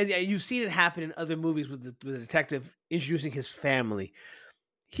 and you've seen it happen in other movies with the detective introducing his family.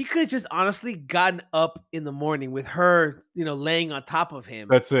 He could have just honestly gotten up in the morning with her, you know, laying on top of him.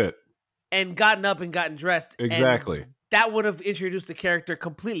 That's it. And gotten up and gotten dressed. Exactly. That would have introduced the character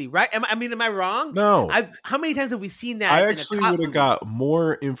completely, right? Am I wrong? No. How many times have we seen that? I actually would have got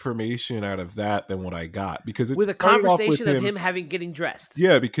more information out of that than what I got, because it's with a conversation of him getting dressed.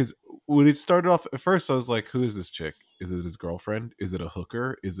 Yeah, because when it started off at first, I was like, "Who is this chick? Is it his girlfriend? Is it a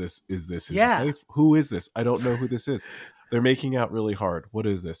hooker? Is this his wife? Who is this? I don't know who this is." They're making out really hard. What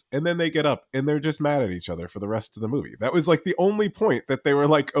is this? And then they get up and they're just mad at each other for the rest of the movie. That was like the only point that they were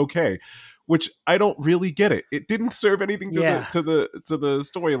like, okay, which I don't really get it. It didn't serve anything to the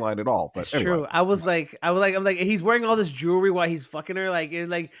storyline at all. But it's anyway. True. I'm like, he's wearing all this jewelry while he's fucking her, like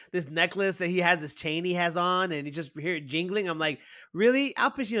this necklace that he has, this chain he has on, and you just hear it jingling. I'm like, really?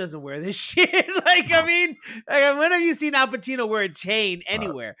 Al Pacino doesn't wear this shit. I mean, when have you seen Al Pacino wear a chain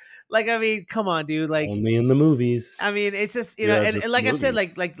anywhere? I mean, come on, dude. Like only in the movies. I mean, it's just and like I've said,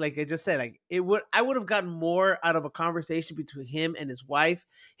 like I just said, like I would have gotten more out of a conversation between him and his wife,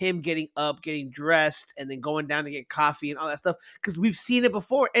 him getting up, getting dressed, and then going down to get coffee and all that stuff, because we've seen it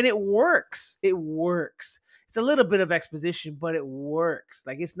before and it works. It works. It's a little bit of exposition, but it works.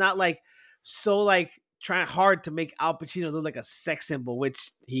 Like it's not like so like trying hard to make Al Pacino look like a sex symbol,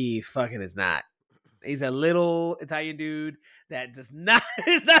 which he fucking is not. He's a little Italian dude that does not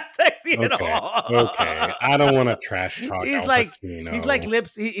is not sexy at all. Okay, I don't want to trash talk. He's Al like Pacino. he's like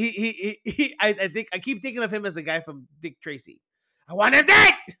lips. I think I keep thinking of him as the guy from Dick Tracy. I want him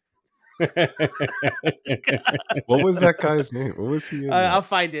dead. What was that guy's name? What was he in? I'll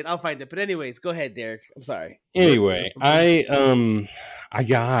find it. But anyways, go ahead, Derek. I'm sorry. Anyway, I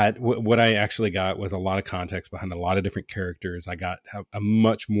got what I actually got was a lot of context behind a lot of different characters. I got a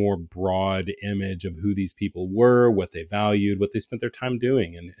much more broad image of who these people were, what they valued, what they spent their time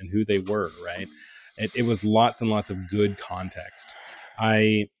doing, and who they were. Right. It was lots and lots of good context.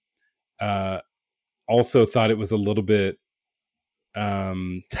 I also thought it was a little bit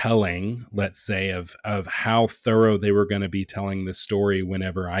telling, let's say, of how thorough they were going to be telling the story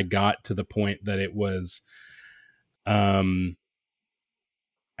whenever I got to the point that it was I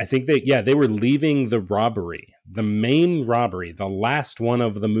think they were leaving the robbery, the main robbery, the last one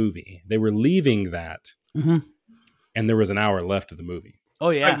of the movie. They were leaving that, and there was an hour left of the movie.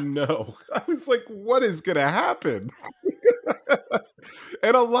 Oh yeah, I know. I was like, what is going to happen?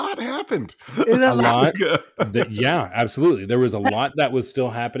 And a lot happened. A lot. Yeah, absolutely. There was a lot that was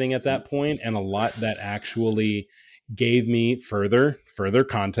still happening at that point, and a lot that actually gave me further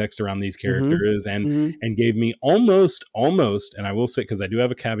context around these characters and gave me almost, and I will say, because I do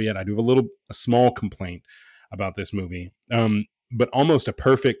have a caveat, I do have a small complaint about this movie, but almost a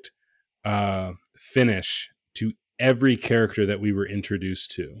perfect finish to every character that we were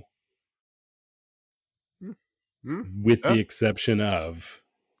introduced to. With the exception of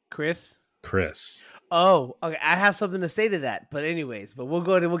Chris. Oh, okay. I have something to say to that, but anyways,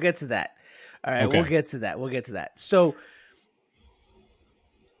 we'll get to that. All right, okay. We'll get to that. So,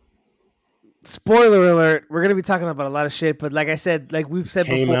 spoiler alert: we're gonna be talking about a lot of shit, but like I said, like we've said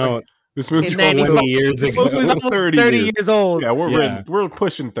came before, out. This movie's 20 years ago. This movie's almost 30 years old. Yeah, we're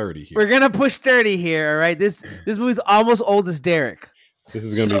pushing 30 here. We're gonna push 30 here. All right, this movie's almost old as Derek. This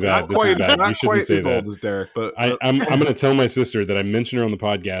is going to be bad. This is bad. You shouldn't say as that. Old as Derek, but I'm going to tell my sister that I mentioned her on the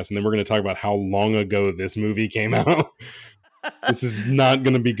podcast, and then we're going to talk about how long ago this movie came out. This is not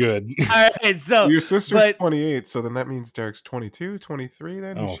going to be good. All right, so your sister's 28, so then that means Derek's 22, 23.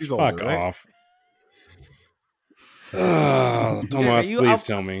 Then she's fuck older, right? off. Oh, Tomas, please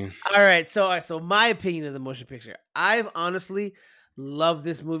tell me. All right, so my opinion of the motion picture. I've honestly loved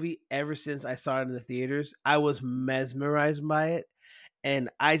this movie ever since I saw it in the theaters. I was mesmerized by it. And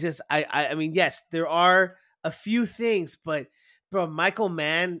I mean, yes, there are a few things, but bro, Michael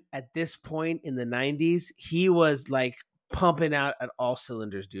Mann at this point in the 90s, he was like pumping out at all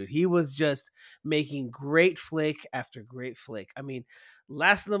cylinders, dude. He was just making great flick after great flick. I mean,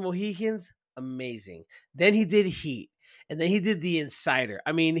 Last of the Mohicans, amazing. Then he did Heat, and then he did The Insider.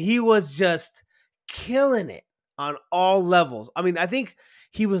 I mean, he was just killing it on all levels. I mean, I think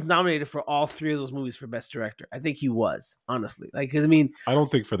he was nominated for all three of those movies for Best Director. I think he was, honestly. Like, because I mean, I don't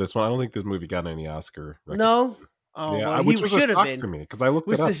think for this one. I don't think this movie got any Oscar. No, which was a shock to me because I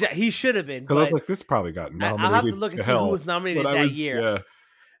looked it up. He should have been because I was like, this probably got nominated. I'll have to look and see who was nominated that year. Yeah,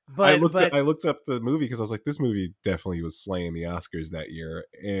 but I looked up the movie because I was like, this movie definitely was slaying the Oscars that year,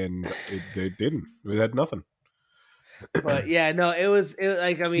 and it didn't. It had nothing. But yeah, no, it was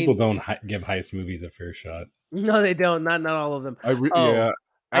like, I mean, people don't give heist movies a fair shot. No, they don't. Not all of them.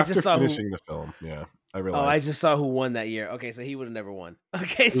 After finishing the film, I realized. Oh, I just saw who won that year. Okay, so he would have never won.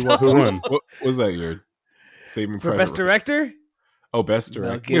 Okay, so who won? What was that year? Saving for Best Director? Oh, Best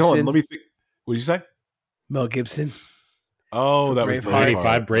Director. Wait, hold on. Let me think. What did you say? Mel Gibson. Oh, that was Braveheart.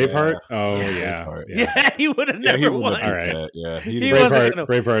 85 Braveheart? Oh, yeah. Braveheart, yeah. He would have never won. All right. Yeah.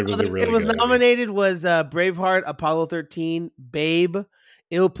 Braveheart was a really It was good nominated was Braveheart, Apollo 13, Babe,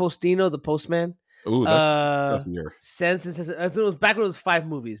 Il Postino, The Postman. Ooh, that's a tough year. It was back when it was 5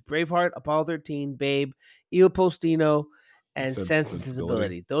 movies: Braveheart, Apollo 13, Babe, Il Postino, and Sense and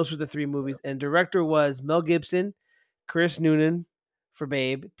Sensibility. Those were the 3 movies. And director was Mel Gibson, Chris Noonan for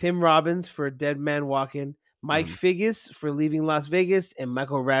Babe, Tim Robbins for Dead Man Walking, Mike Figgis for Leaving Las Vegas, and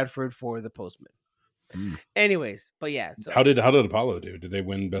Michael Radford for The Postman. Anyways, but yeah. So. How did Apollo do? Did they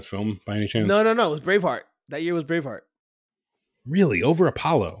win Best Film by any chance? No. It was Braveheart. That year was Braveheart. Really? Over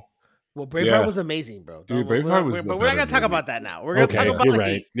Apollo? Well, Braveheart was amazing, bro. Dude, Braveheart was. But we're not gonna talk about that now. We're gonna talk about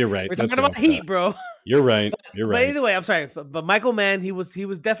Heat. You're right. We're talking about Heat, bro. You're right. But either way, I'm sorry. But Michael Mann, he was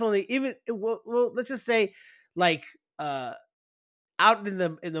definitely even. Well, let's just say, like, out in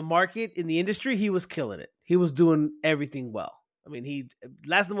the market in the industry, he was killing it. He was doing everything well. I mean,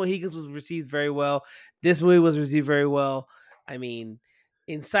 Last of the Mohicans was received very well. This movie was received very well. I mean,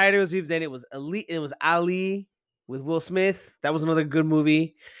 Insider was received. Then it was Elite. It was Ali with Will Smith. That was another good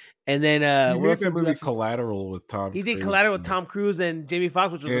movie. And then he what made else that did he do movie after? Collateral with Tom He did Cruise. Collateral with Tom Cruise and Jamie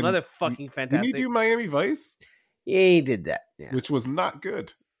Foxx, which was And another fucking Didn't he fantastic. do Miami Vice? Yeah, he did that. Yeah. Which was not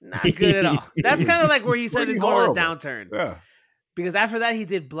good. Not good at all. That's kind of like where he started Pretty going on a horrible. downturn. Yeah. Because after that, he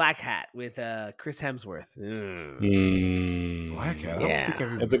did Black Hat with Chris Hemsworth. Black Hat. I don't think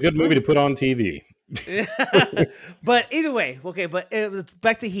I've It's a good movie to put on TV. But either way, okay. But it was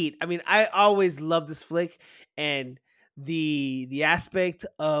back to Heat. I mean, I always loved this flick, and the aspect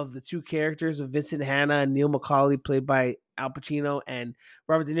of the two characters of Vincent Hanna and Neil McCauley, played by Al Pacino and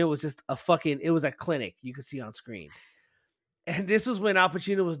Robert De Niro, was just it was a clinic you could see on screen. And this was when Al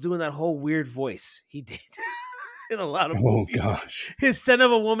Pacino was doing that whole weird voice he did in a lot of movies. Oh gosh, his Son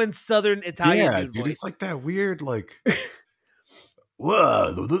of a Woman Southern Italian dude, voice. it's like that weird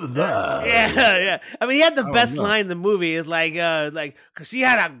whoa, yeah. I mean, he had the best line in the movie. It's like, cause she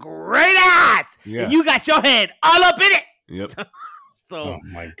had a great ass, and you got your head all up in it. Yep. So, oh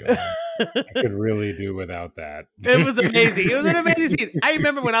my god, I could really do without that. It was amazing. It was an amazing scene. I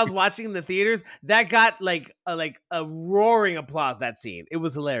remember when I was watching in the theaters, that got like a roaring applause. That scene, it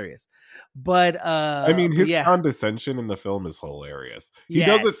was hilarious. But I mean, his condescension in the film is hilarious. He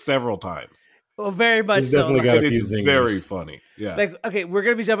does it several times. Well, very much He's so. Definitely got a few it's zingers. Very funny. Yeah. Like, okay, we're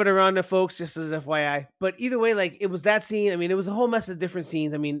gonna be jumping around to folks, just as an FYI. But either way, like, it was that scene. I mean, it was a whole mess of different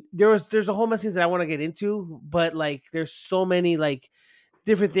scenes. I mean, there's a whole mess of scenes that I want to get into, but like, there's so many like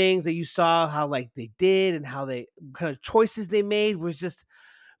different things that you saw how like they did and how they kind of choices they made was just,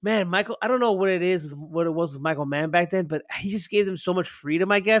 man, Michael. I don't know what it was with Michael Mann back then, but he just gave them so much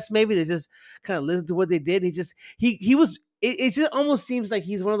freedom, I guess, maybe to just kind of listen to what they did. He was. It just almost seems like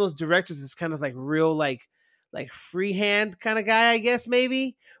he's one of those directors that's kind of like real like freehand kind of guy, I guess,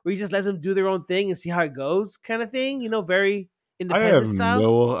 maybe, where he just lets them do their own thing and see how it goes, kind of thing. You know, very independent style. I have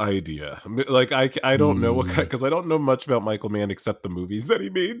no idea. Like I don't know because I don't know much about Michael Mann except the movies that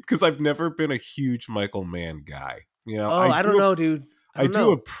he made. Because I've never been a huge Michael Mann guy. You know, I don't know, dude. I do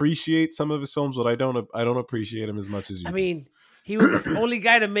appreciate some of his films, but I don't appreciate him as much as you. I mean, he was the only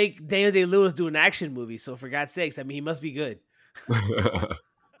guy to make Daniel Day-Lewis do an action movie. So for God's sakes, I mean, he must be good. I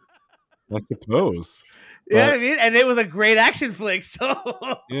suppose. Yeah, I mean, and it was a great action flick.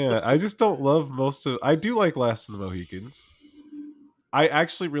 So yeah, I just don't love most of. I do like Last of the Mohicans. I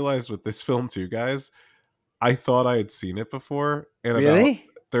actually realized with this film too, guys. I thought I had seen it before, and about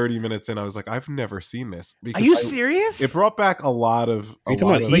 30 minutes in, I was like, I've never seen this. Are you serious? It brought back a lot of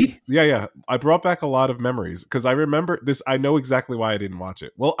yeah. I brought back a lot of memories because I remember this. I know exactly why I didn't watch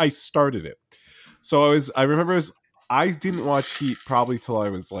it. Well, I started it, so I didn't watch Heat probably till I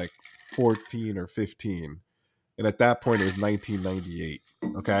was like 14 or 15, and at that point it was 1998.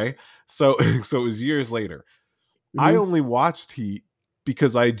 Okay, so it was years later. I only watched Heat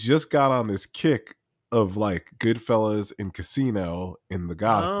because I just got on this kick of like Goodfellas and Casino and The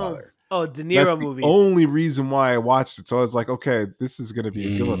Godfather. Oh, De Niro That's movies. The only reason why I watched it. So I was like, okay, this is going to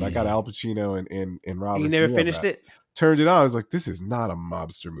be a good one. I got Al Pacino and Robert. You never finished it? Turned it on. I was like, this is not a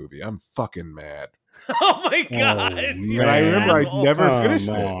mobster movie. I'm fucking mad. Oh my god! And I remember I never finished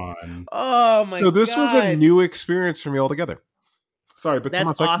it. Oh my god! So this was a new experience for me altogether. Sorry, but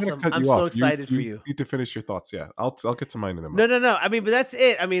that's Tomas, awesome. I'm so excited for you. You need to finish your thoughts. Yeah, I'll get to mine in a moment. No. I mean, but that's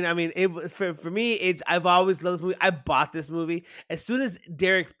it. I mean, it for me. I've always loved this movie. I bought this movie as soon as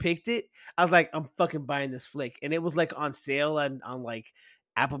Derek picked it. I was like, I'm fucking buying this flick, and it was like on sale on like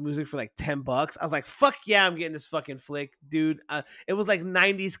Apple Music for like $10. I was like, fuck yeah, I'm getting this fucking flick, dude. It was like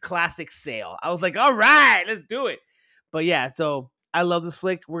 90s classic sale. I was like, all right, let's do it. But yeah, so I love this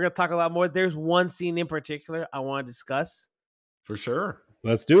flick. We're gonna talk a lot more. There's one scene in particular I want to discuss. For sure.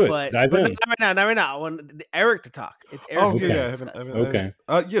 Let's do it. But Dive in. Not right now. I want Eric to talk. It's Eric. Okay.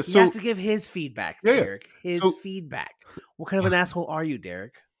 Yeah. So he has to give his feedback, Derek. His feedback. What kind of an asshole are you,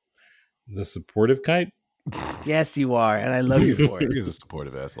 Derek? The supportive kite? Yes, you are, and I love you for it. He is a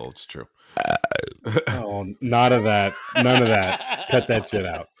supportive asshole. It's true. Oh, none of that. None of that. Cut that shit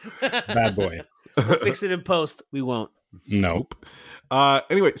out. Bad boy. We'll fix it in post. We won't. Nope.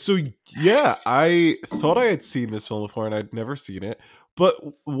 Anyway, so yeah, I thought I had seen this film before and I'd never seen it. But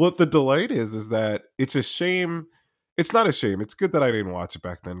what the delight is that it's a shame. It's not a shame. It's good that I didn't watch it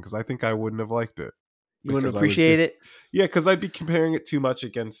back then because I think I wouldn't have liked it. You wouldn't appreciate it? Yeah, because I'd be comparing it too much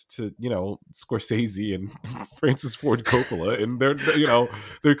against Scorsese and Francis Ford Coppola, and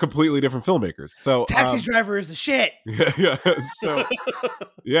they're completely different filmmakers. So Taxi Driver is the shit. Yeah. So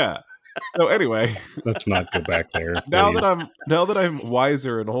yeah. So anyway, let's not go back there. Now that I'm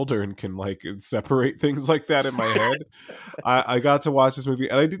wiser and older and can like separate things like that in my head, I got to watch this movie,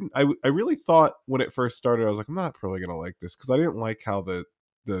 and I really thought when it first started, I was like, I'm not probably gonna like this because I didn't like how the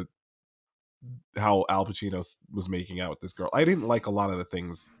how Al Pacino was making out with this girl. I didn't like a lot of the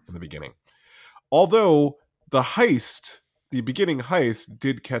things in the beginning. Although the beginning heist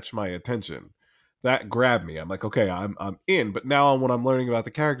did catch my attention. That grabbed me. I'm like, okay, I'm in. But now when I'm learning about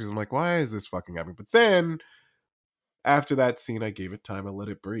the characters, I'm like, why is this fucking happening? But then after that scene, I gave it time. I let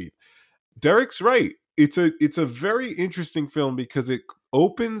it breathe. Derek's right. It's a very interesting film because it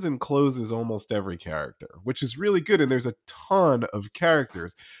opens and closes almost every character, which is really good. And there's a ton of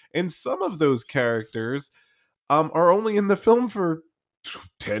characters, and some of those characters are only in the film for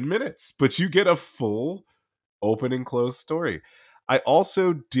 10 minutes, but you get a full open and closed story. I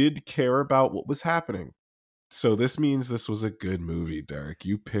also did care about what was happening. So this means this was a good movie, Derek.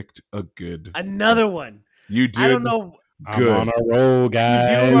 You picked another one. You did. I don't know. Good. I'm on a roll,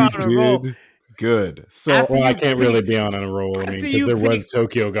 guys. You were on a roll. Good. So I can't really be on a roll. I mean, because there was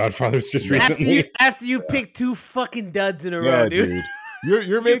Tokyo Godfathers just recently. After you picked 2 fucking duds in a row, dude.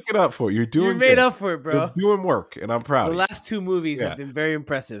 You're making up for it. You're made up for it, bro. You're doing work, and I'm proud. The last 2 movies have been very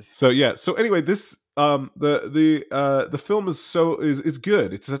impressive. So yeah. So anyway, this the film is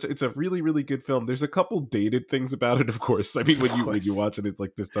good. It's a really, really good film. There's a couple dated things about it, of course. I mean, when you watch it, it's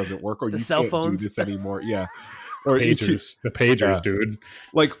like this doesn't work, or the you cell can't phones do this anymore. Yeah. Or the pagers, dude.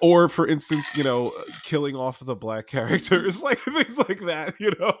 Like, or for instance, killing off the black characters, like things like that,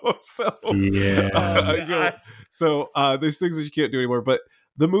 So yeah, there's things that you can't do anymore. But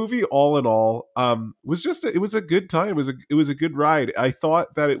the movie, all in all, was just it was a good time. It was a good ride. I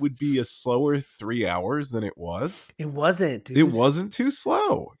thought that it would be a slower 3 hours than it was. It wasn't, dude. It wasn't too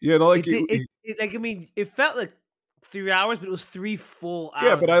slow. I mean, it felt like 3 hours, but it was 3 full hours.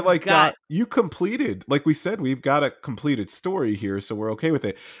 Yeah, but I got you completed. Like we said, we've got a completed story here, so we're okay with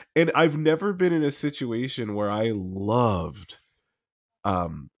it. And I've never been in a situation where I loved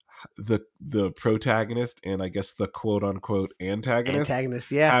the protagonist and I guess the quote unquote antagonist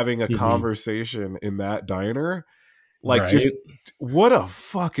having a conversation in that diner. Like, just what a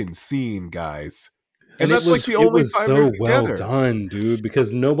fucking scene, guys. And that's the only time so well done, dude,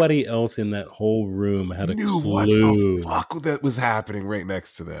 because nobody else in that whole room had a clue what the fuck that was happening right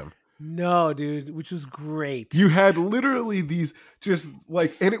next to them. No, dude, which was great. You had literally these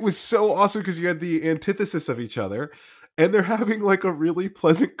and it was so awesome because you had the antithesis of each other, and they're having like a really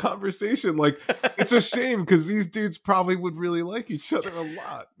pleasant conversation. Like, it's a shame because these dudes probably would really like each other a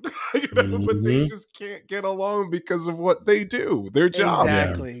lot, but they just can't get along because of what they do, their job.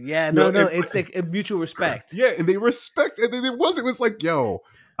 Exactly. Yeah. No, it's like a mutual respect. Yeah, and they respect, and it was like, yo,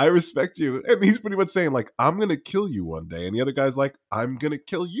 I respect you. And he's pretty much saying, like, I'm going to kill you one day. And the other guy's like, I'm going to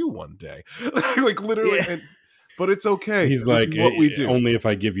kill you one day. Like, literally. Yeah. But it's okay. He's like, what we do. Only if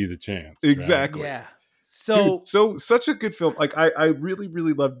I give you the chance. Exactly. Right? Yeah. Dude, such a good film. Like, I really,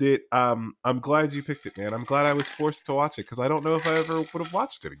 really loved it. I'm glad you picked it, man. I'm glad I was forced to watch it because I don't know if I ever would have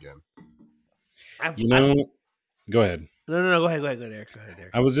watched it again. Go ahead. No. Go ahead, Eric.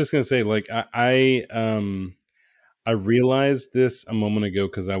 I was just going to say, like, I realized this a moment ago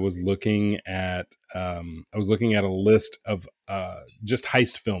because I was looking at a list of just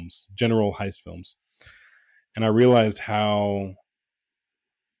heist films, general heist films, and I realized how,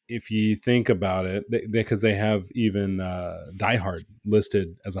 if you think about it, because they have even Die Hard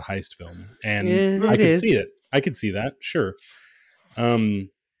listed as a heist film, and I could see it. I could see that, sure. And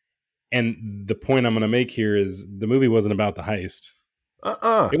the point I'm going to make here is the movie wasn't about the heist.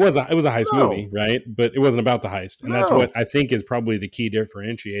 It was a heist movie, right? But it wasn't about the heist, and that's what I think is probably the key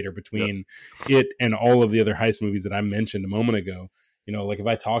differentiator between it and all of the other heist movies that I mentioned a moment ago. Like if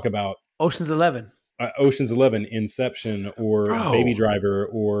I talk about Ocean's 11, Inception, or Baby Driver,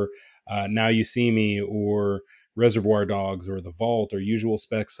 or Now You See Me, or Reservoir Dogs, or The Vault, or Usual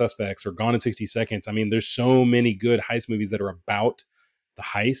Suspects, or Gone in 60 Seconds. I mean, there's so many good heist movies that are about the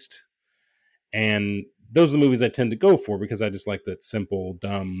heist, and those are the movies I tend to go for because I just like that simple,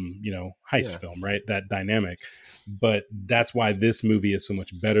 dumb, heist film, right? That dynamic. But that's why this movie is so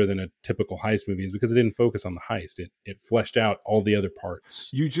much better than a typical heist movie, is because it didn't focus on the heist. It fleshed out all the other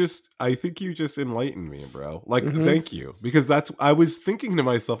parts. I think you just enlightened me, bro. Like, thank you. Because I was thinking to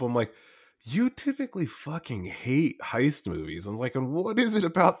myself, I'm like, you typically fucking hate heist movies. I was like, and what is it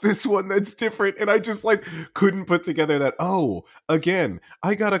about this one that's different? And I just couldn't put together that, again,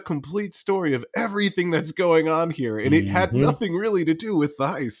 I got a complete story of everything that's going on here. And it had nothing really to do with the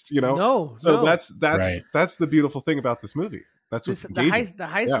heist, No. So that's the beautiful thing about this movie. That's what's engaging. The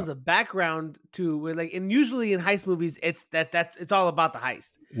heist was a background to and usually in heist movies, it's all about the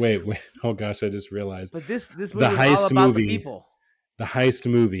heist. Wait. Oh gosh, I just realized. But this movie was all about the people. The heist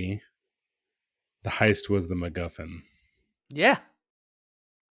movie. The heist was the MacGuffin. Yeah.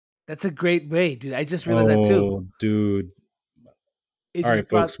 That's a great way, dude. I just realized that too. Dude. It All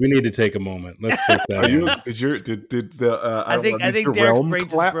just right, folks, we need to take a moment. Let's soak that in. Did the I think your Derek's realm brain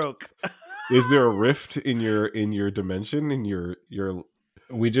just collapse? broke. Is there a rift in your dimension in your?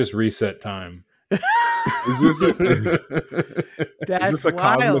 We just reset time. Is this That's a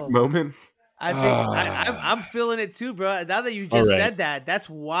cosmic wild. moment? I think I'm feeling it too, bro. Now that you just said that, that's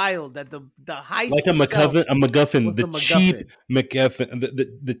wild. That the heist like a itself MacGuffin, was the cheap MacGuffin,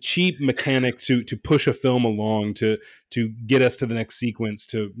 the cheap mechanic to push a film along, to get us to the next sequence,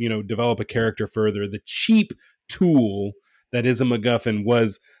 to develop a character further. The cheap tool that is a MacGuffin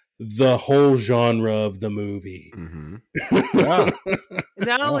was the whole genre of the movie. Mm-hmm. Yeah.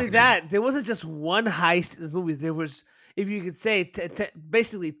 Not only that, there wasn't just one heist in this movie. There was, if you could say,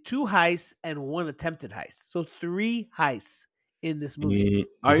 basically 2 heists and 1 attempted heist. So 3 heists in this movie.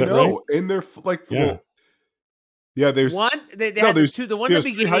 I know, right? And they're like, there's one. They had the 2. The one in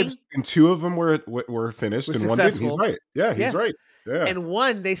the beginning, and 2 of them were finished, and successful. 1 didn't. He's right. Yeah, he's right. Yeah, and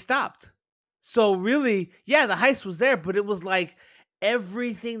 1 they stopped. So really, the heist was there, but it was like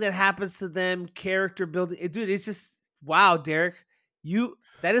everything that happens to them, character building. Dude, it's just wow, Derek.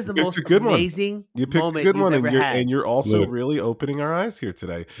 That is the most amazing you picked a good one, and you're also really opening our eyes here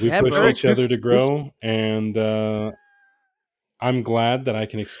today. We push each other to grow, and I'm glad that I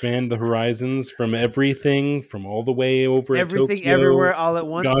can expand the horizons from everything, from all the way over everything, at Tokyo, everywhere, all at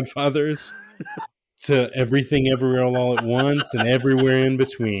once, Godfathers, to everything, everywhere, all at once, and everywhere in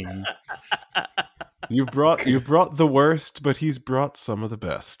between. You've brought the worst, but he's brought some of the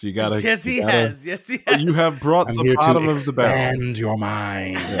best. You gotta. Yes, he has. You have brought the bottom of the barrel. Expand your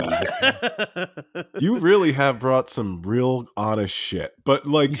mind. Yeah. You really have brought some real honest shit. But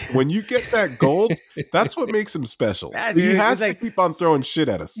like when you get that gold, that's what makes him special. Yeah, So dude, he has to keep on throwing shit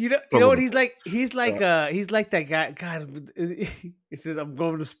at us. You know what he's like? He's like that guy. God, he says I'm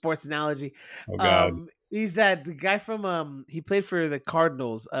going to sports analogy. Oh God. He's the guy from he played for the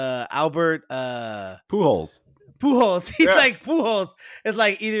Cardinals, Albert Pujols. He's like Pujols. It's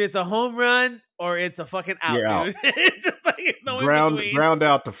like either it's a home run or it's a fucking out. You're out. It's just like no ground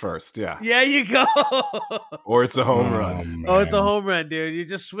out to first. Yeah. Yeah, you go. Or it's a home run. Oh, it's a home run, dude. You're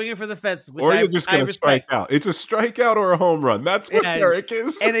just swinging for the fence. Or you're just going to strike out. It's a strikeout or a home run. That's what Derek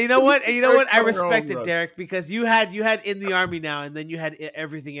is. And you know what? I respect it, Derek, because you had In the Army Now, and then you had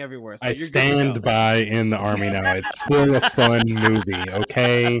Everything Everywhere. So I stand by In the Army Now. It's still a fun movie,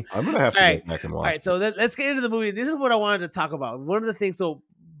 okay? I'm going to have to go back and watch. All right, so let's get into the movie. This is what I wanted to talk about. One of the things, so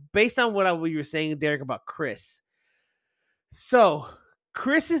based on what you were saying, Derek, about Chris. So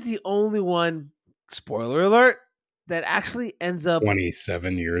Chris is the only one, spoiler alert, that actually ends up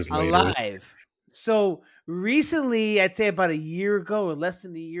 27 years alive. later. So recently, I'd say about a year ago or less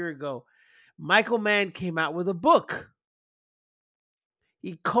than a year ago, Michael Mann came out with a book.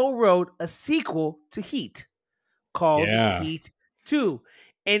 He co-wrote a sequel to Heat called Heat 2.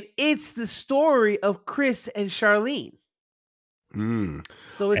 And it's the story of Chris and Charlene.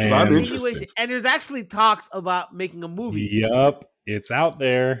 So it's a continuation. And there's actually talks about making a movie. Yep. It's out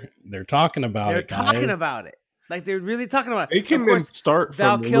there. They're talking about it. They're talking about it. Like they're really talking about it. They can then start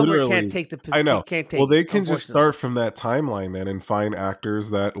Val from Kilmer literally. Can't take the position. I know. Can't take, well, they can just start from that timeline then and find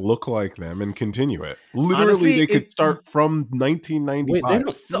actors that look like them and continue it. Literally, honestly, they could start from 1995.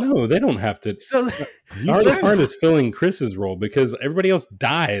 Wait, they don't have to. So the hardest part is filling Chris's role because everybody else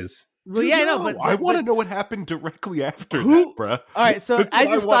dies. Well, yeah, no, but I want to know what happened directly after that, bro. All right, so I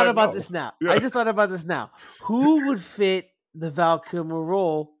just thought about this now. Yeah. I just thought about this now. Who would fit the Val Kilmer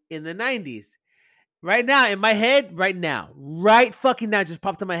role in the 90s? Right now, in my head, right fucking now, just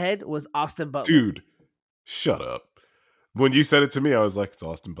popped in my head was Austin Butler. Dude, shut up. When you said it to me, I was like, it's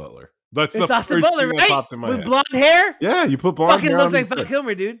Austin Butler. It's the Austin Butler, right? That popped in my head. Blonde hair? Yeah, you put blonde hair. Fucking looks like Val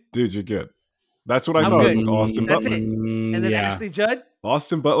Kilmer, dude. Dude, you're good. That's what I thought. It was like Austin That's Butler. It. And then Ashley Judd?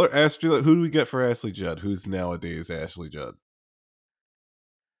 Austin Butler, Ashley. Who do we get for Ashley Judd? Who's nowadays Ashley Judd?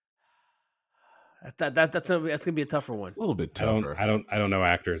 That's gonna be a tougher one. A little bit tougher. I don't know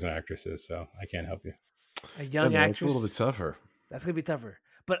actors and actresses, so I can't help you. A young actress. A little bit tougher. That's gonna be tougher.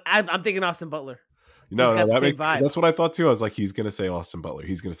 But I'm thinking Austin Butler. No, that's what I thought too. I was like, he's gonna say Austin Butler.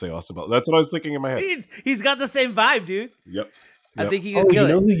 He's gonna say Austin Butler. That's what I was thinking in my head. He's got the same vibe, dude. Yep. I think he can kill it.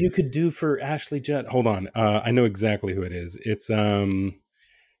 You know who you could do for Ashley Judd? Hold on. I know exactly who it is. It's give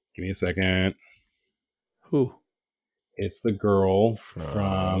me a second. Who? It's the girl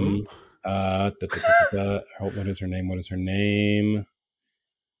from what is her name?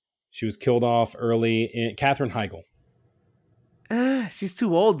 She was killed off early in Katherine Heigl. She's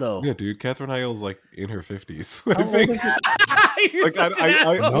too old though. Yeah, dude. Katherine Heigl's like in her 50s. How I old think. is it? You're Like, such an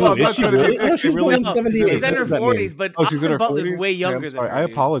asshole. no, I'm is not she trying to be really? a dick. Oh, she's born in No, 78. she's in What her does that mean? 40s, but Oh, she's in Austin her Butler's 40s? way Yeah, I'm younger than sorry. her. I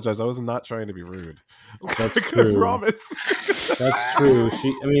dude. apologize. I was not trying to be rude. That's I can true. promise. That's true.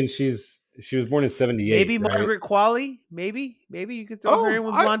 She was born in 78. Maybe right? Margaret Qualley. Maybe you could throw her in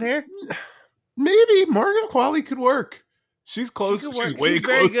with blonde hair. Maybe Margaret Qualley could work. She's close. could She's work. way She's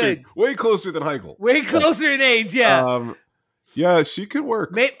very closer. good. Way closer than Heigl. Way closer in age, yeah. Yeah, she could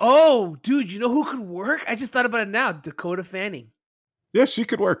work. Oh, dude, you know who could work? I just thought about it now. Dakota Fanning. Yeah, she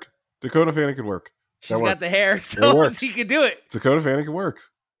could work. Dakota Fanning could work. She's got the hair, so she could do it. Dakota Fanning could work.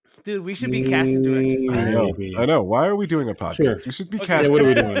 Dude, we should be casting directors. I know. Why are we doing a podcast? Sure. We should be Yeah, casting. what are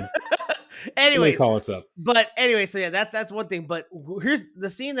we doing? Anyways, call us up. But anyway, so yeah, that's one thing. But here's the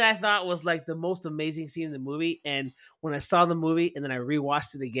scene that I thought was like the most amazing scene in the movie. And when I saw the movie and then I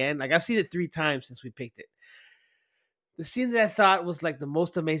rewatched it again, like I've seen it 3 times since we picked it. The scene that I thought was like the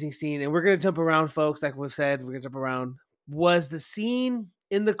most amazing scene, and we're gonna jump around, folks. Like we've said, we're gonna jump around. Was the scene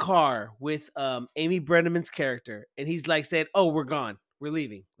in the car with Amy Brenneman's character, and he's like said, "Oh, we're gone, we're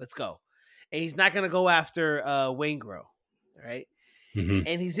leaving, let's go," and he's not gonna go after Waingro, right? Mm-hmm.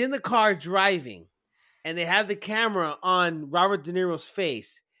 And he's in the car driving, and they have the camera on Robert De Niro's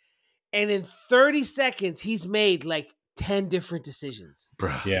face, and in 30 seconds, he's made like 10 different decisions.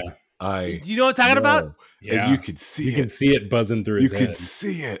 Bruh, yeah, you know what I'm talking about? Yeah, and you could see you can see it buzzing through his head. You could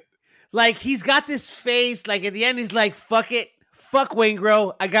see it. Like he's got this face. Like at the end, he's like, "Fuck it, fuck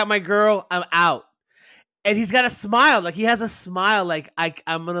Waingro. I got my girl. I'm out." And he's got a smile. Like he has a smile. Like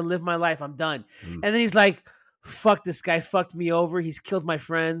I'm gonna live my life. I'm done. And then he's like, "Fuck this guy. Fucked me over. He's killed my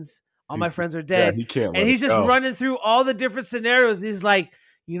friends. All my friends are dead." Yeah, he can't. And he's just running through all the different scenarios. He's like,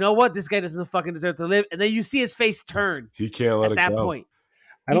 "You know what? This guy doesn't fucking deserve to live." And then you see his face turn. He can't let at it that go. point.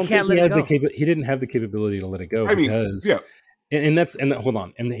 I don't think he didn't have the capability to let it go. Because hold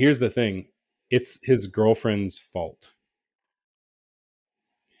on. And here's the thing. It's his girlfriend's fault.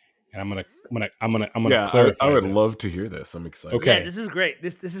 And I'm gonna clarify. I would love to hear this. I'm excited. Okay, yeah, this is great.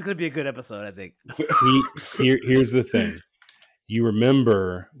 This is gonna be a good episode, I think. Here's the thing. You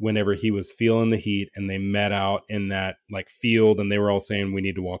remember whenever he was feeling the heat and they met out in that like field and they were all saying, "We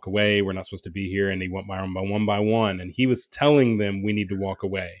need to walk away. We're not supposed to be here." And he went by one. And he was telling them, "We need to walk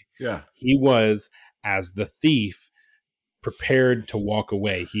away." Yeah. He was, as the thief, prepared to walk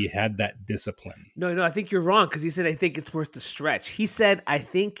away. He had that discipline. No, I think you're wrong because he said, "I think it's worth the stretch." He said, "I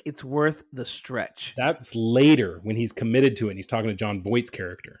think it's worth the stretch." That's later when he's committed to it and he's talking to John Voight's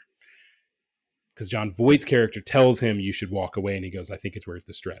character. Because John Voight's character tells him you should walk away, and he goes, "I think it's worth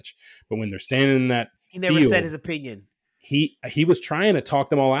the stretch." But when they're standing in that he never field, said his opinion. He was trying to talk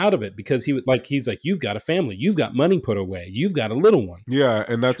them all out of it because he's like, "You've got a family, you've got money put away, you've got a little one." Yeah,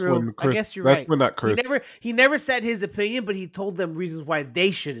 and that's True. when Chris. I guess you're that's right. when that Chris. He never said his opinion, but he told them reasons why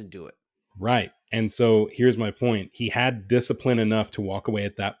they shouldn't do it. Right. And so here's my point. He had discipline enough to walk away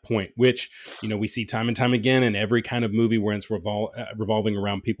at that point, which, we see time and time again in every kind of movie where it's revolving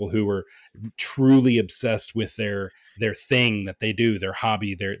around people who are truly obsessed with their thing that they do, their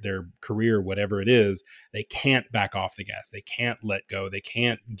hobby, their career, whatever it is. They can't back off the gas. They can't let go. They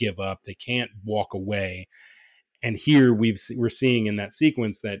can't give up. They can't walk away. And here we're seeing in that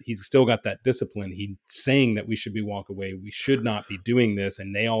sequence that he's still got that discipline. He's saying that we should be walk away. We should not be doing this.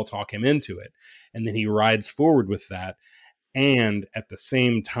 And they all talk him into it. And then he rides forward with that. And at the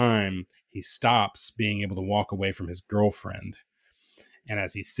same time, he stops being able to walk away from his girlfriend. And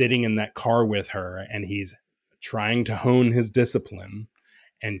as he's sitting in that car with her and he's trying to hone his discipline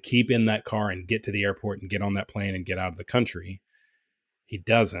and keep in that car and get to the airport and get on that plane and get out of the country, he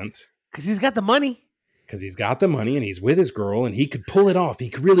doesn't. Because he's got the money. Because he's got the money and he's with his girl and he could pull it off.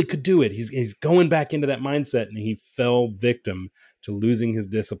 He really could do it. He's going back into that mindset, and he fell victim to losing his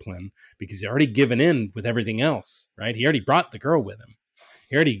discipline because he already given in with everything else, right? He already brought the girl with him.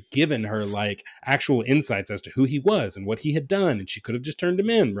 He already given her like actual insights as to who he was and what he had done. And she could have just turned him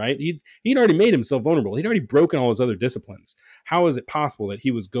in, right? He'd already made himself vulnerable. He'd already broken all his other disciplines. How is it possible that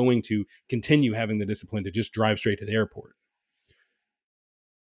he was going to continue having the discipline to just drive straight to the airport?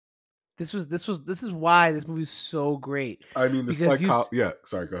 This is why this movie's so great. I mean, the yeah.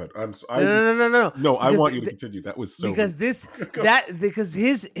 Sorry, go ahead. No. No, I want you to continue. That was so because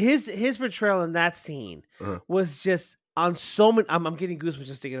his portrayal in that scene was just on so many. I'm getting goosebumps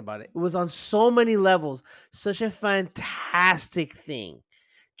just thinking about it. It was on so many levels, such a fantastic thing,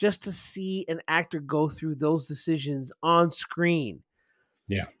 just to see an actor go through those decisions on screen.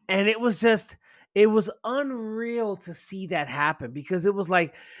 Yeah, and it was unreal to see that happen because it was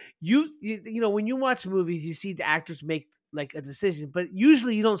like you know when you watch movies you see the actors make like a decision, but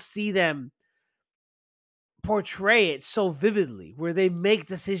usually you don't see them portray it so vividly, where they make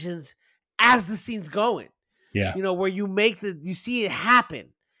decisions as the scene's going. Yeah. Where you see it happen.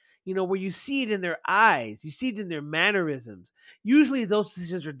 Where you see it in their eyes, you see it in their mannerisms. Usually those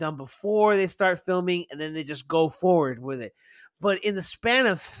decisions are done before they start filming, and then they just go forward with it. But in the span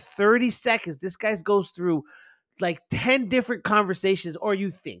of 30 seconds, this guy goes through like 10 different conversations, or you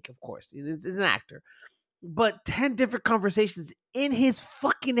think, of course, he's an actor, but 10 different conversations in his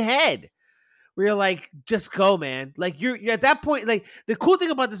fucking head. Where you're like, just go, man. Like you're at that point. Like the cool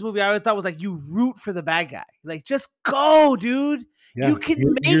thing about this movie, I always thought was like you root for the bad guy. Like just go, dude. Yeah. You can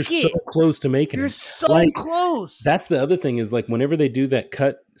make you're it. So close to making it. You're so close. That's the other thing is like whenever they do that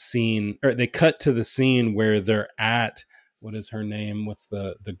cut scene, or they cut to the scene where they're at, what is her name? What's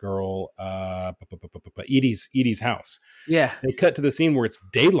the girl? Edie's house. Yeah. They cut to the scene where it's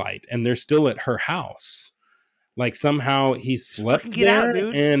daylight and they're still at her house. Like somehow he slept there, out,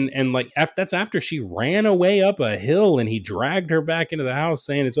 dude. and like that's after she ran away up a hill and he dragged her back into the house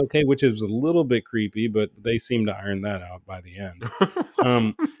saying it's okay, which is a little bit creepy, but they seem to iron that out by the end.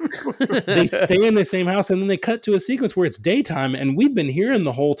 They stay in the same house and then they cut to a sequence where it's daytime, and we've been hearing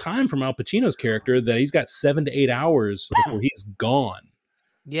the whole time from Al Pacino's character that he's got 7 to 8 hours before he's gone.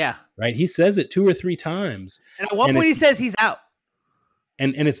 Yeah. Right? He says it 2 or 3 times. And at one point he says he's out.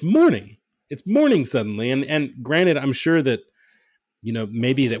 And it's morning. It's morning suddenly. And granted, I'm sure that,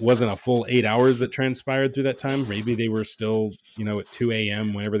 maybe that wasn't a full 8 hours that transpired through that time. Maybe they were still, at 2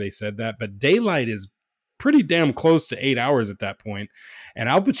 a.m. whenever they said that. But daylight is pretty damn close to 8 hours at that point. And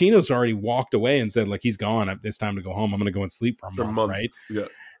Al Pacino's already walked away and said, like, he's gone. It's time to go home. I'm going to go and sleep for a month, right? Yeah.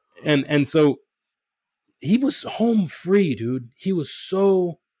 And so he was home free, dude. He was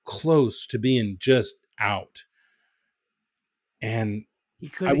so close to being just out. And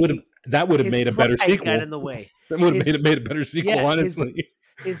that would have made a better sequel. Got in the way. That would have made a better sequel, honestly.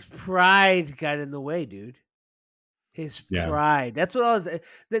 His pride got in the way, dude. His pride. That's what I was.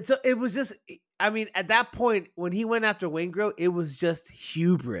 So it was just. I mean, at that point, when he went after Waingro, it was just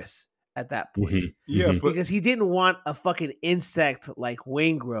hubris. At that point, yeah, because he didn't want a fucking insect like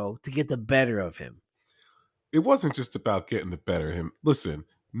Waingro to get the better of him. It wasn't just about getting the better of him. Listen,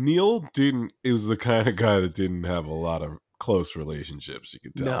 Neil didn't. It was the kind of guy that didn't have a lot of close relationships. You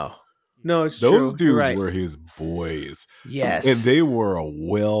could tell. No, it's those true. dudes were his boys. Yes, and they were a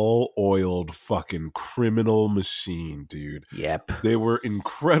well-oiled fucking criminal machine, dude. Yep, they were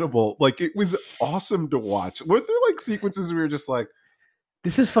incredible. Like it was awesome to watch. Weren't there like sequences where we were just like,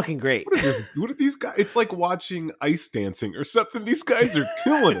 "This is fucking great." What is this? What are these guys? It's like watching ice dancing or something. These guys are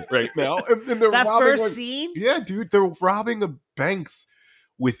killing it right now. And they're that robbing first scene, yeah, dude. They're robbing a banks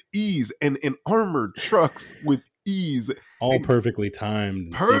with ease and armored trucks with ease. All perfectly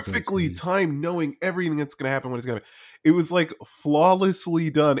timed. Perfectly timed, knowing everything that's going to happen when it's going to. It was like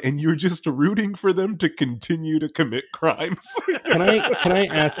flawlessly done, and you're just rooting for them to continue to commit crimes. Can I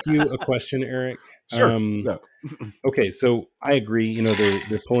ask you a question, Eric? Sure. No. Okay, so I agree.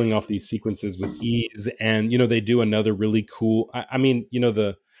 They're pulling off these sequences with ease, and they do another really cool. I mean,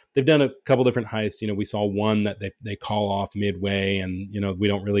 they've done a couple different heists. We saw one that they call off midway, and we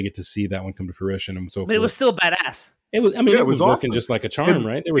don't really get to see that one come to fruition, and so. But it was still badass. It was. I mean, it was working awesome. just like a charm,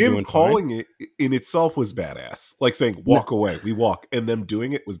 right? They were doing calling fine. it in itself was badass. Like saying "walk away," we walk, and them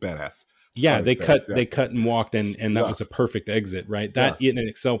doing it was badass. Yeah, they cut and walked, and that was a perfect exit, right? That in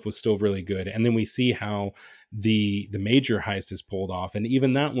itself was still really good. And then we see how the major heist is pulled off, and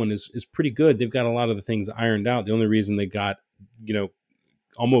even that one is pretty good. They've got a lot of the things ironed out. The only reason they got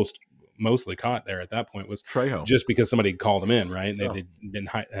mostly caught there at that point was Trejo, just because somebody called them in, right? They'd been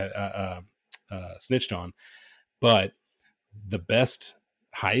snitched on. But the best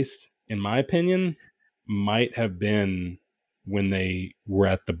heist, in my opinion, might have been when they were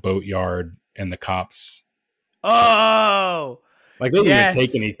at the boatyard and the cops. Oh, like they didn't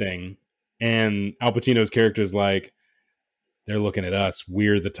take anything, and Al Pacino's character is like, they're looking at us.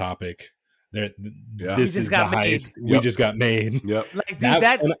 We're the topic. This is the heist. We just got made. Yep. Like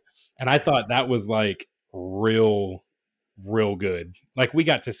dude, and I thought that was like real good. Like we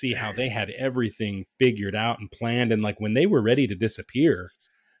got to see how they had everything figured out and planned, and like when they were ready to disappear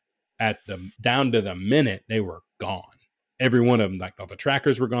down to the minute, they were gone. Every one of them, like all the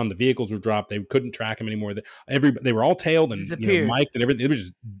trackers were gone, the vehicles were dropped, they couldn't track them anymore. They were all tailed and mic'd and everything. It was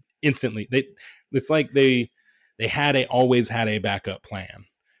just instantly. It's like they always had a backup plan,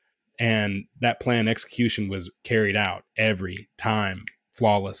 and that plan execution was carried out every time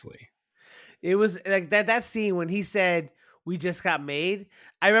flawlessly. It was like that scene when he said, "We just got made."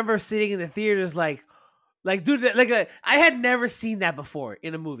 I remember sitting in the theaters like dude, I had never seen that before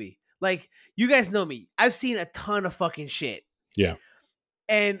in a movie. Like, you guys know me. I've seen a ton of fucking shit. Yeah.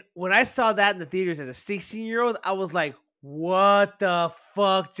 And when I saw that in the theaters as a 16-year-old, I was like, what the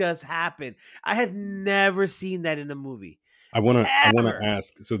fuck just happened? I had never seen that in a movie. I want to Ever.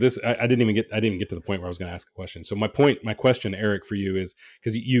 ask. So this, I didn't even get to the point where I was going to ask a question. So my question, Eric, for you is,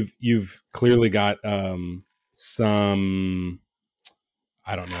 because you've clearly got some,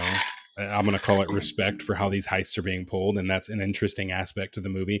 I don't know, I'm going to call it respect for how these heists are being pulled, and that's an interesting aspect to the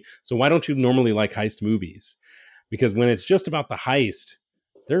movie. So why don't you normally like heist movies? Because when it's just about the heist,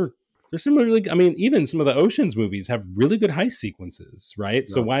 they're similarly. I mean, even some of the Ocean's movies have really good heist sequences, right?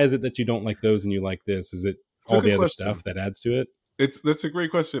 No. So why is it that you don't like those and you like this? Is it all the other stuff that adds to it? That's a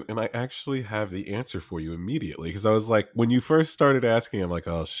great question, and I actually have the answer for you immediately, because I was like, when you first started asking, I'm like,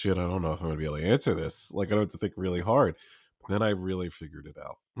 oh shit, I don't know if I'm gonna be able to answer this. Like, I don't have to think really hard. Then I really figured it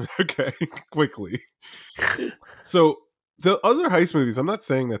out. Okay, quickly. So the other heist movies, I'm not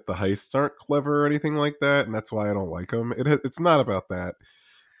saying that the heists aren't clever or anything like that, and that's why I don't like them. It's not about that.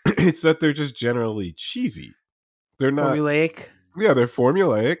 It's that they're just generally cheesy. They're not formulaic. Yeah, they're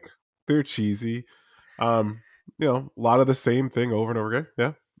formulaic. They're cheesy. A lot of the same thing over and over again.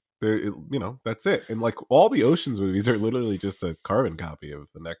 Yeah. That's it. And like all the Ocean's movies are literally just a carbon copy of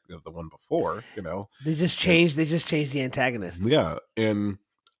the one before, They just changed the antagonist. Yeah. And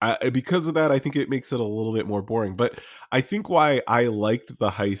because of that, I think it makes it a little bit more boring. But I think why I liked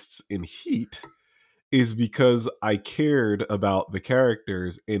the heists in Heat is because I cared about the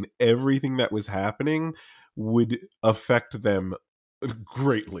characters, and everything that was happening would affect them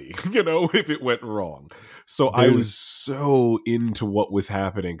greatly, if it went wrong. So I was so into what was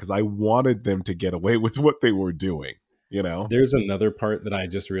happening because I wanted them to get away with what they were doing. There's another part that I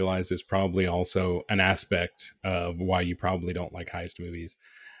just realized is probably also an aspect of why you probably don't like heist movies.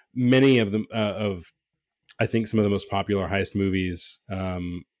 Many of them, I think some of the most popular heist movies,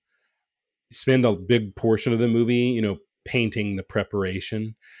 spend a big portion of the movie, painting the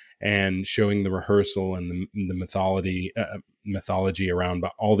preparation and showing the rehearsal and the mythology around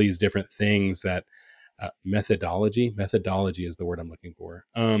all these different things that methodology is the word I'm looking for,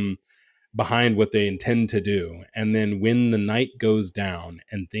 behind what they intend to do. And then when the night goes down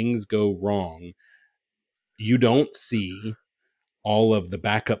and things go wrong, you don't see all of the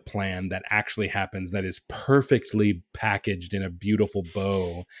backup plan that actually happens, that is perfectly packaged in a beautiful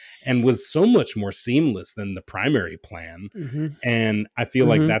bow and was so much more seamless than the primary plan. Mm-hmm. And I feel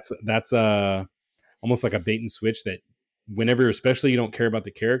like that's almost like a bait and switch that whenever, especially, you don't care about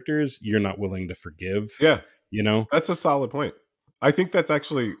the characters, you're not willing to forgive. Yeah. That's a solid point. I think that's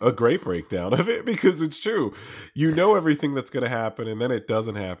actually a great breakdown of it, because it's true. Everything that's going to happen, and then it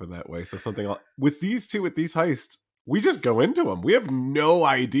doesn't happen that way. So with these heists, we just go into them. We have no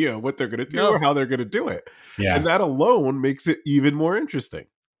idea what they're going to do or how they're going to do it. Yeah. And that alone makes it even more interesting.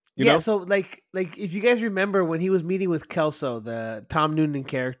 You know? So like if you guys remember when he was meeting with Kelso, the Tom Noonan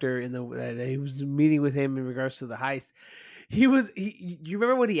character he was meeting with him in regards to the heist. You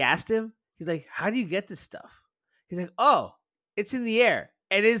remember what he asked him? He's like, "How do you get this stuff?" He's like, "Oh, it's in the air."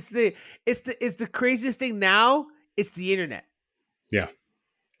 And it's the craziest thing now. It's the internet. Yeah.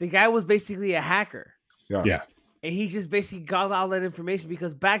 The guy was basically a hacker. Yeah. And he just basically got all that information,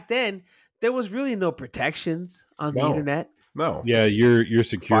 because back then there was really no protections on the internet. No. Yeah, your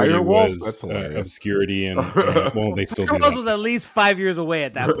security Firewalls? was obscurity, and well, they still do that. Was at least 5 years away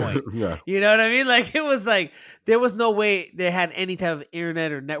at that point. Yeah. You know what I mean? Like, it was like there was no way they had any type of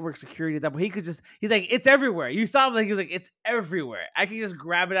internet or network security at that point. He's like, it's everywhere. You saw him, like, he was like, it's everywhere. I can just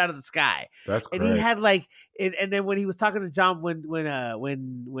grab it out of the sky. That's great. And he had and then when he was talking to John, when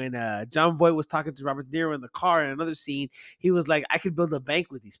John Voight was talking to Robert De Niro in the car in another scene, he was like, I could build a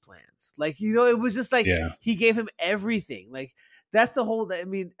bank with these plans. Like, it was just like, he gave him everything. Like, that's the whole. I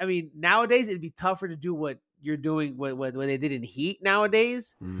mean, nowadays it'd be tougher to do what you're doing, what they did in Heat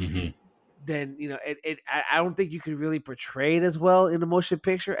nowadays. Mm-hmm. Then I don't think you could really portray it as well in a motion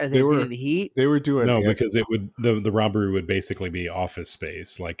picture as they did in Heat. They were doing because it would the robbery would basically be Office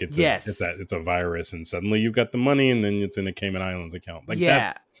Space, like it's a virus, and suddenly you've got the money, and then it's in a Cayman Islands account. Like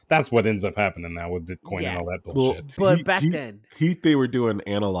that's what ends up happening now with Bitcoin and all that bullshit. Well, but back then, Heat, they were doing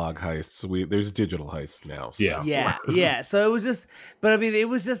analog heists. There's digital heists now. So. Yeah. So it was just, but I mean, it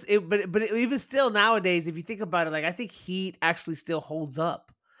was just, but even still nowadays, if you think about it, like, I think Heat actually still holds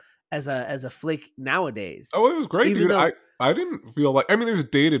up as a flick nowadays. Oh, it was great, dude. I didn't feel like, there's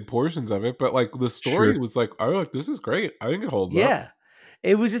dated portions of it, but like the story was like, this is great. I think it holds up. Yeah.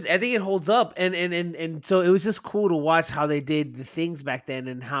 It was just, I think it holds up, and so it was just cool to watch how they did the things back then,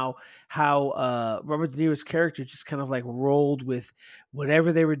 and how Robert De Niro's character just kind of like rolled with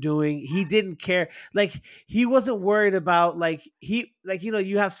whatever they were doing. He didn't care, like, he wasn't worried about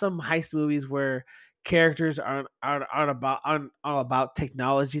you have some heist movies where characters aren't about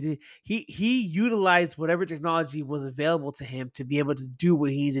technology. He utilized whatever technology was available to him to be able to do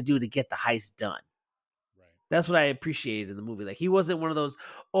what he needed to do to get the heist done. That's what I appreciated in the movie. Like, he wasn't one of those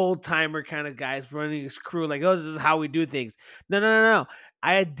old timer kind of guys running his crew like, oh, this is how we do things. No.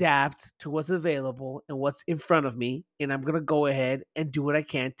 I adapt to what's available and what's in front of me, and I'm gonna go ahead and do what I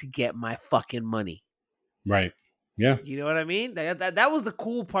can to get my fucking money. Right. Yeah. You know what I mean? That was the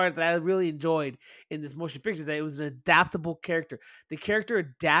cool part that I really enjoyed in this motion picture, that it was an adaptable character. The character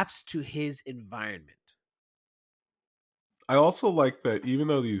adapts to his environment. I also like that even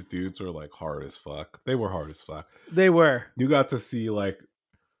though these dudes are like hard as fuck, they were hard as fuck. They were. You got to see like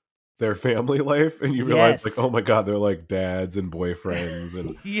their family life, and you realize like, oh my god, they're like dads and boyfriends,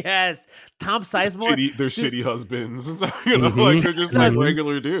 and yes, Tom Sizemore, they're shitty husbands, you know, like they're just like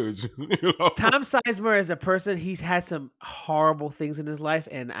regular dudes. You know? Tom Sizemore as a person, he's had some horrible things in his life,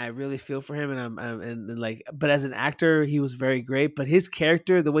 and I really feel for him. And like, but as an actor, he was very great. But his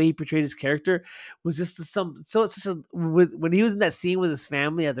character, the way he portrayed his character, was just when he was in that scene with his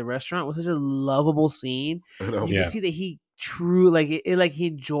family at the restaurant, was such a lovable scene. You can see that he he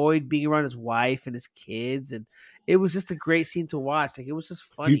enjoyed being around his wife and his kids, and it was just a great scene to watch. Like, it was just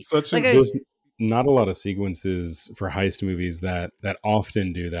funny. He's such there's not a lot of sequences for heist movies that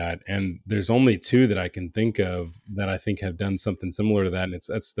often do that, and there's only two that I can think of that I think have done something similar to that, and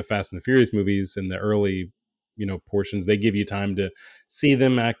that's the Fast and the Furious movies. In the early portions, they give you time to see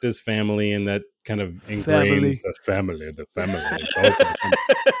them act as family, and that kind of ingrains the family.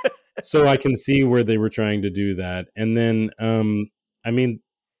 So I can see where they were trying to do that. And then, I mean,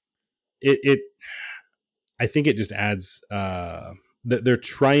 I think it just adds that they're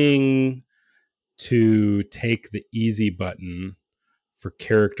trying to take the easy button for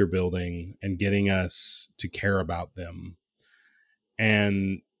character building and getting us to care about them.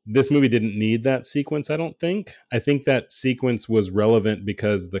 And this movie didn't need that sequence, I don't think. I think that sequence was relevant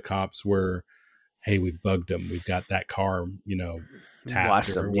because the cops were, hey, we bugged them. We've got that car,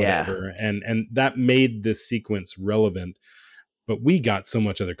 tapped or whatever. Yeah. And that made this sequence relevant. But we got so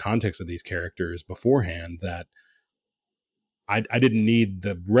much other context of these characters beforehand that I didn't need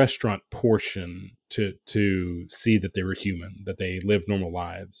the restaurant portion to see that they were human, that they lived normal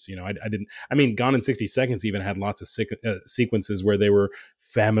lives. I didn't. I mean, Gone in 60 Seconds even had lots of sequences where they were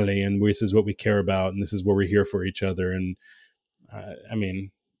family, and this is what we care about, and this is where we're here for each other. And I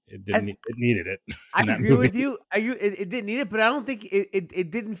mean, it needed it. I agree with you. It didn't need it, but I don't think it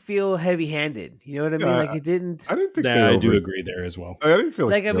didn't feel heavy-handed. You know what I mean? Like, it didn't. I didn't think. I do agree there as well. I didn't feel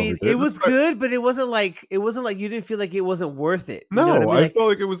like. I mean, it was good, but it wasn't like you didn't feel like it wasn't worth it. No, you know what I mean? felt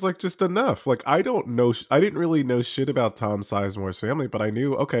like it was like just enough. Like, I don't know. I didn't really know shit about Tom Sizemore's family, but I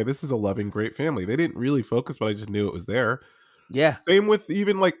knew, okay, this is a loving, great family. They didn't really focus, but I just knew it was there. Yeah. Same with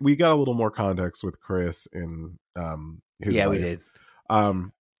even like we got a little more context with Chris and his wife. We did.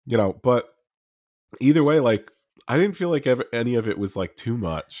 But either way, like, I didn't feel like any of it was like too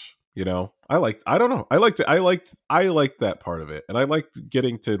much. I liked that part of it, and I liked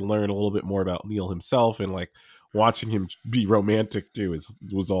getting to learn a little bit more about Neil himself, and like watching him be romantic too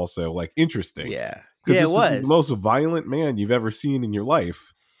was also like interesting. Yeah, because this is the most violent man you've ever seen in your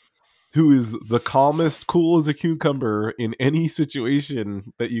life, who is the calmest, cool as a cucumber in any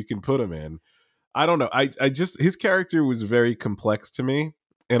situation that you can put him in. I don't know. I just, his character was very complex to me,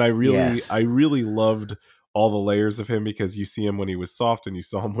 and I really loved all the layers of him, because you see him when he was soft, and you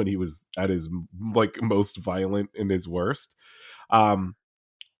saw him when he was at his like most violent and his worst.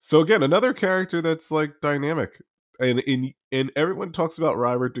 So again, another character that's like dynamic, and everyone talks about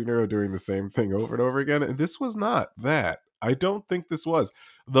Robert De Niro doing the same thing over and over again, and this was not that. I don't think this was.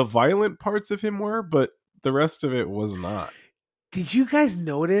 The violent parts of him were, but the rest of it was not. Did you guys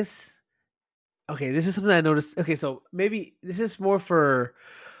notice? Okay, this is something I noticed. Okay, so maybe this is more for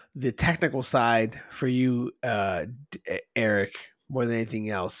the technical side for you, Eric, more than anything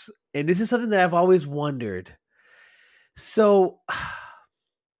else. And this is something that I've always wondered. So, all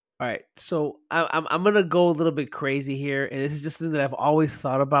right, so I'm gonna go a little bit crazy here, and this is just something that I've always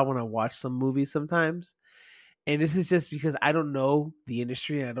thought about when I watch some movies sometimes. And this is just because I don't know the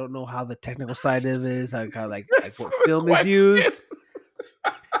industry, and I don't know how the technical side of it is, like what film is used.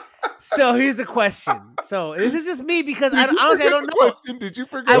 So here's the question. So this is just me, because honestly I don't know. Question? Did you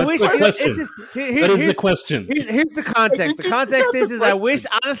forget? What is the question? Here's the context. The context is I wish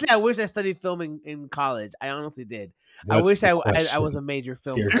I studied film in college. I honestly did. I wish I was a major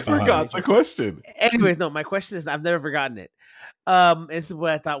film. You forgot the question. Anyways, no, my question is, I've never forgotten it. This is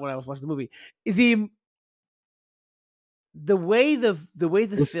what I thought when I was watching the movie. The way the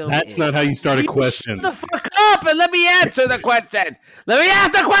film. That's not how you start a question. Shut the fuck up and let me answer the question. Let me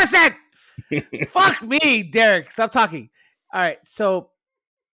ask the question. Fuck me, Derek. Stop talking. All right. So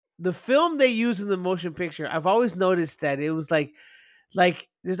the film they use in the motion picture, I've always noticed that it was like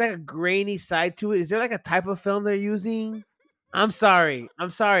there's like a grainy side to it. Is there like a type of film they're using? I'm sorry.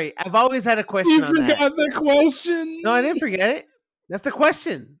 I've always had a question You on that. forgot the question. No, I didn't forget it. That's the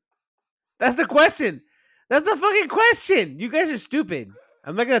question. That's the fucking question. You guys are stupid.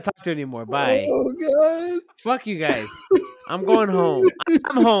 I'm not gonna talk to you anymore. Bye. Oh god. Fuck you guys. I'm going home.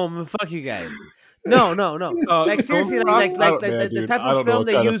 I'm home and fuck you guys. No. Like seriously, like the type of film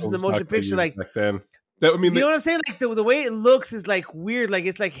they use in the motion picture, like back then. That, I mean, you know what I'm saying? Like the way it looks is like weird. Like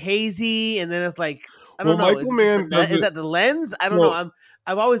it's like hazy, and then it's like I don't know. Michael Mann Is that the lens? I don't know.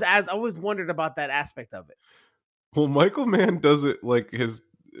 I've always wondered about that aspect of it. Well, Michael Mann does it like his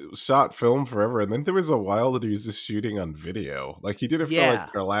shot film forever, and then there was a while that he was just shooting on video. Like he did it for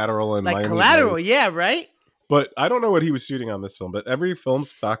like Collateral and like Miami Collateral, Vice. yeah, right. But I don't know what he was shooting on this film. But every film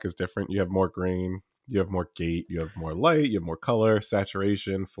stock is different. You have more grain, you have more gate, you have more light, you have more color,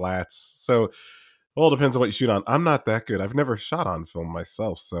 saturation, flats. So it all depends on what you shoot on. I'm not that good. I've never shot on film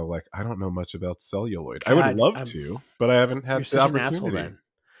myself, so like I don't know much about celluloid. God, I would love to, but I haven't had the opportunity. An asshole,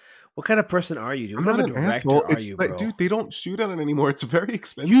 what kind of person are you, dude? I'm what not kind an of asshole. Are you, bro? Dude, they don't shoot on it anymore. It's very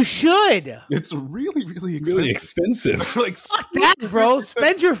expensive. You should. It's really, really expensive. Really expensive. Like fuck that, bro.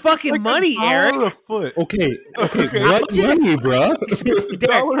 Spend your fucking like money, Eric. A foot. Okay. What money, bro?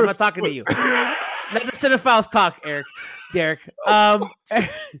 Derek, I'm not talking to you. Let the cinephiles talk, Derek.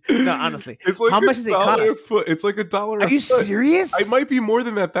 No, honestly. It's like how much does it cost? It's like $1. Are you serious? It might be more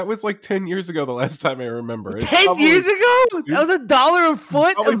than that. That was like 10 years ago, the last time I remember. 10 years ago? That was $1 a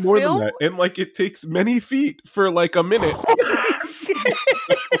foot? Probably more film? than that. And like it takes many feet for like a minute. So,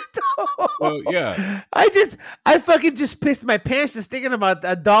 yeah. I fucking just pissed my pants just thinking about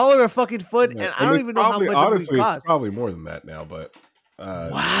 $1 a fucking foot, and I don't even know how much honestly, it costs. It's probably more than that now, but wow.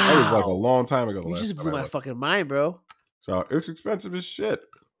 That was like a long time ago. You just blew my fucking mind, bro. So it's expensive as shit.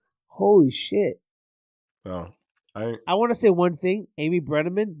 Holy shit. So I want to say one thing. Amy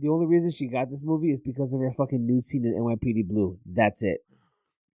Brenneman, the only reason she got this movie is because of her fucking nude scene in NYPD Blue. That's it.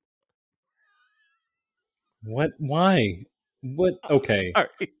 What? Why? What? Okay. Sorry.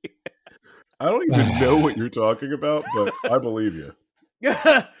 I don't even know what you're talking about, but I believe you.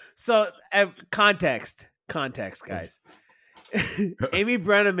 So, context, guys. Amy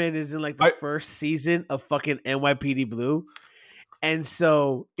Brenneman is in like the first season of fucking NYPD Blue, and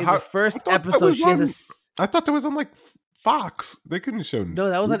so in the first episode, she has I thought that was on like Fox. They couldn't show. No,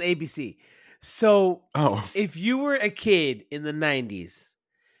 that was on ABC. So, if you were a kid in the 90s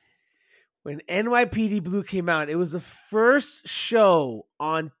when NYPD Blue came out, it was the first show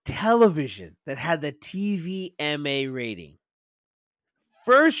on television that had the TVMA rating.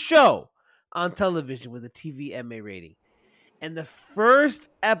 First show on television with a TVMA rating. And the first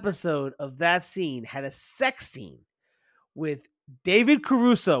episode of that scene had a sex scene with David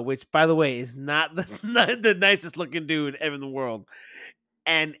Caruso, which, by the way, is not the nicest looking dude ever in the world,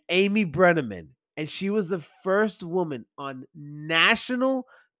 and Amy Brenneman. And she was the first woman on national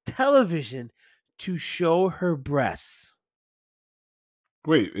television to show her breasts.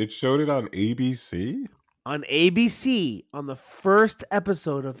 Wait, it showed it on ABC? On ABC, on the first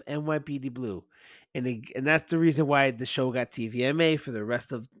episode of NYPD Blue. And that's the reason why the show got TVMA for the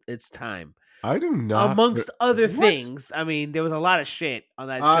rest of its time. I do not. Amongst other things. I mean, there was a lot of shit on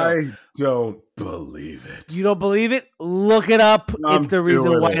that show. I don't believe it. You don't believe it? Look it up. It's the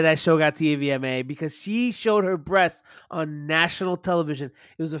reason why that show got TVMA, because she showed her breasts on national television.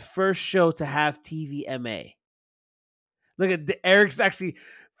 It was the first show to have TVMA. Look at Eric's actually,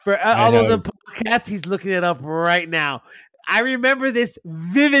 for all those on podcasts, he's looking it up right now. I remember this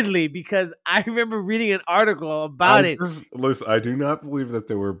vividly because I remember reading an article about it. Listen, I do not believe that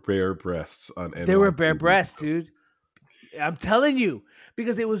there were bare breasts on NYPD. There were bare breasts, dude. I'm telling you,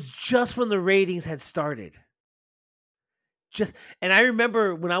 because it was just when the ratings had started. And I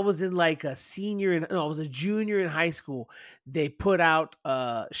remember when I was in like I was a junior in high school, they put out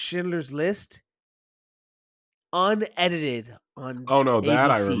Schindler's List unedited on Oh no,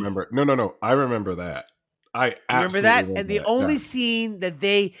 that ABC. I remember. No, I remember that. I remember that, and the only scene that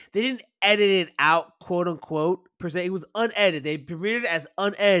they didn't edit it out, quote unquote, per se. It was unedited. They premiered it as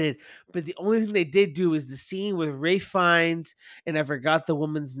unedited, but the only thing they did do is the scene with Ralph Fiennes, and I forgot the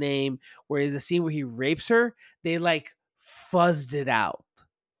woman's name, where the scene where he rapes her. They like fuzzed it out.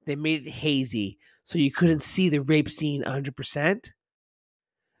 They made it hazy, so you couldn't see the rape scene 100%.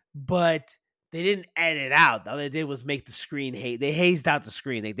 But they didn't edit it out. All they did was make the screen They hazed out the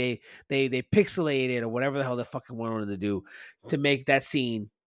screen. They pixelated it or whatever the hell they fucking wanted to do to make that scene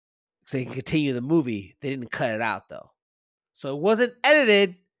so they can continue the movie. They didn't cut it out though, so it wasn't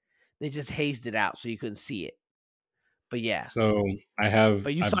edited. They just hazed it out so you couldn't see it. But yeah. So I've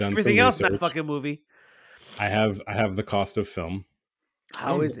saw done everything some else in research. that fucking movie. I have the cost of film.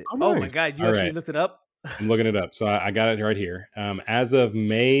 How is it? Oh, Oh nice. my god, you All actually right. looked it up? I'm looking it up. So I got it right here. As of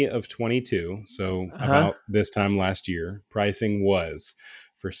May of 22, so about this time last year, pricing was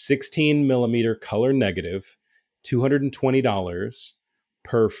for 16 millimeter color negative, $220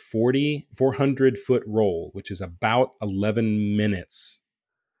 per 400 foot roll, which is about 11 minutes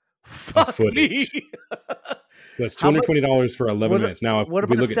of Fuck footage. me. So that's $220 for 11 minutes. Now, what if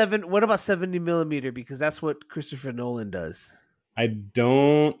we about look at what about 70 millimeter? Because that's what Christopher Nolan does. I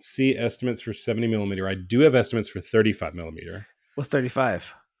don't see estimates for 70 millimeter. I do have estimates for 35 millimeter. What's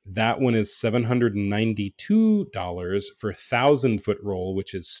 35? That one is $792 for 1,000 foot roll,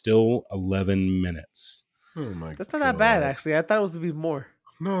 which is still 11 minutes. Oh my! That's not that bad, actually. I thought it was to be more.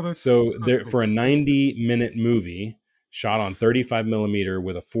 No, that's so there for a 90-minute movie shot on 35 millimeter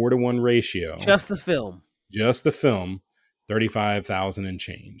with a 4-to-1 ratio. Just the film. 35,000 and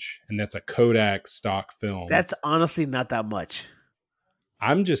change, and that's a Kodak stock film. That's honestly not that much.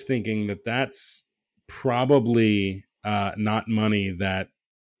 I'm just thinking that that's probably not money that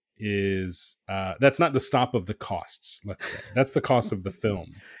is that's not the stop of the costs. Let's say that's the cost of the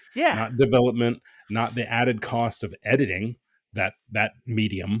film, not development, not the added cost of editing that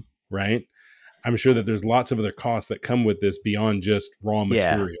medium, right? I'm sure that there's lots of other costs that come with this beyond just raw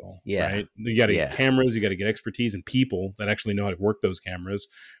material, right? You got to get cameras, you got to get expertise and people that actually know how to work those cameras,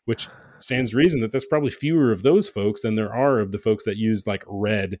 which stands to reason that there's probably fewer of those folks than there are of the folks that use like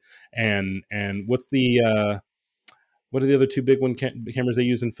Red and what's the what are the other two big cameras they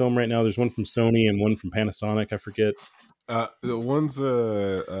use in film right now? There's one from Sony and one from Panasonic. I forget. The one's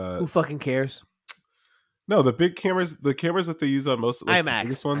who fucking cares? No, the big cameras, the cameras that they use on most like, IMAX. The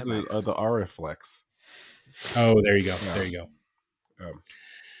biggest ones are the RFlex. Oh, there you go. Yeah. There you go.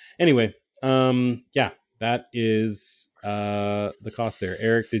 Anyway, that is the cost there.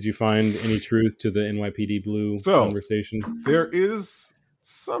 Eric, did you find any truth to the NYPD Blue conversation? There is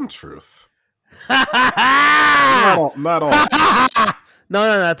some truth. not all.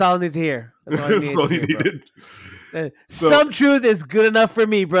 No, that's all I need to hear. That's all you needed. Some truth is good enough for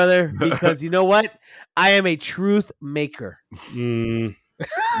me, brother, because you know what? I am a truth maker.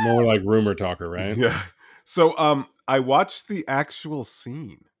 More like rumor talker, right? Yeah. So I watched the actual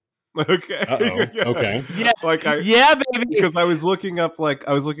scene. Okay. Okay. Yeah. Baby. Because I was looking up.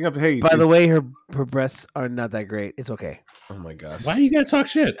 Hey. By the way, her breasts are not that great. It's okay. Oh my gosh. Why you gotta talk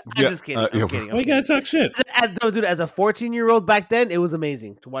shit? I'm just kidding. I'm kidding. Why you gotta talk shit? Dude, as a 14-year-old back then, it was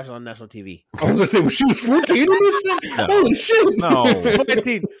amazing to watch it on national TV. I was gonna say, well, she was 14 on this thing? No. Holy shit! No,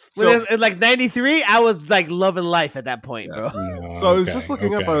 14. So, in like '93, I was like loving life at that point, bro. No, so I was just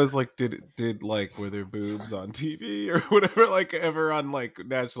looking up. I was like, did like were there boobs on TV or whatever, like ever on like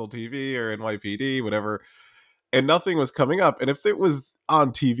national TV or NYPD, whatever, and nothing was coming up. And if it was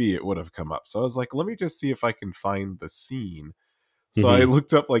on TV, it would have come up. So I was like, let me just see if I can find the scene. So I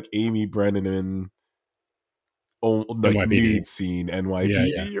looked up like Amy Brennan like nude scene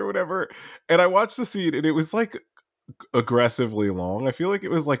NYPD or whatever, and I watched the scene, and it was like aggressively long. I feel like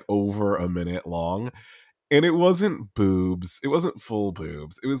it was like over a minute long, and it wasn't boobs. It wasn't full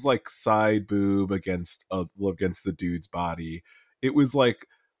boobs. It was like side boob against the dude's body. It was like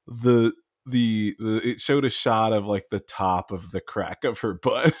it showed a shot of like the top of the crack of her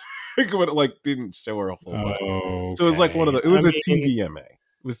butt. But it like didn't show her a full butt. So it was like one of the. It was TVMA.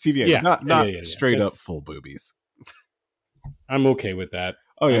 It was TVMA, not straight up full boobies. I'm okay with that.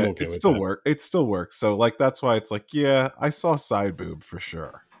 Oh yeah, it still works. It still works. So like that's why it's like, yeah, I saw side boob for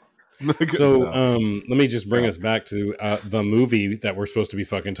sure. So let me just bring us back to the movie that we're supposed to be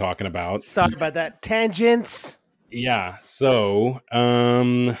fucking talking about. Sorry about that. Tangents. Yeah. So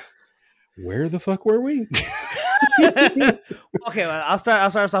where the fuck were we? Okay, well, I'll start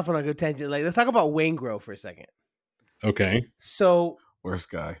us off on a good tangent. Like, let's talk about Wayne Grove for a second. Okay. So, worst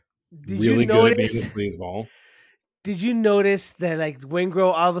guy. Really good at being a sleazeball. Did you notice that like Wayne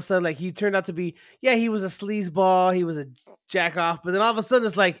Grove all of a sudden like he turned out to be he was a sleazeball, he was a jack off, but then all of a sudden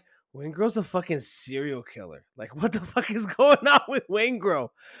it's like Wayne Grove's a fucking serial killer. Like, what the fuck is going on with Wayne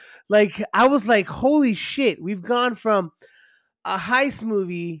Grove? Like, I was like, holy shit, we've gone from a heist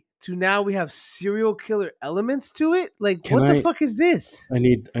movie to now we have serial killer elements to it. Like, what the fuck is this? I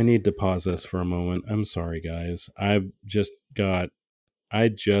need to pause this for a moment. I'm sorry, guys. I just got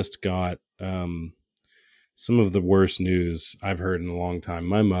some of the worst news I've heard in a long time.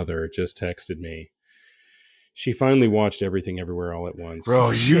 My mother just texted me. She finally watched Everything Everywhere All at Once.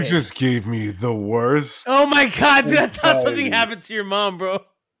 Bro, you just gave me the worst. Oh my god, dude, I thought something happened to your mom, bro.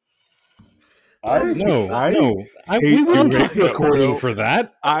 We weren't recording for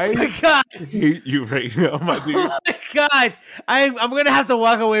that. I my God. hate you right now, my dude. Oh my God. I'm gonna have to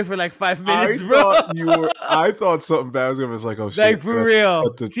walk away for like 5 minutes, bro. I thought something bad was gonna. I was like, oh shit, like for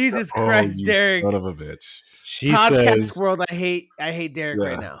real. Jesus Christ, you Derek. son of a bitch. She Podcast says, world, I hate Derek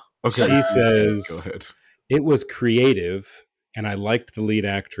right now. Okay, she says, go ahead. It was creative, and I liked the lead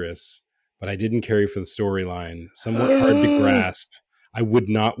actress, but I didn't care for the storyline. Somewhat hard to grasp. I would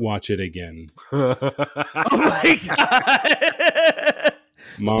not watch it again. Oh my God.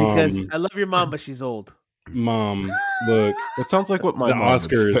 Mom, because I love your mom, but she's old. Mom, look. That sounds like what my the mom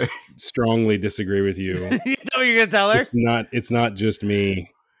Oscars would say. strongly disagree with you. You know what you're gonna tell her? It's not just me.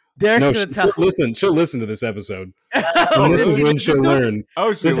 Derek's gonna tell her. She'll listen to this episode. Oh, this is when she'll learn.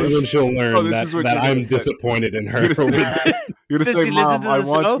 This is when she'll learn that I'm disappointed in her. You're gonna say, Mom, I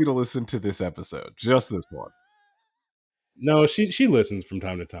want show? you to listen to this episode. Just this one. No, she listens from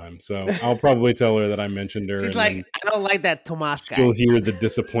time to time, so I'll probably tell her that I mentioned her. She's like, I don't like that Tomas guy. She'll hear the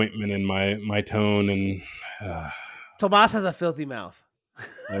disappointment in my tone, and Tomas has a filthy mouth.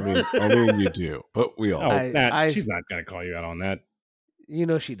 I mean, you do, but we all. She's not gonna call you out on that. You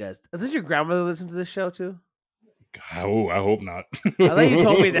know she does. Does your grandmother listen to this show too? Oh, I hope not. I think you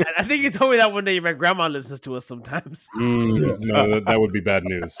told me that. I think you told me that one day. My grandma listens to us sometimes. No, that would be bad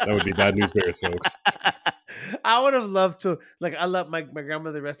news. That would be bad news bears, folks. I would have loved to, like, I love my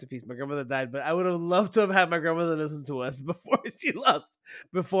grandmother, rest in peace. My grandmother died, but I would have loved to have had my grandmother listen to us before she lost,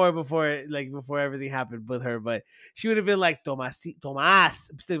 before everything happened with her. But she would have been like, Tomas. She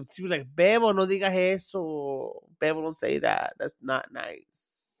would be like, Bebo, no digas eso. Bebo, don't say that. That's not nice.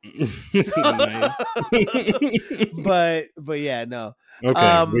 Nice. but yeah, no.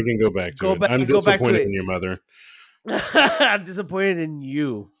 Okay, we can go back to it. I'm disappointed in your mother. I'm disappointed in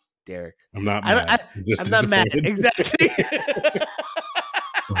you, Derek. I'm not mad. I'm not mad. Exactly.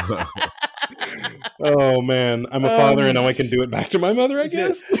 Oh man, I'm a father and now I can do it back to my mother, I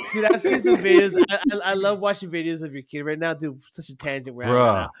guess. Dude, I've seen some videos. I love watching videos of your kid right now. Dude, such a tangent right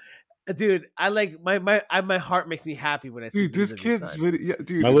now. Dude, I like my heart makes me happy when I see. Dude, this kid's video, yeah,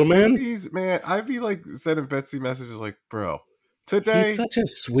 dude, my little man. Man, I'd be like sending Betsy messages like, bro, today he's such a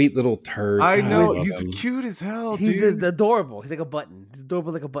sweet little turd. I know he's cute as hell. He's dude. Adorable. He's like a button. He's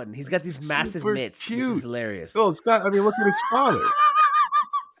adorable like a button. He's got these massive mitts. Cute. Which is hilarious. Oh, look at his father.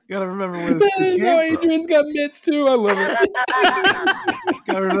 You gotta remember where this kid came Adrian's got mitts too. I love it.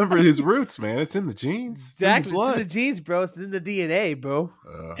 Gotta remember his roots, man. It's in the genes. Exactly. It's in the genes, bro. It's in the DNA, bro.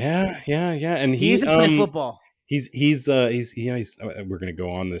 Yeah. And he used to play football. He's we're gonna go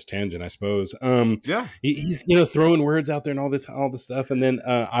on this tangent, I suppose. He's throwing words out there and all the stuff. And then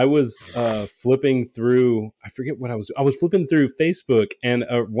I was flipping through. I forget what I was flipping through Facebook, and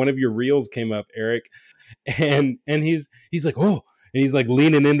one of your reels came up, Eric, and he's like, oh. And he's like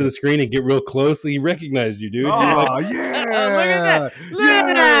leaning into the screen and get real close. He recognized you, dude. Oh, like, yeah. Look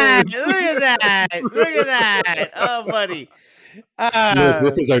at that. Look at that. Oh, buddy. Look,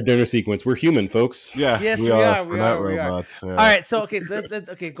 this is our dinner sequence. We're human, folks. Yeah. Yes, we are. We're not robots. Yeah. All right. So, okay. So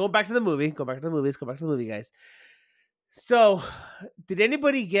let's go back to the movie. Go back to the movie, guys. So, did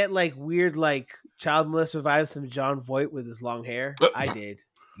anybody get like weird, like child molester vibes from John Voight with his long hair? I did.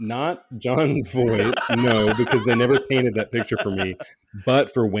 Not John Voight, no, because they never painted that picture for me.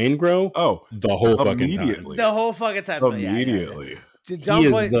 But for Waingro, the whole fucking time. The whole fucking time. Immediately. Yeah. John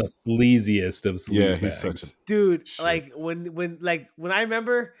Voight, is the sleaziest of sleazebags. Dude, like when I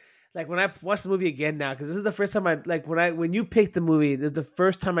remember, like when I watched the movie again now, because this is the first time when you picked the movie, this is the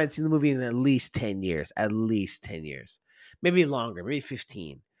first time I'd seen the movie in at least 10 years. Maybe longer, maybe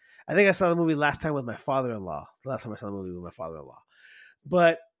 15. I think I saw the movie last time with my father-in-law. The last time I saw the movie with my father-in-law.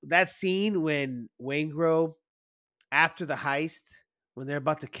 But that scene when Waingro, after the heist, when they're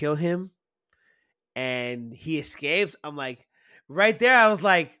about to kill him and he escapes, I'm like, right there, I was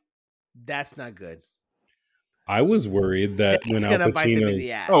like, that's not good. I was worried that when Al Pacino's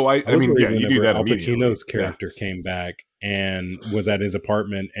you do that. Al Pacino's character came back and was at his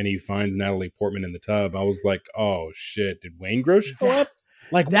apartment and he finds Natalie Portman in the tub. I was like, oh shit, did Waingro show up?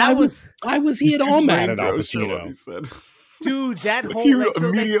 Like, why was he at all mad at Al Pacino? Dude, that whole you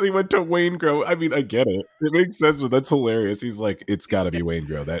immediately went to Waingro. I mean, I get it; it makes sense, but that's hilarious. He's like, "It's got to be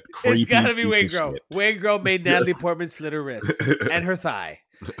Waingro." That creepy. It's got to be Waingro. Waingro made Natalie Portman slit her wrist and her thigh.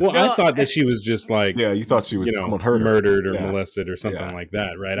 Well, I thought that she was just like, you thought she was murdered or molested or something like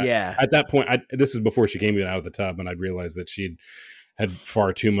that, right? Yeah. At that point, this is before she came out of the tub, and I'd realized that she'd had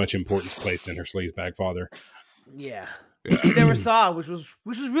far too much importance placed in her sleazebag father. Yeah. Which we never saw, which was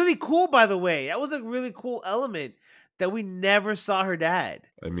really cool, by the way. That was a really cool element that we never saw her dad.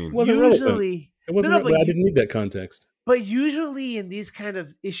 I mean, It wasn't. No, but I didn't need that context. But usually in these kind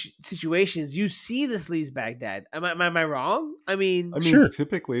of situations, you see the sleazebag dad. Am I wrong? I mean, Sure.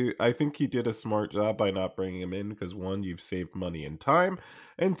 Typically, I think he did a smart job by not bringing him in because one, you've saved money and time,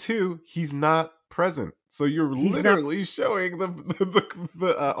 and two, he's not present. So you're literally showing the audience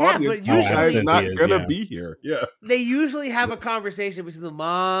but this guy's usually not gonna be here. Yeah, they usually have a conversation between the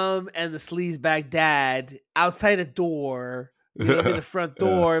mom and the sleazebag dad outside a door. You know what I mean? The front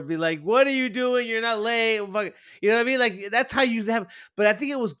door, be like, "What are you doing? You're not late." You know what I mean? Like that's how you usually have. But I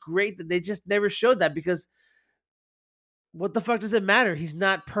think it was great that they just never showed that because what the fuck does it matter? He's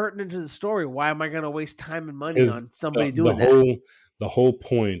not pertinent to the story. Why am I going to waste time and money on somebody doing that? The whole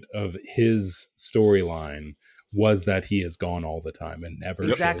point of his storyline was that he is gone all the time and never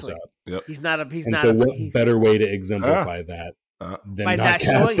shows up. Yep. He's not. So what better way to exemplify that than not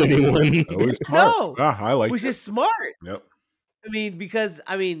cast anyone? No, I like which is smart. Yep. I mean, because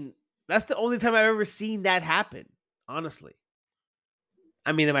that's the only time I've ever seen that happen. Honestly,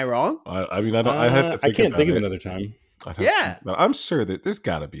 I mean, am I wrong? I mean, I have to. I can't think of another time. I'm sure that there's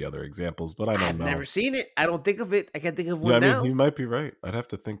got to be other examples, but I don't know. I've never seen it. I don't think of it. I can't think of one now. You might be right. I'd have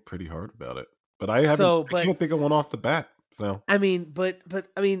to think pretty hard about it, but I haven't. I can't think of one off the bat. So I mean,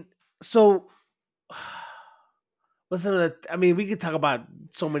 so. Listen, we could talk about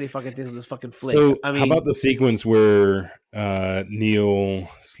so many fucking things in this fucking flick. So, how about the sequence where Neil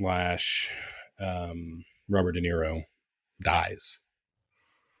 / Robert De Niro dies?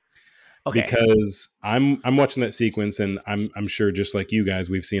 Okay. Because I'm watching that sequence, and I'm sure, just like you guys,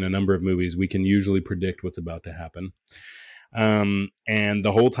 we've seen a number of movies. We can usually predict what's about to happen. And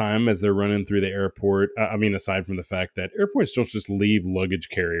the whole time as they're running through the airport, aside from the fact that airports don't just leave luggage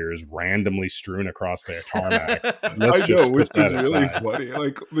carriers randomly strewn across their tarmac. Which is really funny.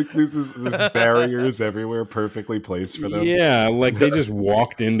 Like this barriers everywhere, perfectly placed for them. Yeah, like they just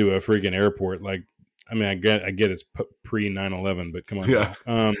walked into a freaking airport. Like, I mean, I get it's pre 9/11, but come on. Yeah.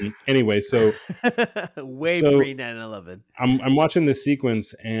 Anyway, so pre 9/11. I'm watching this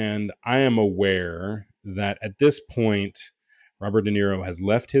sequence, and I am aware that at this point, Robert De Niro has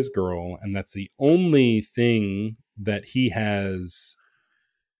left his girl, and that's the only thing that he has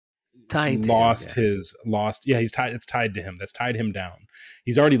lost. He's tied. It's tied to him. That's tied him down.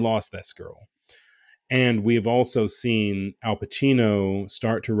 He's already lost this girl. And we've also seen Al Pacino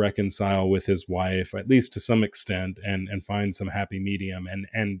start to reconcile with his wife, at least to some extent, and find some happy medium.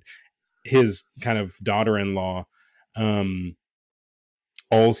 And his kind of daughter-in-law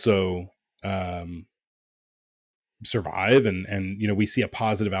also survive, and we see a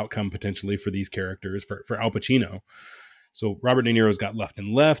positive outcome potentially for these characters for Al Pacino. So Robert De Niro's got left.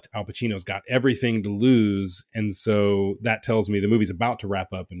 Al Pacino's got everything to lose, and so that tells me the movie's about to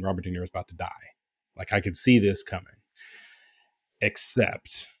wrap up and Robert De Niro's about to die. Like, I could see this coming,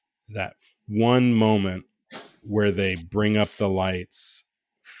 except that one moment where they bring up the lights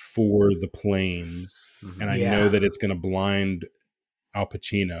for the planes, and I know that it's going to blind Al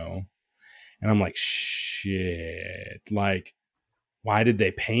Pacino. And I'm like, shit, like, why did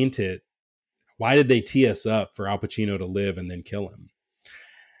they paint it? Why did they tee us up for Al Pacino to live and then kill him?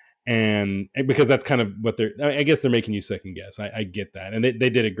 And because that's kind of what I guess they're making you second guess. I get that. And they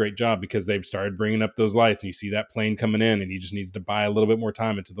did a great job because they've started bringing up those lights, and you see that plane coming in, and he just needs to buy a little bit more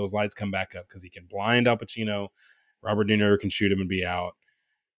time until those lights come back up, because he can blind Al Pacino. Robert De Niro can shoot him and be out.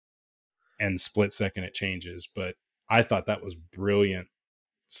 And split second it changes. But I thought that was brilliant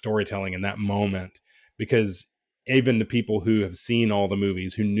storytelling in that moment, because even the people who have seen all the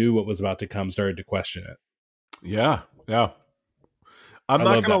movies, who knew what was about to come, started to question it. Yeah. I'm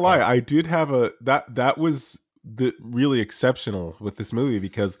not gonna lie, I did have that was the really exceptional with this movie,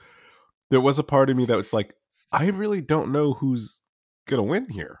 because there was a part of me that was like, I really don't know who's gonna win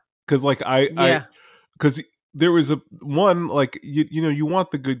here, because because there was you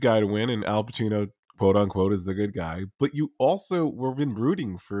want the good guy to win, and Al Pacino, quote unquote, is the good guy, but you also were been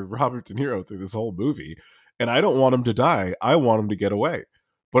rooting for Robert De Niro through this whole movie, and I don't want him to die. I want him to get away.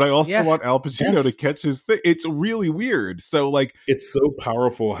 But I also want Al Pacino to catch his thing. It's really weird. So, like, it's so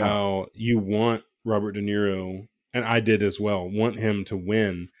powerful how you want Robert De Niro, and I did as well, want him to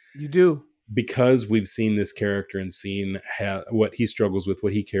win. You do. Because we've seen this character and seen what he struggles with,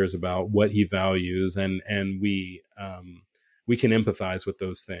 what he cares about, what he values, and we can empathize with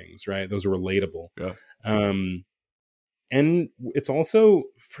those things, right? Those are relatable. Yeah. And it's also,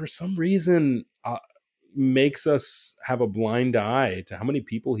 for some reason, makes us have a blind eye to how many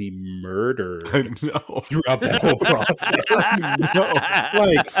people he murdered throughout the whole process.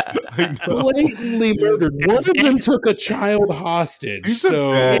 Blatantly murdered. One of them took a child hostage. He's a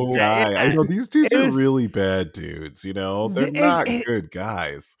bad guy. I know these dudes are really bad dudes. They're not good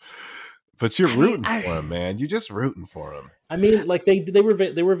guys. But you're rooting for him, man. You're just rooting for him. I mean, like they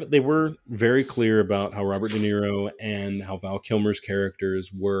were very clear about how Robert De Niro and how Val Kilmer's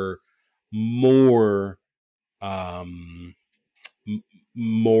characters were more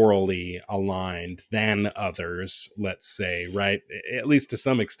morally aligned than others, let's say, right? At least to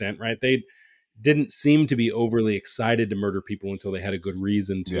some extent, right? They didn't seem to be overly excited to murder people until they had a good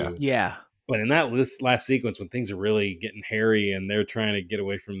reason to. Yeah. But in that last sequence, when things are really getting hairy and they're trying to get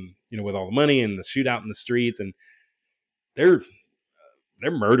away from, with all the money and the shootout in the streets, and they're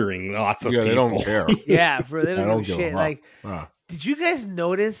murdering lots of people. They don't care. Yeah, they don't give a shit. Like, wow. Did you guys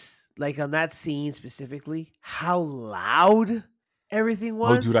notice, like, on that scene specifically, how loud everything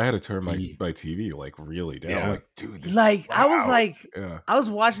was? Oh, dude, I had to turn my TV like really down. Yeah. Like, dude, I was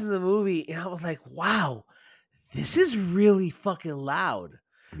watching the movie and I was like, wow, this is really fucking loud.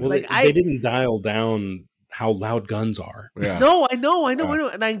 Well, like, they didn't dial down how loud guns are. Yeah. No, I know.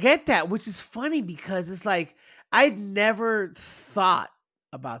 And I get that, which is funny because it's like, I'd never thought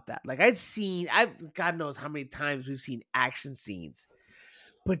about that. Like, God knows how many times we've seen action scenes,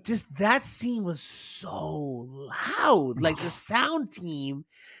 but just that scene was so loud. Like, the sound team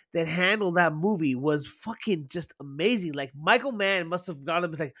that handled that movie was fucking just amazing. Like, Michael Mann must have gone up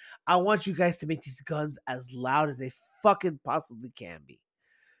and was like, I want you guys to make these guns as loud as they fucking possibly can be.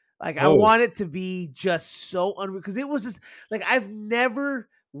 Like, I want it to be just so unreal. Because it was just, like, I've never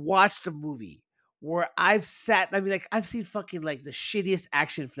watched a movie where I've seen fucking, like, the shittiest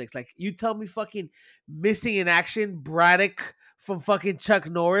action flicks. Like, you tell me fucking Missing in Action, Braddock from fucking Chuck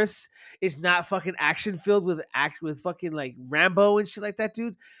Norris is not fucking action filled with fucking, like, Rambo and shit like that,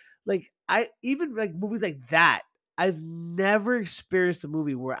 dude. Like, even like movies like that, I've never experienced a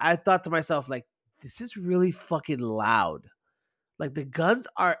movie where I thought to myself, like, this is really fucking loud. Like, the guns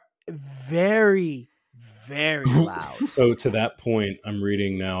are very, very loud. So to that point, I'm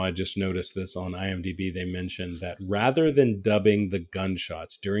reading now, I just noticed this on IMDb. They mentioned that rather than dubbing the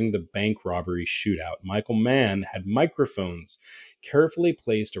gunshots during the bank robbery shootout, Michael Mann had microphones carefully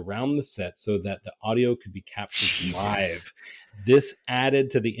placed around the set so that the audio could be captured live. This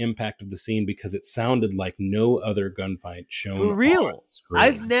added to the impact of the scene because it sounded like no other gunfight shown for real. On screen.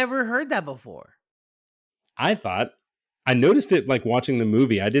 I've never heard that before. I noticed it, like, watching the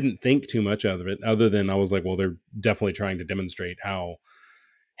movie. I didn't think too much of it other than I was like, well, they're definitely trying to demonstrate how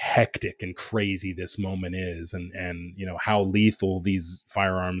hectic and crazy this moment is and how lethal these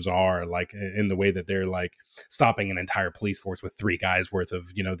firearms are, like, in the way that they're, like, stopping an entire police force with 3 guys worth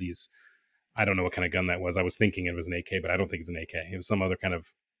of, these, I don't know what kind of gun that was. I was thinking it was an AK, but I don't think it's an AK. It was some other kind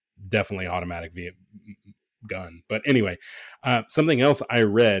of definitely automatic gun. But anyway, something else I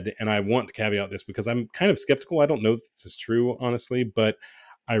read, and I want to caveat this because I'm kind of skeptical. I don't know if this is true, honestly, but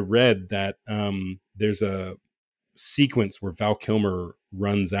I read that there's a sequence where Val Kilmer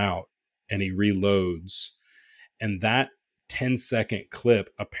runs out and he reloads, and that 10-second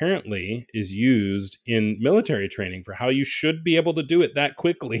clip apparently is used in military training for how you should be able to do it that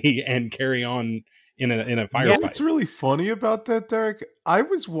quickly and carry on in a firefight. Yeah, what's really funny about that, Derek? I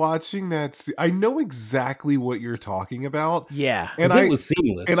was watching that. I know exactly what you're talking about. Yeah, and it was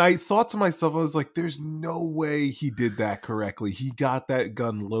seamless. And I thought to myself, I was like, "There's no way he did that correctly. He got that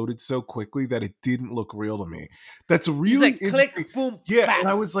gun loaded so quickly that it didn't look real to me." That's really like, click, boom, yeah. bam. And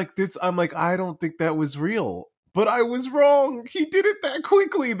I was like, I'm like, I don't think that was real. But I was wrong. He did it that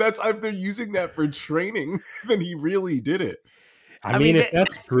quickly. They're using that for training. Then he really did it. I mean, if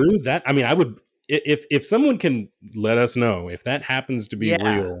that's true, I would. If someone can let us know if that happens to be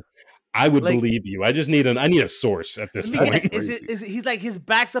real, I would believe you. I just need a source at this point. He's like, his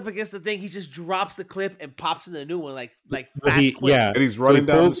back's up against the thing. He just drops the clip and pops in the new one, like fast, quick. Yeah, and he's running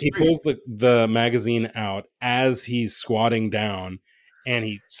down the street. He pulls the magazine out as he's squatting down, and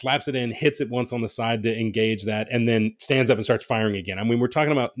he slaps it in, hits it once on the side to engage that, and then stands up and starts firing again. I mean, we're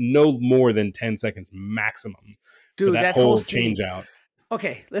talking about no more than 10 seconds maximum. Dude, for that whole change out.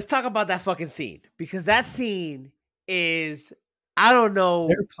 Okay, let's talk about that fucking scene, because that scene is, I don't know.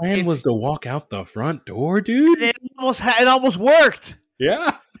 Their plan was to walk out the front door, dude. It almost worked.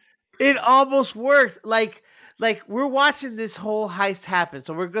 Yeah. It almost worked. Like we're watching this whole heist happen.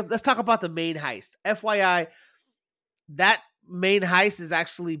 So let's talk about the main heist. FYI, that main heist is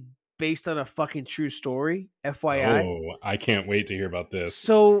actually based on a fucking true story. FYI. Oh, I can't wait to hear about this.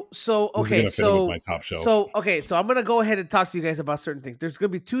 So okay, this is gonna fit with my top shelf. So I'm gonna go ahead and talk to you guys about certain things. There's gonna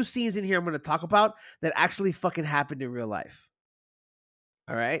be 2 scenes in here I'm gonna talk about that actually fucking happened in real life.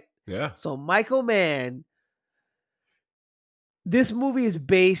 All right. Yeah. So Michael Mann, this movie is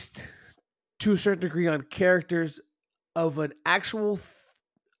based to a certain degree on characters of an actual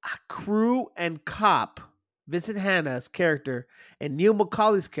crew and cop Vincent Hanna's character and Neil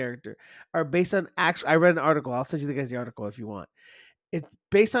McCauley's character are based on actual. I read an article. I'll send you guys the article if you want. It's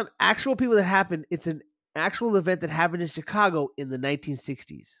based on actual people that happened. It's an actual event that happened in Chicago in the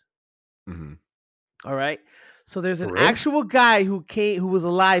 1960s. Mm-hmm. All right. So there's an actual guy who was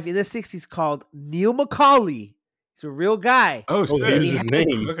alive in the 60s called Neil McCauley. He's a real guy. Oh, he used his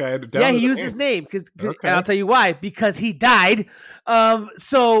name. Okay, he used his name because and I'll tell you why. Because he died.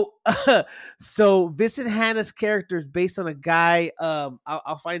 So Vincent Hanna's character is based on a guy.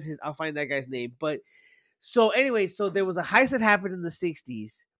 I'll find that guy's name. But so anyway, so there was a heist that happened in the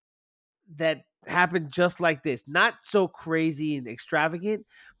 60s that happened just like this. Not so crazy and extravagant,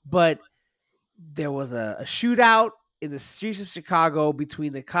 but there was a shootout in the streets of Chicago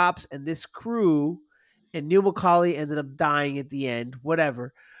between the cops and this crew, and Neil McCauley ended up dying at the end,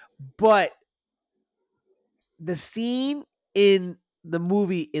 whatever. But the scene in the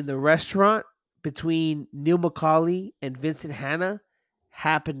movie in the restaurant between Neil McCauley and Vincent Hanna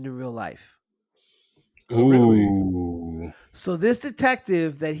happened in real life. Oh, really? So this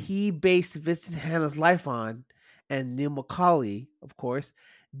detective that he based Vincent Hanna's life on, and Neil McCauley, of course,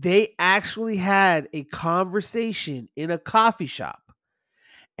 they actually had a conversation in a coffee shop.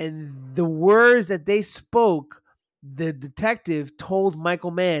 And the words that they spoke, the detective told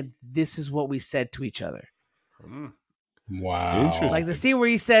Michael Mann, this is what we said to each other. Wow. Interesting. Like the scene where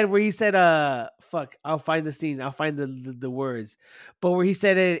he said, fuck, I'll find the scene. I'll find the words. But where he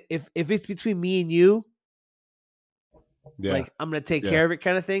said, if it's between me and you, like, I'm going to take care of it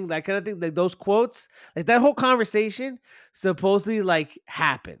kind of thing. That kind of thing. Like those quotes, like that whole conversation supposedly like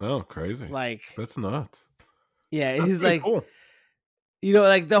happened. Oh, crazy. Like, that's nuts. Yeah. That's He's like, cool. You know,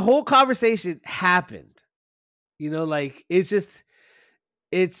 like the whole conversation happened, you know, like it's just,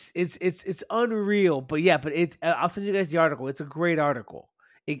 it's unreal, but yeah, but I'll send you guys the article. It's a great article.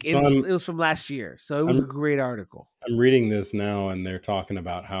 It was from last year. So it was a great article. I'm reading this now, and they're talking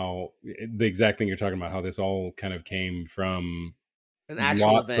about how the exact thing you're talking about, how this all kind of came from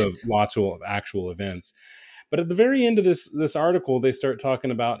lots of actual events. But at the very end of this article, they start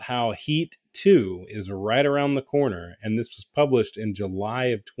talking about how Heat 2 is right around the corner, and this was published in July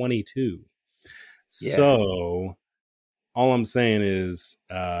of 22. Yeah. So all I'm saying is,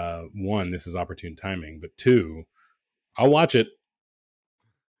 one, this is opportune timing, but two, I'll watch it.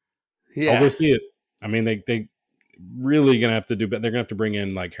 Yeah. I'll go see it. I mean, they really gonna have to do, but they're gonna have to bring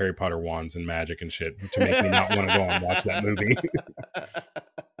in like Harry Potter wands and magic and shit to make me not want to go and watch that movie.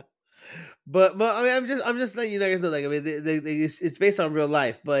 But I mean, I'm just letting you guys know, like, I mean, it's based on real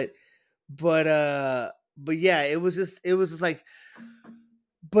life, but yeah, it was just like,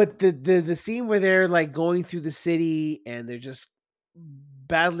 but the scene where they're like going through the city and they're just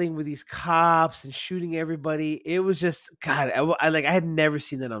battling with these cops and shooting everybody, it was just, God, I had never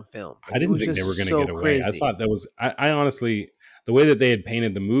seen that on film. I didn't think they were going to get away. Crazy. I thought that was, I honestly, the way that they had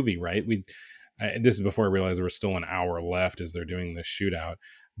painted the movie, right? This is before I realized there was still an hour left as they're doing this shootout.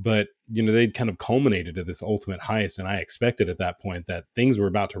 But, you know, they'd kind of culminated to this ultimate heist. And I expected at that point that things were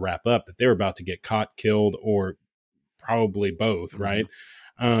about to wrap up, that they were about to get caught, killed, or probably both, right?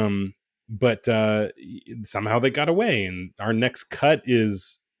 But somehow they got away. And our next cut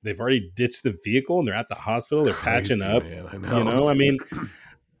is they've already ditched the vehicle and they're at the hospital. They're patching up. Man, I know. You know, I mean,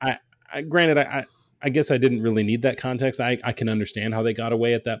 granted, I guess I didn't really need that context. I can understand how they got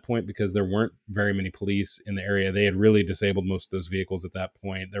away at that point because there weren't very many police in the area. They had really disabled most of those vehicles at that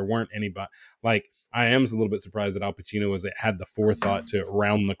point. There weren't anybody. Like, I am a little bit surprised that Al Pacino had the forethought to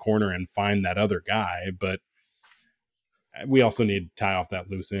round the corner and find that other guy, but we also need to tie off that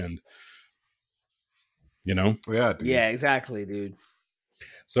loose end. You know? Yeah, dude. Yeah, exactly, dude.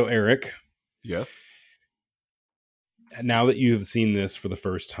 So, Eric. Yes? Now that you have seen this for the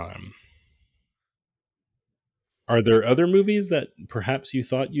first time, are there other movies that perhaps you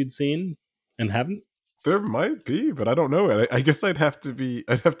thought you'd seen and haven't? There might be, but I don't know. I guess I'd have to be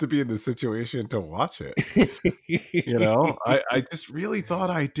in the situation to watch it. You know, I just really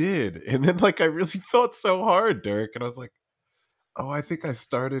thought I did, and then like I really thought so hard, Derek, and I was like, oh, I think I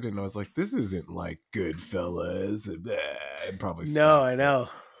started, and I was like, this isn't like Goodfellas, and probably stopped. No, I know.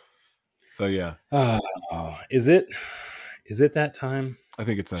 So yeah, is it that time? I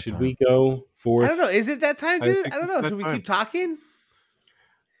think it's that Should time. we go forth? I don't know. Is it that time, dude? I don't know. Should we keep talking?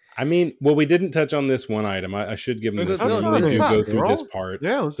 I mean, well, we didn't touch on this one item. I should give them this one. Let's go through this part.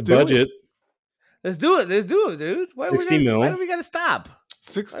 Yeah, let's do budget. Let's do it, dude. 60 mil. Why do we got to stop?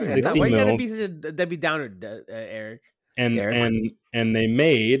 60 Why mil. you got to be such a Debbie Downer, Eric? And they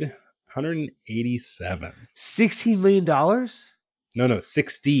made 187. $16 million? No,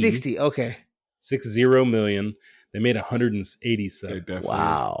 60. 60. Okay. 60 million. They made 187. They definitely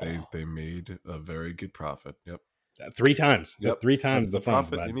Wow. they made a very good profit. Yep. 3 times. That's 3 times That's the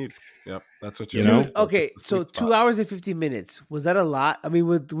funds, profit bud. you need. Yep. That's what You you're know? looking for. Okay, That's the so sweet 2 spot. hours and 50 minutes. Was that a lot? I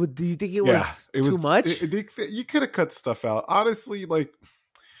mean, do you think it was too much? You could have cut stuff out. Honestly, like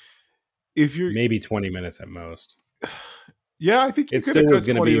if you're maybe 20 minutes at most. Yeah, I think you It could have still was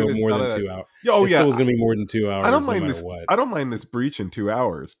cut going to be 20 minutes more out than of that. 2 hours. Oh, It yeah. still was going to be more than 2 hours I don't no mind matter this. what. I don't mind this breach in 2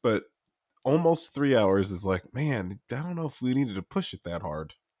 hours, but almost 3 hours is like, man, I don't know if we needed to push it that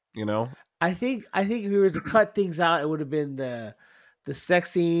hard, you know? I think if we were to cut things out, it would have been the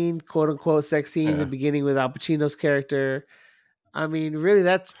sex scene, quote unquote sex scene in the beginning with Al Pacino's character. I mean, really,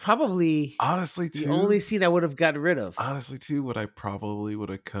 that's probably honestly the only scene I would have gotten rid of. Honestly, too, what I probably would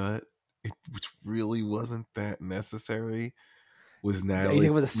have cut, which really wasn't that necessary, was Natalie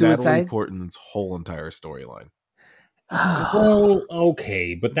Portman's whole entire storyline. Well,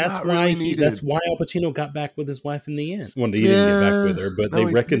 okay, but that's Not why really that's why Al Pacino got back with his wife in the end. Well, he didn't get back with her, but they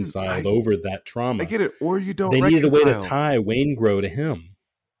reconciled over that trauma. I get it, or you don't. They needed a way to tie Waingro to him.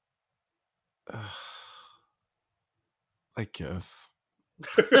 I guess.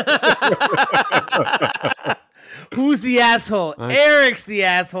 Who's the asshole? Eric's the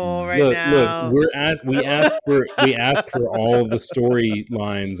asshole now. Look, we asked for all the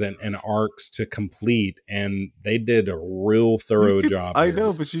storylines and arcs to complete, and they did a real thorough job. I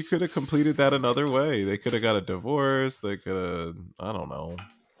know, but you could have completed that another way. They could have got a divorce. They could have, I don't know.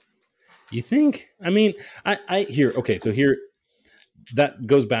 You think? I mean, I here. Okay, so here, that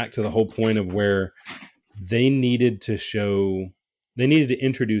goes back to the whole point of where they needed to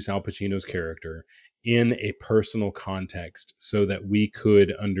introduce Al Pacino's character in a personal context so that we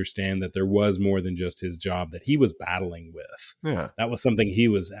could understand that there was more than just his job that he was battling with. Yeah. That was something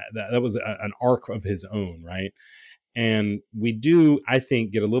that was an arc of his own, right? And we do, I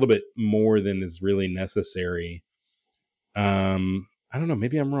think, get a little bit more than is really necessary. I don't know,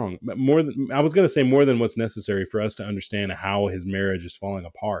 maybe I'm wrong, but I was going to say more than what's necessary for us to understand how his marriage is falling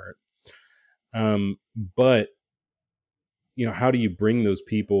apart. But you know, how do you bring those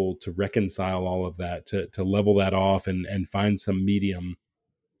people to reconcile all of that, to level that off and find some medium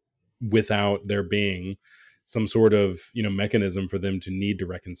without there being some sort of, you know, mechanism for them to need to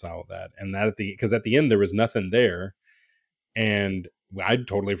reconcile that? And that because at the end there was nothing there, and I'd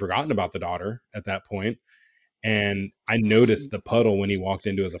totally forgotten about the daughter at that point. And I noticed the puddle when he walked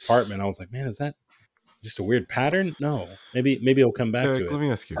into his apartment. I was like, man, is that just a weird pattern? No, maybe he'll come back to it. Let me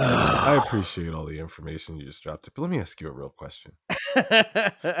ask you a question. I appreciate all the information you just dropped, but let me ask you a real question.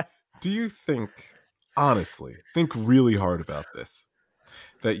 Do you think, honestly, think really hard about this,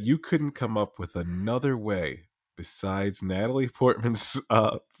 that you couldn't come up with another way besides Natalie Portman's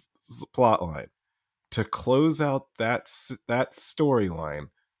plot line to close out that storyline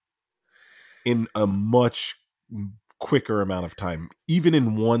in a much quicker amount of time, even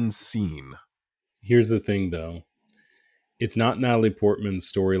in one scene? Here's the thing, though. It's not Natalie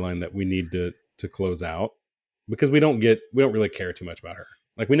Portman's storyline that we need to close out, because we don't really care too much about her.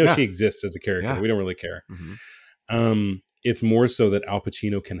 Like, we know she exists as a character. Yeah. We don't really care. Mm-hmm. It's more so that Al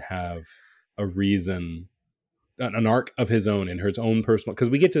Pacino can have a reason, an arc of his own, and his own personal,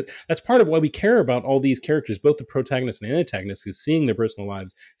 because that's part of why we care about all these characters, both the protagonist and antagonist, is seeing their personal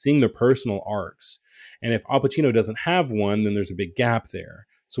lives, seeing their personal arcs. And if Al Pacino doesn't have one, then there's a big gap there.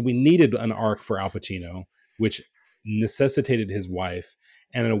 So we needed an arc for Al Pacino, which necessitated his wife,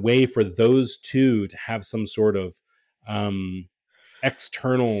 and in a way for those two to have some sort of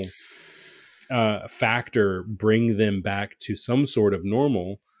external factor, bring them back to some sort of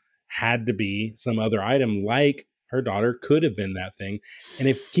normal, had to be some other item, like her daughter could have been that thing.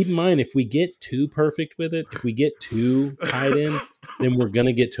 And keep in mind, if we get too perfect with it, if we get too tied in, then we're going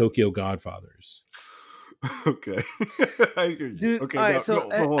to get Tokyo Godfathers. Okay. I hear you. Dude, okay, right,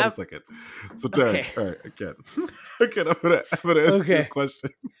 hold on a second. So, Derek, all right, again, I'm gonna ask you a question.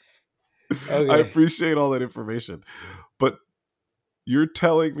 Okay. I appreciate all that information, but you're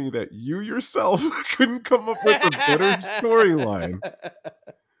telling me that you yourself couldn't come up with a better storyline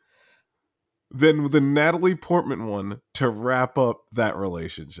than the Natalie Portman one to wrap up that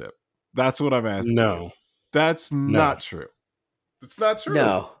relationship? That's what I'm asking. No. You. That's not true. It's not true.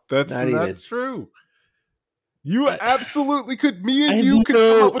 No, that's not true. You absolutely could. Me and you could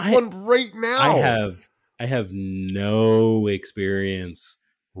come up with one right now. I have no experience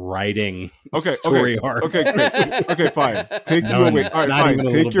writing story arcs. Okay, great. Okay, fine. Take you away. All right, fine.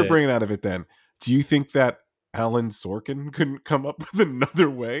 Take your brain out of it then. Do you think that Alan Sorkin couldn't come up with another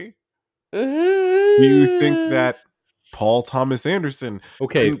way? Do you think that Paul Thomas Anderson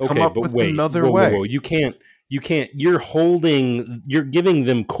come up with another way? Whoa. You You're giving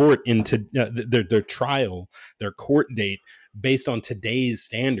them court into their trial, their court date based on today's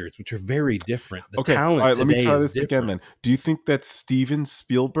standards, which are very different. The talent all right, let me today try is this different. again then. Do you think that Steven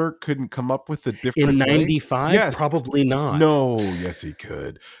Spielberg couldn't come up with a different In way? 95? Yes. Probably not. No, yes, he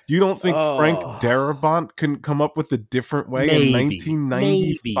could. You don't think Frank Darabont couldn't come up with a different way in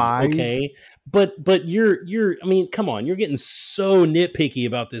 1995? Maybe, okay. But you're I mean, come on, you're getting so nitpicky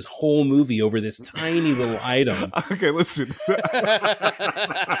about this whole movie over this tiny little item. Okay, listen. I'm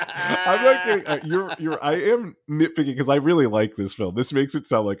not kidding. I am nitpicking because I really like this film. This makes it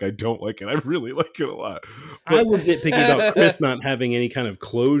sound like I don't like it. I really like it a lot. But I was nitpicking about Chris not having any kind of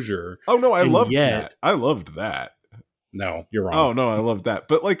closure. Oh no, I loved that. I loved that. No, you're wrong. Oh no, I love that.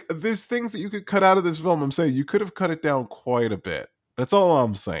 But like, there's things that you could cut out of this film. I'm saying you could have cut it down quite a bit. That's all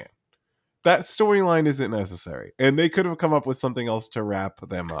I'm saying. That storyline isn't necessary, and they could have come up with something else to wrap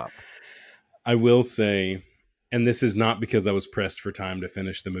them up. I will say, and this is not because I was pressed for time to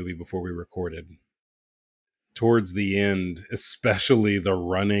finish the movie before we recorded. Towards the end, especially the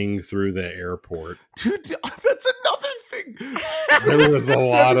running through the airport. Dude, that's another thing. There was a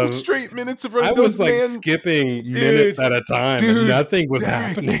lot of straight minutes of running. I was like skipping minutes at a time, and nothing was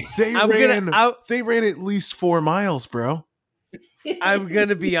happening. They ran at least 4 miles, bro. I'm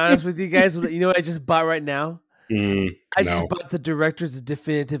gonna be honest with you guys. You know what I just bought right now? I just bought the director's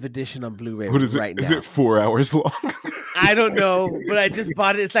definitive edition on Blu-ray. What is it? Right now. Is it 4 hours long? I don't know, but I just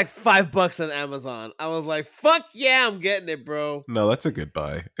bought it. It's like $5 on Amazon. I was like, "Fuck yeah, I'm getting it, bro." No, that's a good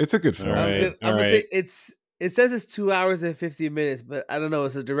buy. It's a good film. I'm gonna say it says it's 2 hours and 50 minutes, but I don't know.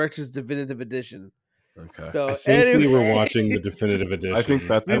 It's a director's definitive edition. Okay. So I think we were watching the definitive edition. I think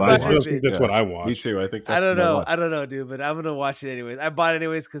that's what I watched. Me too. I think that's I don't know, dude, but I'm gonna watch it anyways. I bought it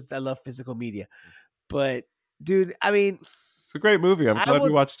anyways because I love physical media. But dude, I mean, it's a great movie. I'm glad we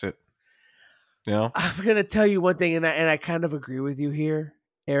watched it. You know? I'm gonna tell you one thing, and I kind of agree with you here,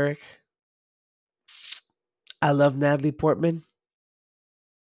 Eric. I love Natalie Portman,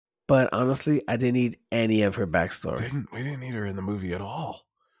 but honestly, I didn't need any of her backstory. We didn't need her in the movie at all.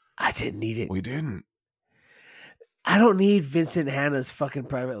 I didn't need it. We didn't. I don't need Vincent Hanna's fucking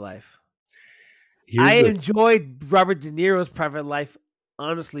private life. I enjoyed Robert De Niro's private life,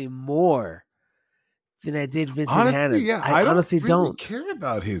 honestly, more than I did Vincent Hanna's. Yeah, I honestly don't care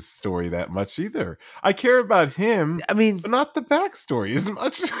about his story that much either. I care about him. I mean, but not the backstory as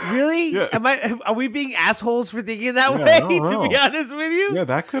much. Really? Yeah. Are we being assholes for thinking that way? To be honest with you, yeah,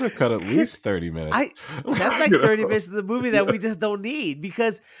 that could have cut at least 30 minutes. That's like 30 minutes of the movie that we just don't need.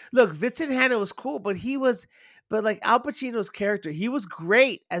 Because look, Vincent Hanna was cool, but like Al Pacino's character, he was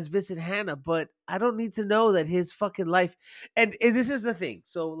great as Vincent Hanna, but I don't need to know that his fucking life. And this is the thing.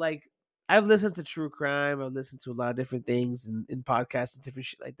 So like, I've listened to true crime. I've listened to a lot of different things in podcasts and different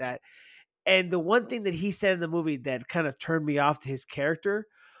shit like that. And the one thing that he said in the movie that kind of turned me off to his character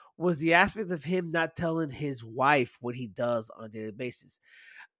was the aspect of him not telling his wife what he does on a daily basis.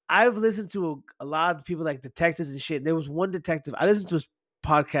 I've listened to a lot of people like detectives and shit. And there was one detective. I listened to his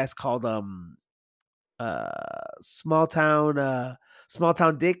podcast called Small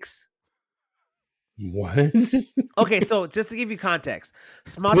Town Dicks. What? Okay, so just to give you context,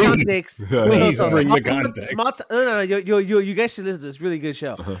 Small Town Dicks. Please bring the context. No, you guys should listen to this. Really good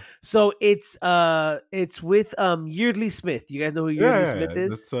show. So it's with Yeardley Smith. You guys know who Yeardley Smith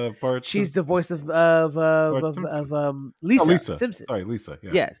is? She's the voice of Lisa Simpson. Sorry, Lisa.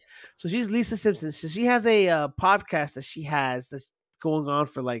 Yeah. So she's Lisa Simpson. So she has a podcast that she has that's going on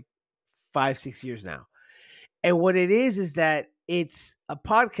for like 5-6 years now. And what it is that it's a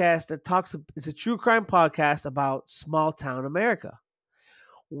podcast that it's a true crime podcast about small town America.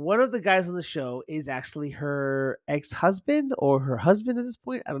 One of the guys on the show is actually her ex-husband or her husband at this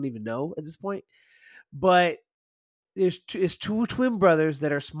point. I don't even know at this point. But it's two twin brothers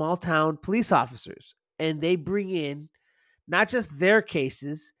that are small town police officers. And they bring in not just their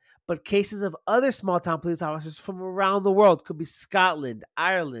cases, but cases of other small town police officers from around the world. Could be Scotland,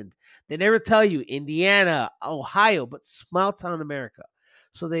 Ireland. They never tell you Indiana, Ohio, but small town America.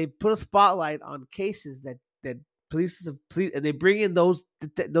 So they put a spotlight on cases that police, and they bring in those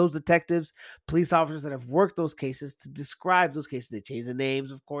detectives, police officers that have worked those cases to describe those cases. They change the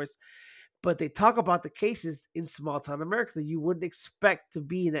names, of course, but they talk about the cases in small town America that you wouldn't expect to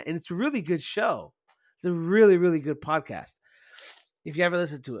be in that. And it's a really good show. It's a really, really good podcast if you ever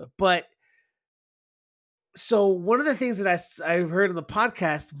listen to it. But so one of the things that I heard on the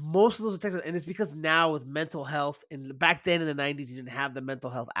podcast, most of those detectives, and it's because now with mental health, and back then in the 90s, you didn't have the mental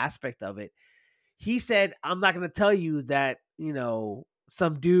health aspect of it. He said, I'm not going to tell you that,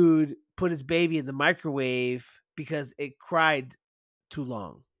 some dude put his baby in the microwave because it cried too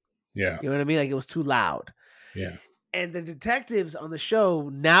long. Yeah. You know what I mean? Like it was too loud. Yeah. And the detectives on the show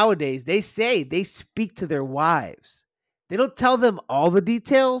nowadays, they speak to their wives. They don't tell them all the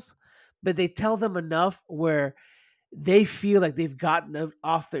details, but they tell them enough where they feel like they've gotten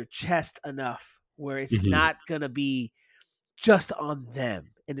off their chest enough where it's Mm-hmm. not going to be just on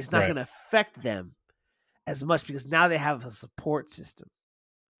them and it's not Right. going to affect them as much because now they have a support system.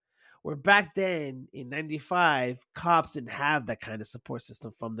 Where back then in 95, cops didn't have that kind of support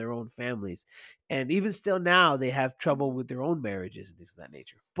system from their own families. And even still now, they have trouble with their own marriages and things of that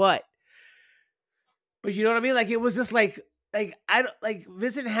nature. But you know what I mean? Like, it was just like I don't like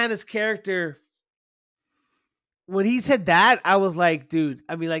Vincent Hanna's character. When he said that, I was like, dude,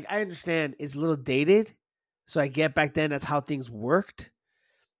 I mean, like, I understand it's a little dated. So I get back then that's how things worked.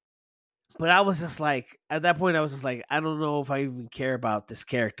 But I was just like, at that point, I was just like, I don't know if I even care about this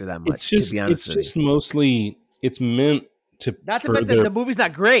character that much, to be honest with you. Mostly, it's meant to Not to further. admit that the movie's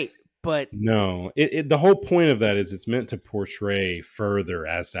not great, but No, the whole point of that is it's meant to portray further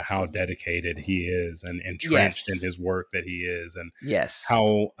as to how dedicated he is and entrenched in his work that he is, and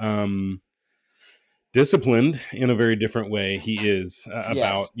how disciplined in a very different way he is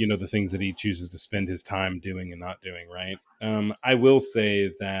about the things that he chooses to spend his time doing and not doing. Right. I will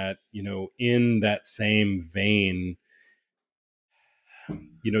say that in that same vein,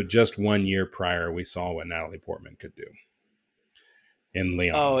 just 1 year prior, we saw what Natalie Portman could do in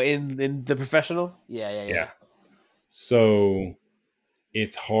Leon. Oh, in The Professional? Yeah. So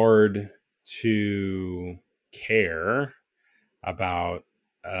it's hard to care about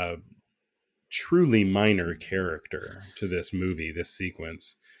a truly minor character to this movie, this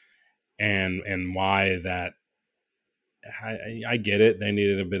sequence, and why that. I get it. They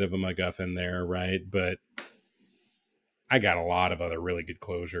needed a bit of a MacGuffin there, right? But I got a lot of other really good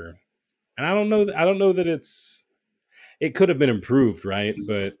closure, and I don't know that it could have been improved, right?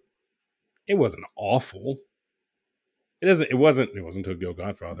 But it wasn't awful. It wasn't Tokyo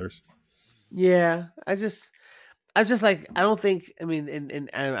Godfathers. Yeah, I'm just like, I don't think, I mean, and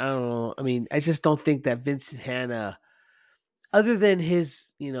I don't know, I mean, I just don't think that Vincent Hanna, other than his,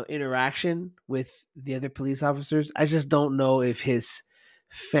 interaction with the other police officers, I just don't know if his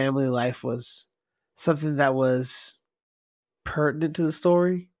family life was something that was pertinent to the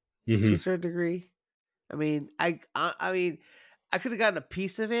story to a certain degree. I mean, I mean, I could have gotten a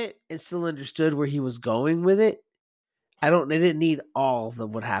piece of it and still understood where he was going with it. I didn't need all of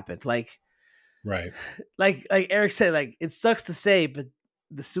what happened. Like, right. Like Eric said, like, it sucks to say, but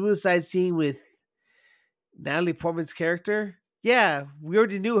the suicide scene with Natalie Portman's character, yeah, we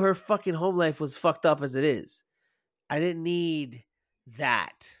already knew her fucking home life was fucked up as it is. I didn't need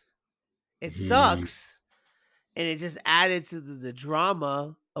that. It sucks. And it just added to the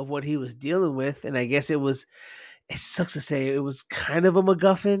drama of what he was dealing with. And I guess it sucks to say, it was kind of a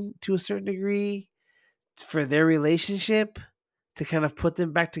MacGuffin to a certain degree for their relationship to kind of put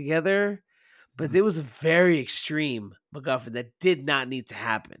them back together. But there was a very extreme MacGuffin that did not need to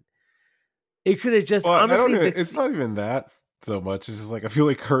happen. It could have just honestly. It's not even that so much. It's just like I feel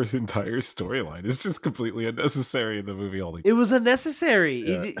like her entire storyline is just completely unnecessary in the movie. It was unnecessary.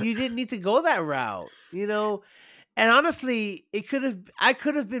 Yeah. You didn't need to go that route, And honestly, I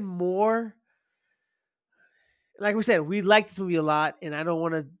could have been more. Like we said, we like this movie a lot, and I don't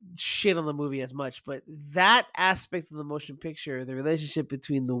want to shit on the movie as much, but that aspect of the motion picture, the relationship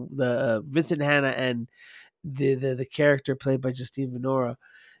between the Vincent Hanna and the character played by Justine Venora,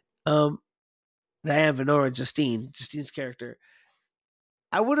 Diane Venora, Justine's character,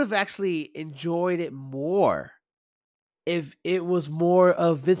 I would have actually enjoyed it more if it was more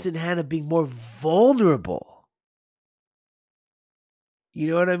of Vincent Hanna being more vulnerable. You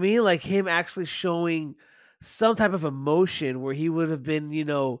know what I mean? Like him actually showing some type of emotion where he would have been,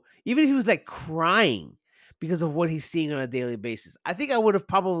 even if he was like crying because of what he's seeing on a daily basis. I think I would have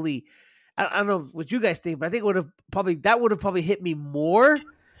probably, I don't know what you guys think, but I think that would have probably hit me more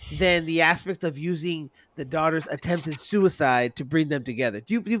than the aspect of using the daughter's attempted suicide to bring them together.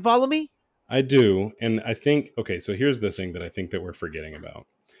 Do you follow me? I do. And I think, okay, so here's the thing that I think that we're forgetting about.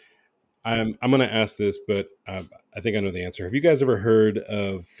 I'm going to ask this, but I think I know the answer. Have you guys ever heard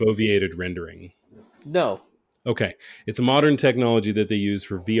of foveated rendering? No. Okay. It's a modern technology that they use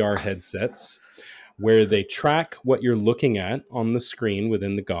for VR headsets where they track what you're looking at on the screen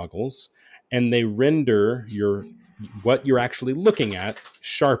within the goggles and they render what you're actually looking at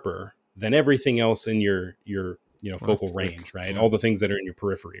sharper than everything else in your focal range, right? Yeah. All the things that are in your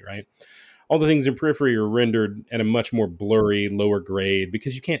periphery, right? All the things in periphery are rendered at a much more blurry, lower grade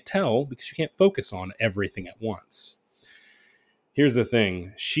because you can't focus on everything at once. Here's the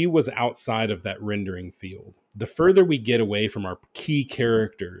thing. She was outside of that rendering field. The further we get away from our key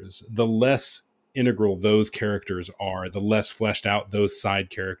characters, the less integral those characters are, the less fleshed out those side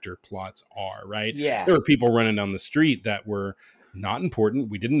character plots are, right? Yeah. There were people running down the street that were not important.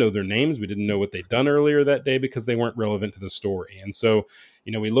 We didn't know their names. We didn't know what they'd done earlier that day because they weren't relevant to the story. And so,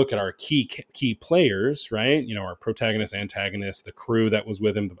 we look at our key players, right? Our protagonist, antagonist, the crew that was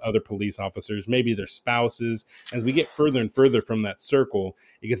with him, the other police officers, maybe their spouses. As we get further and further from that circle,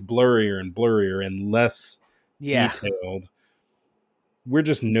 it gets blurrier and blurrier and less detailed. We're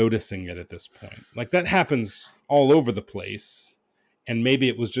just noticing it at this point. Like, that happens all over the place. And maybe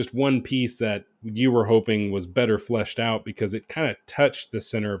it was just one piece that you were hoping was better fleshed out because it kind of touched the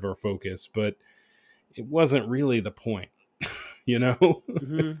center of our focus, but it wasn't really the point,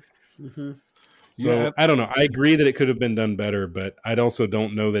 Mm-hmm. Mm-hmm. So I don't know. I agree that it could have been done better, but I also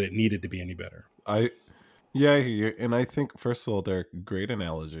don't know that it needed to be any better. And I think, first of all, Derek, great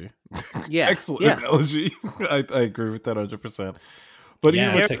analogy. Yeah. Excellent analogy. I agree with that 100%. But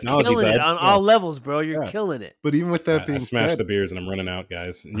even with technology, killing it on all levels, bro. You're killing it. But even with that being said, I smashed the beers and I'm running out,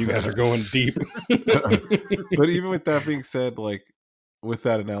 guys. And you guys are going deep. But even with that being said, like, with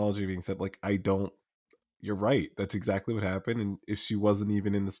that analogy being said, like, you're right. That's exactly what happened. And if she wasn't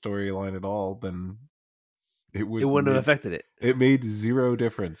even in the storyline at all, then it wouldn't have affected it. It made zero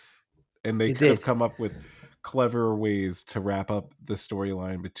difference. And they could have come up with cleverer ways to wrap up the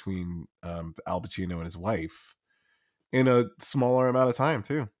storyline between Al Pacino and his wife in a smaller amount of time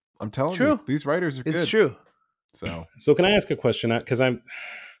too. I'm telling you, these writers are good. It's true. So can I ask a question? Because I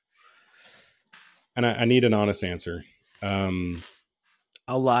need an honest answer. I'll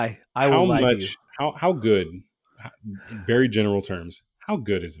lie. I will lie to you. How good, in very general terms, how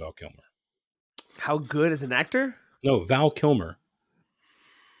good is Val Kilmer? How good as an actor? No, Val Kilmer.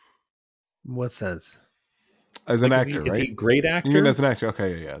 In what sense? As an actor, right? Is he a great actor? You mean as an actor?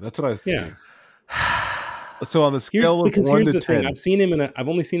 Okay, yeah. That's what I was thinking. So on the scale of 1 to 10, I've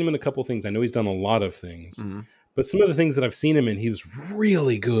only seen him in a couple things. I know he's done a lot of things, but some of the things that I've seen him in, he was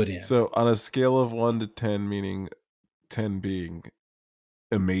really good in. So on a scale of 1 to 10, meaning 10 being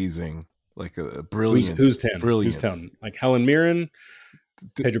amazing, like a brilliant. Who's 10? Brilliant. Who's 10? Like Helen Mirren,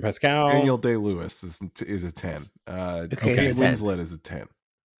 Pedro Pascal, Daniel Day-Lewis is a 10. Kate Winslet is a 10.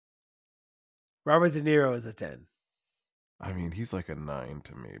 Robert De Niro is a 10. I mean, he's like a 9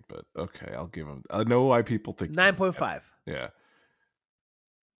 to me, but okay, I'll give him. I know why people think 9.5. Yeah.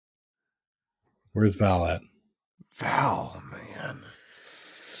 Where's Val at? Val, man.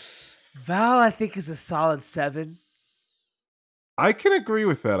 Val, I think, is a solid 7. I can agree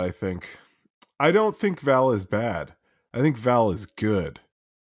with that, I think. I don't think Val is bad. I think Val is good.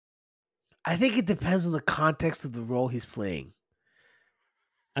 I think it depends on the context of the role he's playing.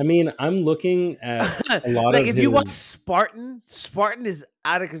 I mean, I'm looking at a lot like of if you watch Spartan is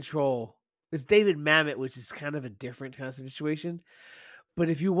out of control. It's David Mamet, which is kind of a different kind of situation. But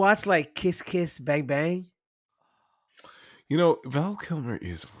if you watch like Kiss Kiss Bang Bang, Val Kilmer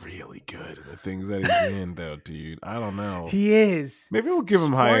is really good in the things that he's in, though, dude. I don't know. He is. Maybe we'll give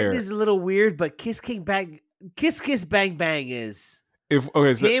him higher. Spartan is a little weird, but Kiss Kiss Bang Bang is.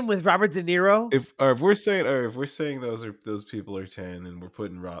 Him with Robert De Niro. If we're saying those people are 10, and we're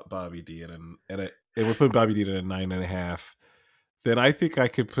putting Bobby D and we're putting Bobby D at a 9.5, then I think I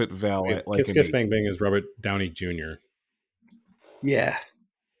could put Val at like Kiss Bang Bang is Robert Downey Jr. Yeah,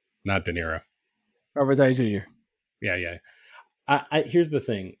 not De Niro. Robert Downey Jr. Yeah. Here's the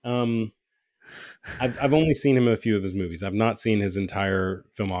thing. I've only seen him in a few of his movies. I've not seen his entire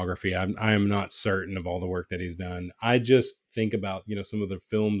filmography. I am not certain of all the work that he's done. I just think about some of the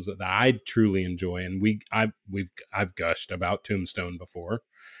films that I truly enjoy, and I've gushed about Tombstone before.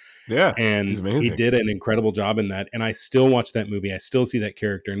 Yeah, and he did an incredible job in that. And I still watch that movie. I still see that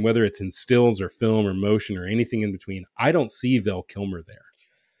character, and whether it's in stills or film or motion or anything in between, I don't see Val Kilmer there.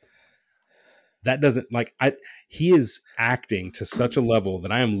 That doesn't he is acting to such a level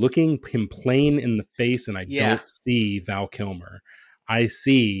that I am looking him plain in the face, and I don't see Val Kilmer. I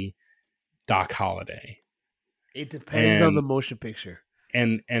see Doc Holliday. It depends on the motion picture.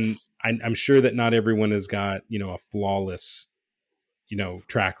 And I'm sure that not everyone has got, a flawless,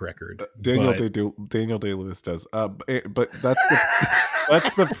 track record. Daniel Day-Lewis does. But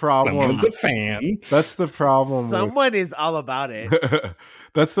that's the problem. Someone's a fan. That's the problem. Someone is all about it.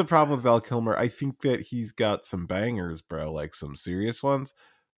 That's the problem with Val Kilmer. I think that he's got some bangers, bro, like some serious ones.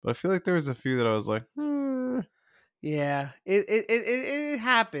 But I feel like there was a few that I was like, Yeah, it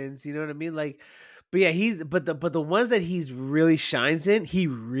happens. You know what I mean? Like, but yeah, but the ones that he's really shines in, he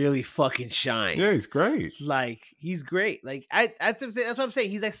really fucking shines. Yeah, he's great. Like, he's great. Like, that's what I'm saying.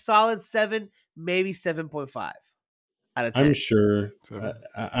 He's like solid 7, maybe 7.5 out of 10.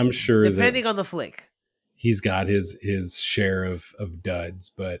 I'm sure depending on the flick. He's got his share of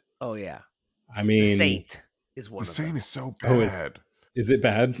duds, but oh yeah, I mean, The Saint is one The of Saint them. is so Oh, bad. is it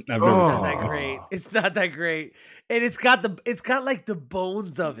bad? I've never It's seen not that that. great. It's not that great, and it's got like the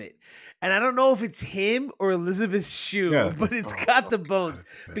bones of it, and I don't know if it's him or Elizabeth Shue, Yeah. but it's got the bones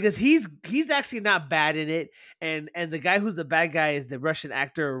because he's actually not bad in it, and the guy who's the bad guy is the Russian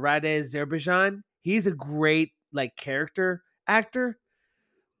actor Rade Zerbazhan. He's a great like character actor.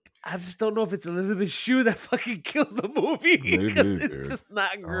 I just don't know if it's Elizabeth Shue that fucking kills the movie because Maybe, it's dude. just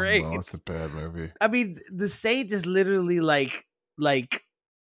not Oh, great. no, it's a bad movie. I mean, The Saint is literally like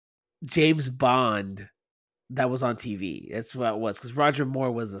James Bond that was on TV. That's what it was because Roger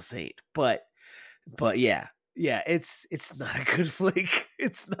Moore was the Saint. But yeah, it's not a good flick.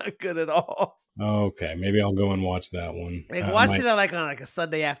 It's not good at all. Okay, maybe I'll go and watch that one. Like watch it on a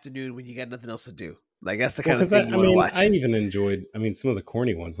Sunday afternoon when you got nothing else to do. Like that's the kind of thing you want to watch. I even enjoyed. I mean, some of the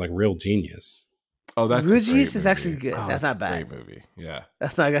corny ones like Real Genius. Oh, that's Real a great Genius is movie. actually good. Oh, That's not a bad. Great movie. Yeah.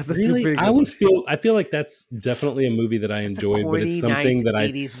 That's Really, pretty good. I feel like that's definitely a movie that I enjoy, but it's something that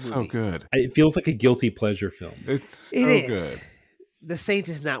It's so good. It feels like a guilty pleasure film. It's so good. The Saint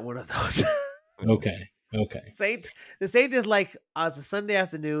is not one of those. Okay. The Saint is like, it's a Sunday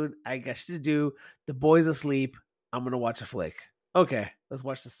afternoon. I got shit to do. The boy's asleep. I'm gonna watch a flick. Okay, let's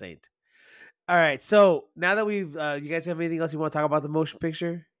watch The Saint. All right. So now that we've, you guys have anything else you want to talk about the motion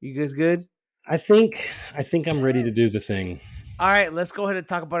picture? You guys good? I think I'm ready to do the thing. All right, let's go ahead and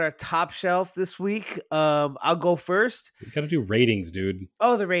talk about our top shelf this week. I'll go first. We got to do ratings, dude.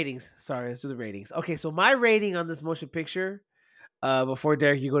 Oh, the ratings. Sorry, let's do the ratings. Okay, so my rating on this motion picture. Before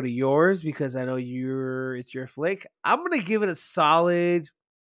Derek, you go to yours because I know it's your flick. I'm gonna give it a solid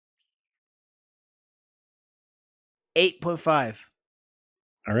 8.5.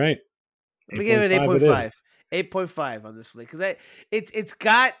 All right. Let me give it 8.5. 8.5 on this flick because it's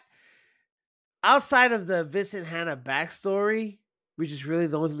got, outside of the Vincent Hanna backstory, which is really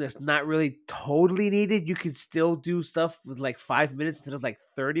the only thing that's not really totally needed. You can still do stuff with like 5 minutes instead of like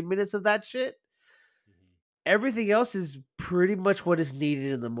 30 minutes of that shit. Everything else is pretty much what is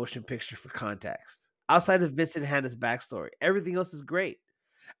needed in the motion picture for context. Outside of Vincent Hanna's backstory, everything else is great.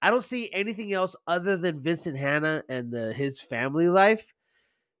 I don't see anything else other than Vincent Hanna and his family life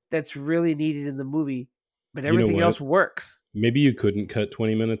that's really needed in the movie, but everything else works. Maybe you couldn't cut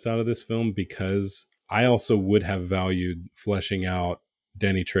 20 minutes out of this film because I also would have valued fleshing out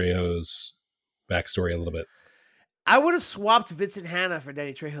Danny Trejo's backstory a little bit. I would have swapped Vincent Hanna for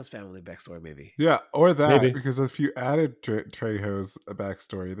Danny Trejo's family backstory, maybe. Yeah, or that, because if you added Trejo's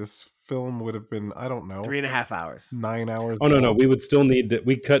backstory, this film would have been, I don't know, 3.5 hours. 9 hours. Oh, no. We would still need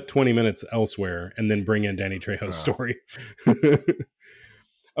we cut 20 minutes elsewhere and then bring in Danny Trejo's story.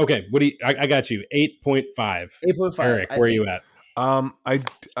 Okay, I got you. 8.5. 8.5. Eric, where are you at?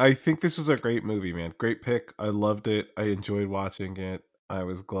 I think this was a great movie, man. Great pick. I loved it. I enjoyed watching it. I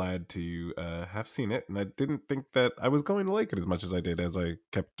was glad to have seen it, and I didn't think that I was going to like it as much as I did as I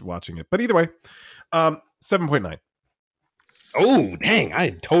kept watching it. But either way, 7.9. Oh, dang.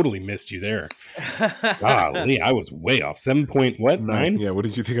 I totally missed you there. Golly, I was way off. 9? Yeah, what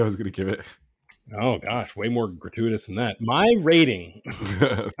did you think I was going to give it? Oh, gosh, way more gratuitous than that. My rating,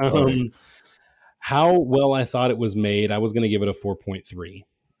 how well I thought it was made, I was going to give it a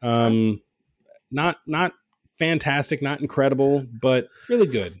 4.3. Not fantastic, not incredible, but really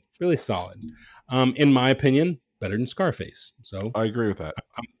good, really solid. In my opinion, better than Scarface. So I agree with that.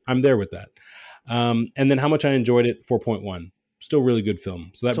 I'm there with that. And then how much I enjoyed it, 4.1. Still really good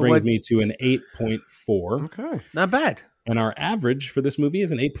film. So that brings me to an 8.4. Okay. Not bad. And our average for this movie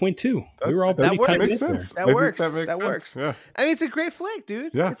is an 8.2. We were all pretty tight. That makes sense. That works. That works. Yeah. I mean, it's a great flick,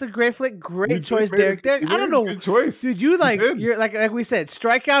 dude. Yeah. It's a great flick. Great choice, Derek. Derek, I don't know. Good choice. Dude, you're like we said,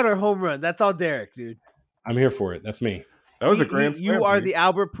 strikeout or home run. That's all Derek, dude. I'm here for it. That's me. That was a grand slam. You are the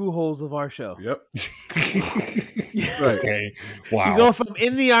Albert Pujols of our show. Yep. Right. Okay. Wow. You go from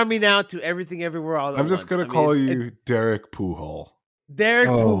in the Army now to everything everywhere all at once. I'm just going to call you Derek Pujol. Derek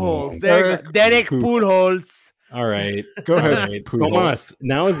Pujols. Derek Pujols. All right. Go ahead. Tomas,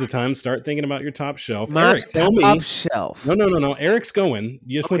 now is the time. Start thinking about your top shelf. My Eric, tell me. Top shelf. No. Eric's going.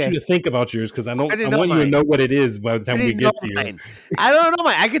 You just want you to think about yours because I want you to know what it is by the time we get to you. I don't know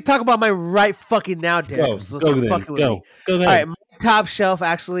mine. I can talk about my right fucking now, Derek. Go ahead. All right, my top shelf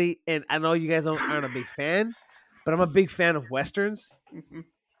actually, and I know you guys aren't a big fan, but I'm a big fan of Westerns.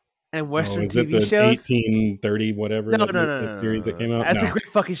 And Western TV shows. 1830, whatever. No. Series that came out. That's a great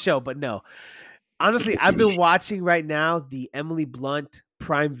fucking show, but no. Honestly, I've been watching right now the Emily Blunt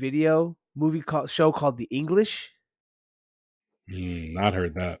Prime Video show called The English. Not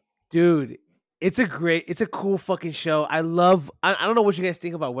heard that. Dude, It's a cool fucking show. I don't know what you guys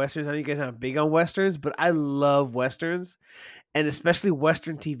think about Westerns. I know you guys aren't big on Westerns, but I love Westerns. And especially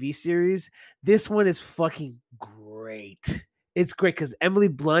Western TV series. This one is fucking great. It's great because Emily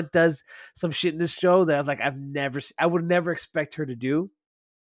Blunt does some shit in this show that I would never expect her to do.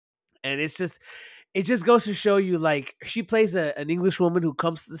 And it just goes to show you, like, she plays an English woman who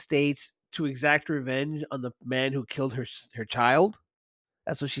comes to the States to exact revenge on the man who killed her child.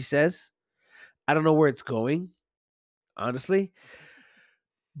 That's what she says. I don't know where it's going, honestly.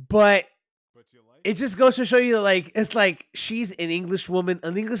 But it just goes to show you, like, it's like she's an English woman,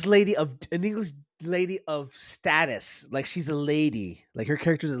 an English lady of status. Like, she's a lady. Like, her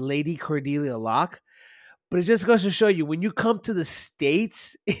character's a Lady Cordelia Locke. But it just goes to show you, when you come to the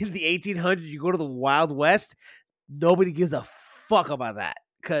States in the 1800s, you go to the Wild West, nobody gives a fuck about that,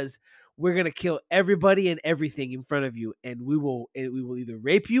 because we're gonna kill everybody and everything in front of you, and we will either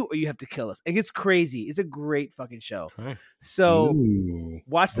rape you or you have to kill us. It gets crazy. It's a great fucking show. Okay. So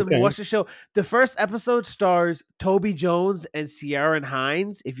watch the show. The first episode stars Toby Jones and Ciaran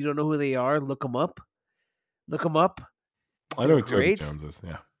Hinds. If you don't know who they are, look them up. I know who Toby Jones is.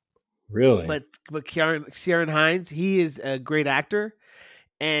 Yeah, really. But Ciaran Hinds, he is a great actor.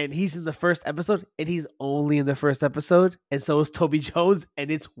 And he's in the first episode, and he's only in the first episode, and so is Toby Jones, and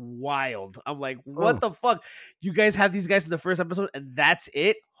it's wild. I'm like, what the fuck? You guys have these guys in the first episode, and that's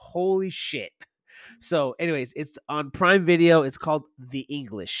it? Holy shit. So, anyways, it's on Prime Video. It's called The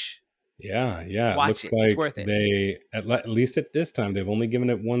English. Yeah. Watch it looks it. like It's worth it. they, at least at this time, they've only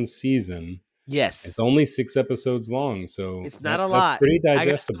given it one season. Yes. It's only 6 episodes long, so it's not a lot. That's pretty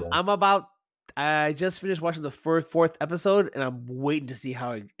digestible. I just finished watching the fourth episode, and I'm waiting to see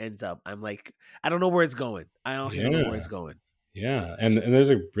how it ends up. I'm like, I don't know where it's going. I honestly don't know where it's going. Yeah, and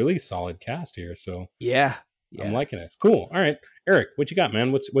there's a really solid cast here, so yeah. I'm liking it. Cool. All right, Eric, what you got,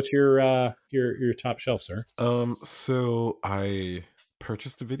 man? What's your top shelf, sir? So I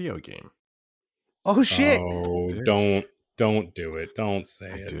purchased a video game. Oh shit! Oh, don't do it. Don't say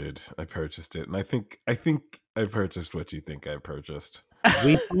it. I did. I purchased it, and I think I purchased what you think I purchased.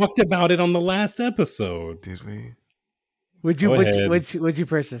 We talked about it on the last episode. Did we? Would you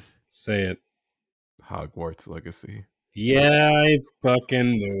purchase? Say it. Hogwarts Legacy. Yeah, I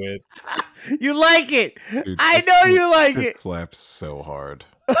fucking knew it. You like it. Dude, I know you like it. It slaps so hard.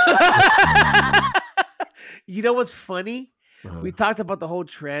 You know what's funny? We talked about the whole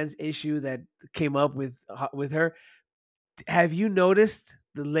trans issue that came up with her. Have you noticed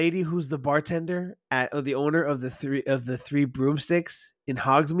the lady who's the bartender or the owner of the three broomsticks in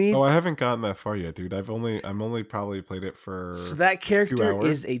Hogsmeade? Oh, I haven't gotten that far yet, dude. I'm only probably played it for. So that character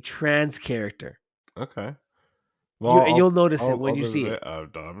is a trans character. Okay. Well, you'll notice it when you see it.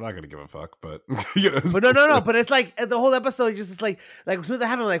 I'm not gonna give a fuck, but But no. But it's like the whole episode, just like as soon as that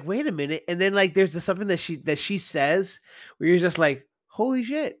happened, I'm like, wait a minute, and then like there's just something that she says where you're just like, holy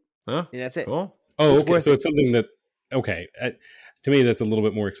shit, huh? And that's it. Cool. Oh, okay. So it's something that to me that's a little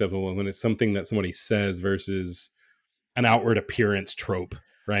bit more acceptable when it's something that somebody says versus an outward appearance trope,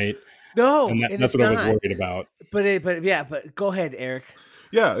 right? No, and that's what I was worried about. But go ahead, Eric.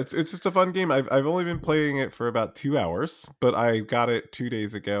 Yeah, it's just a fun game. I've only been playing it for about 2 hours, but I got it 2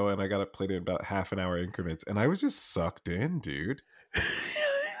 days ago, and I got it played in about half an hour increments, and I was just sucked in, dude.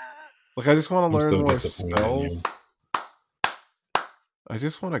 Like, I just want to learn more spells. I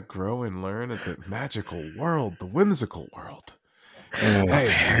just want to grow and learn at the magical world, the whimsical world of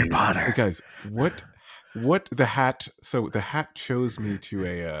Harry Potter. Hey guys, what the hat? So the hat chose me to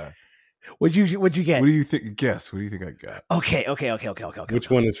a. What'd you get? What do you think? Guess. What do you think I got? Okay. Which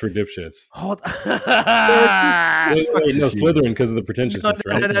one is for dipshits? Hold on. Wait, no, Slytherin because of the pretentiousness,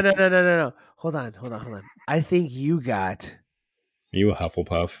 right? No. Hold on. I think you got. You a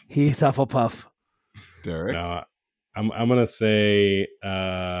Hufflepuff? He's Hufflepuff. Derek? No, I'm gonna say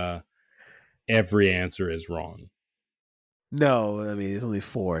every answer is wrong. No, I mean there's only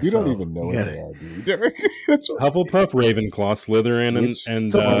 4. You don't even know what they are, dude. Derek. Hufflepuff, Ravenclaw, Slytherin, and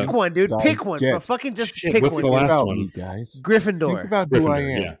so pick one, dude. Pick one. Fucking just pick what's one. What's the last one, guys? Gryffindor. Think about Gryffindor, who I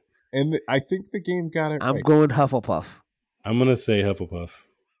am. Yeah. And I think the game got it. I'm going Hufflepuff. I'm gonna say Hufflepuff.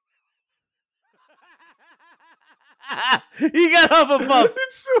 You got Hufflepuff.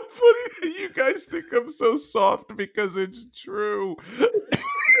 It's so funny that you guys think I'm so soft because it's true.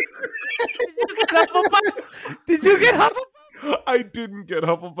 Did you get Hufflepuff? I didn't get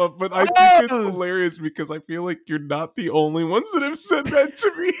Hufflepuff, but I think it's hilarious because I feel like you're not the only ones that have said that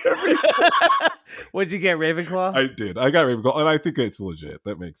to me. What'd you get, Ravenclaw? I did. I got Ravenclaw, and I think it's legit.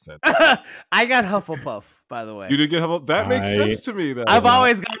 That makes sense. I got Hufflepuff by the way. You did get Hufflepuff. That makes sense to me. I've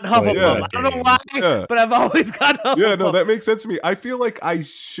always gotten Hufflepuff. I don't know why, but I've always gotten Hufflepuff. Yeah, no, that makes sense to me. I feel like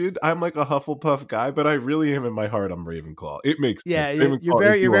I'm like a Hufflepuff guy, but I really am in my heart. I'm Ravenclaw. It makes sense. You're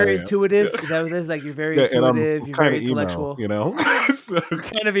very intuitive. That was like you're very intuitive. You're very intellectual. Emo, so,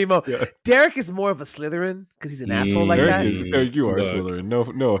 kind of emo. Yeah. Derek is more of a Slytherin because he's an asshole like that. Derek, you are Slytherin. No,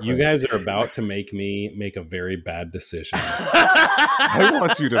 offense. You guys are about to make me make a very bad decision. I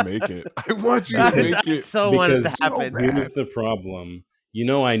want you to make it. I want you to make it. So want it to happen. Here's the problem.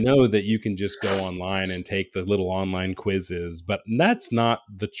 I know that you can just go online and take the little online quizzes, but that's not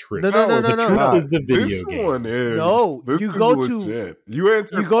the truth. No. The truth is the video game. One is. No, you go to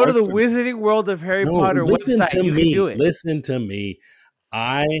the Wizarding World of Harry Potter website. You can do it. Listen to me.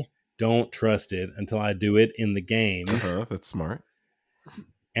 I don't trust it until I do it in the game. That's smart.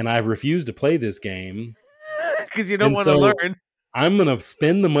 And I refuse to play this game because you don't want to learn. I'm going to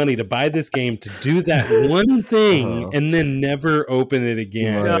spend the money to buy this game to do that one thing and then never open it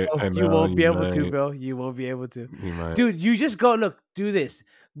again. You won't be able to, Bill. You won't be able to. Dude, you just go, look, do this.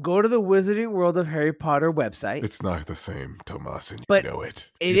 Go to the Wizarding World of Harry Potter website. It's not the same, Tomas, and you know it.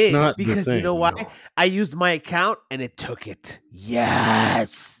 It's is, not because you know why? No. I used my account and it took it.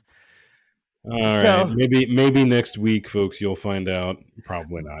 Yes. All right, maybe next week, folks, you'll find out.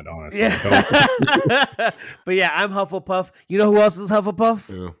 Probably not, honestly. Yeah. But yeah, I'm Hufflepuff. You know who else is Hufflepuff?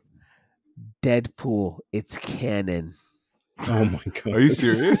 Who? Deadpool. It's canon. Oh my god! Are you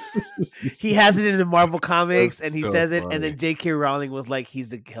serious? He has it in the Marvel comics, and he says it, and then J.K. Rowling was like,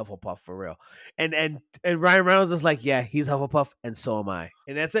 "He's a Hufflepuff for real," and Ryan Reynolds was like, "Yeah, he's Hufflepuff, and so am I,"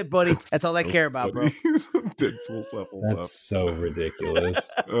 and that's it, buddy. That's all I care about, bro. Deadpool's Hufflepuff. That's so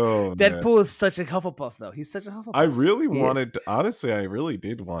ridiculous. Deadpool is such a Hufflepuff, though. He's such a Hufflepuff. I really honestly, I really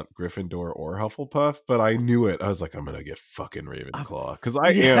did want Gryffindor or Hufflepuff, but I knew it. I was like, I'm gonna get fucking Ravenclaw because I'm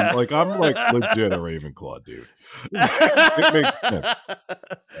legit a Ravenclaw dude. It makes sense.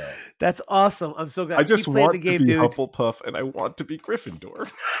 That's awesome. I'm so glad. I just want the game, to be Hufflepuff, and I want to be Gryffindor.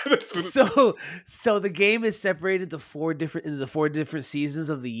 That's what so the game is separated into four different seasons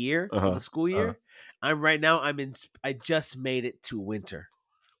of the year, of the school year. I just made it to winter.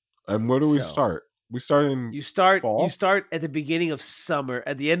 And where do we start? We start in fall? You start at the beginning of summer,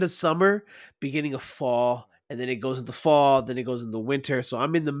 at the end of summer, beginning of fall. And then it goes into fall, then it goes into winter. So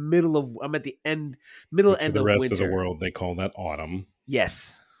I'm at the end of winter. The rest of the world, they call that autumn.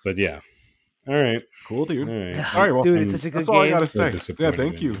 Yes. But yeah. All right. Cool, dude. All right. Sorry, well, dude, it's such a good that's game. all I got to say. Yeah,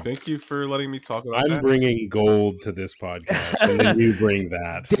 thank you. Thank you for letting me talk about that. I'm bringing gold to this podcast, and then you bring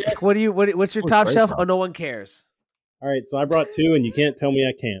that. Derek, what's your top shelf? Oh, no one cares. All right, so I brought two, and you can't tell me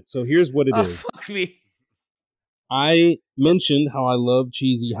I can't. So here's what it is. Fuck me. I mentioned how I love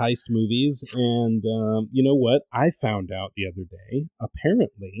cheesy heist movies, and you know what? I found out the other day,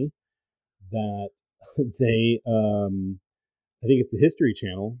 apparently, that they, I think it's the History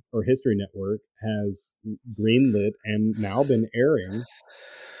Channel or History Network, has greenlit and now been airing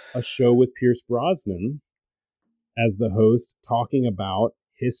a show with Pierce Brosnan as the host, talking about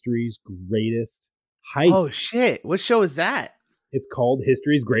history's greatest heists. Oh, shit. What show is that? It's called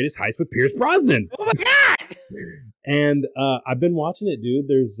History's Greatest Heist with Pierce Brosnan. Oh my god! And I've been watching it, dude.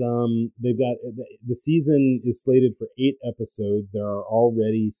 There's they've got the season is slated for 8 episodes. There are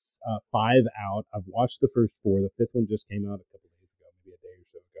already 5 out. I've watched the first 4. The 5th one just came out a couple days ago, maybe a day or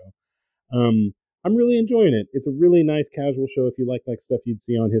so ago. I'm really enjoying it. It's a really nice casual show. If you like stuff you'd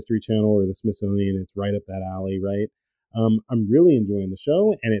see on History Channel or the Smithsonian, it's right up that alley, right? I'm really enjoying the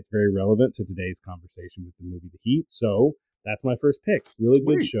show, and it's very relevant to today's conversation with the movie The Heat. So that's my first pick. Really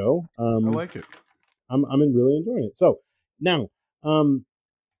good show. I like it. I'm really enjoying it. So now,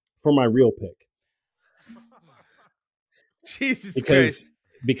 for my real pick, Jesus Christ,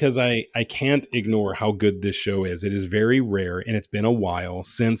 because I can't ignore how good this show is. It is very rare, and it's been a while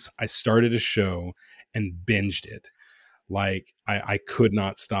since I started a show and binged it. Like, I could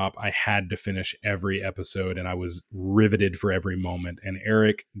not stop. I had to finish every episode, and I was riveted for every moment. And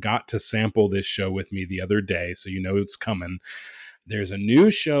Eric got to sample this show with me the other day, so you know it's coming. There's a new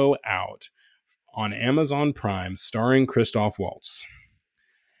show out on Amazon Prime starring Christoph Waltz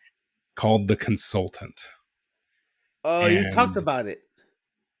called The Consultant. Oh, you talked about it.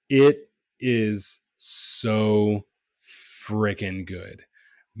 It is so freaking good.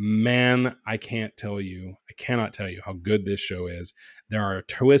 Man, I cannot tell you how good this show is. There are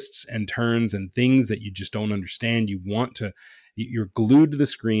twists and turns and things that you just don't understand. You're glued to the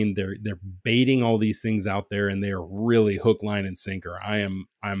screen. They're baiting all these things out there, and they are really hook, line, and sinker. I'm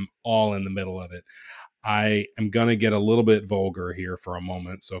all in the middle of it. I am gonna get a little bit vulgar here for a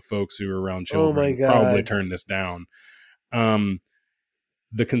moment, so folks who are around children probably turn this down.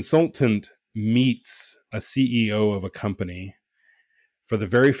 The Consultant meets a CEO of a company for the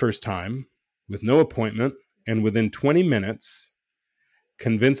very first time with no appointment, and within 20 minutes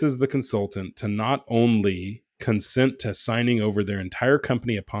convinces the consultant to not only consent to signing over their entire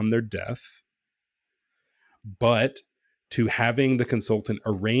company upon their death, but to having the consultant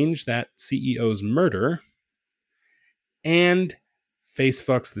arrange that CEO's murder and face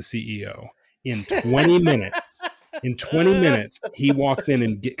fucks the CEO in 20 minutes. In 20 minutes, he walks in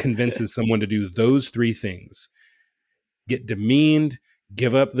and convinces someone to do those three things: get demeaned,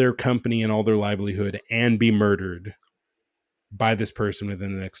 give up their company and all their livelihood, and be murdered by this person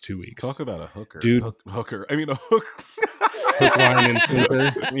within the next 2 weeks. Talk about a hooker. Dude. Hooker. I mean, a hook. Hook, line, and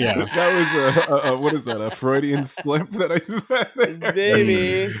sinker. Yeah. That was what is that? A Freudian slip that I just had there?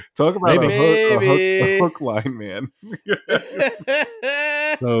 Baby. Talk about a hook line, man.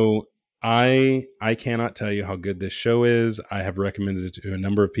 So I cannot tell you how good this show is. I have recommended it to a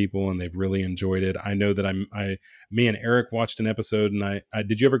number of people and they've really enjoyed it. I know that me and Eric watched an episode, and I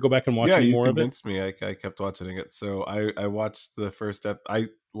did you ever go back and watch any more of it? Yeah, you convinced me. I kept watching it. So I watched the first I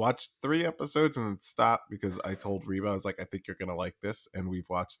watched 3 episodes and then stopped because I told Reba, I was like, I think you're gonna like this, and we've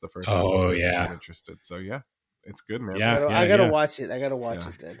watched the first episode. Yeah, she's interested. So yeah, it's good, man. I gotta watch it. I gotta watch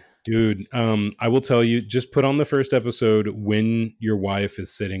it then. Dude, I will tell you, just put on the first episode when your wife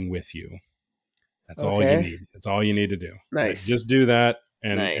is sitting with you. That's all you need. That's all you need to do. Nice. Just do that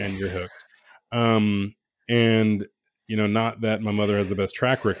and you're hooked. And you know, not that my mother has the best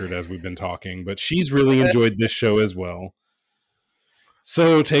track record as we've been talking, but she's really enjoyed this show as well.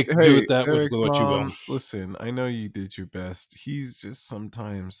 So do with that with what you will. Listen, I know you did your best. He's just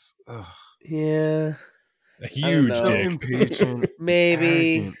sometimes yeah. A huge dick. Impatient,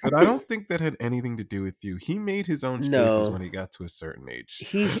 maybe, arrogant. But I don't think that had anything to do with you. He made his own choices when he got to a certain age.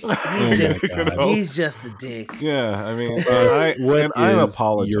 He's just a dick. Yeah, I mean, I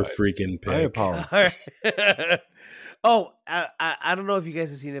apologize. Your freaking pick. I apologize. I don't know if you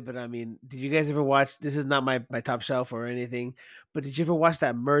guys have seen it, but I mean, did you guys ever watch? This is not my top shelf or anything, but did you ever watch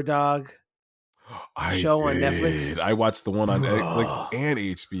that Murdog show on Netflix? I watched the one on Netflix and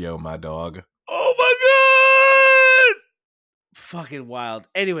HBO. My dog. Oh my god! Fucking wild.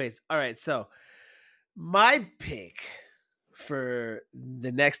 Anyways, all right. So my pick for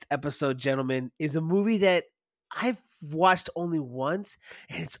the next episode, gentlemen, is a movie that I've watched only once,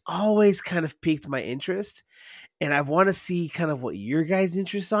 and it's always kind of piqued my interest. And I want to see kind of what your guys'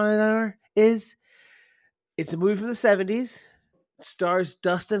 interest on it is. It's a movie from the 70s. Stars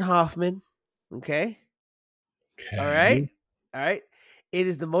Dustin Hoffman. Okay. All right. It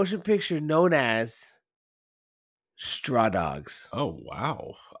is the motion picture known as Straw Dogs. Oh,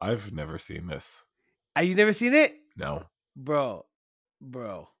 wow. I've never seen this. You've never seen it? No. Bro.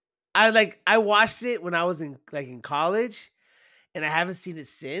 I watched it when I was in college, and I haven't seen it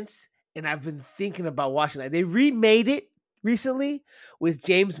since. And I've been thinking about watching it. They remade it recently with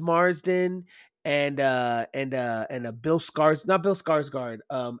James Marsden and Bill Skarsgård, not Bill Skarsgård,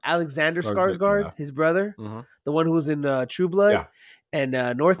 Alexander Skarsgård, his brother, the one who was in True Blood and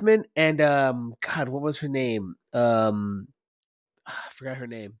Northman, and God, what was her name? I forgot her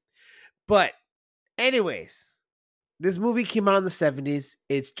name. But anyways, this movie came out in the 70s.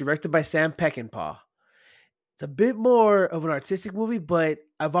 It's directed by Sam Peckinpah. It's a bit more of an artistic movie, but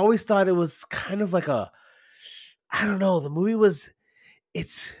I've always thought it was kind of like I don't know. The movie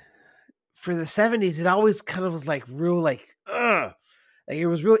it's for the 70s. It always kind of was like real, like it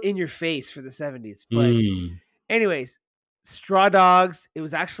was real in your face for the 70s. But anyways, Straw Dogs. It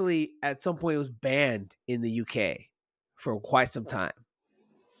was actually at some point it was banned in the UK for quite some time.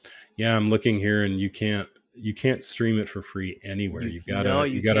 Yeah, I'm looking here, and you can't stream it for free anywhere. You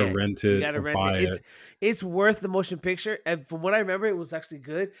gotta rent it. You gotta buy it. It's worth the motion picture. And from what I remember, it was actually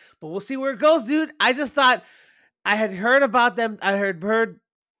good. But we'll see where it goes, dude. I just thought I had heard about them. I heard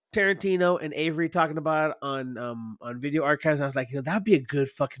Tarantino and Avery talking about it on Video Archives. And I was like, that'd be a good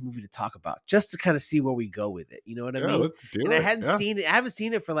fucking movie to talk about, just to kind of see where we go with it. You know what I mean? Let's do it. I hadn't seen it. I haven't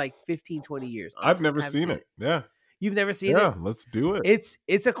seen it for like 15, 20 years. Honestly. I've never seen it. Yeah. You've never seen it? Yeah, let's do it.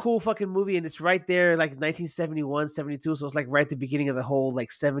 It's a cool fucking movie, and it's right there, like 1971, 72. So it's like right at the beginning of the whole like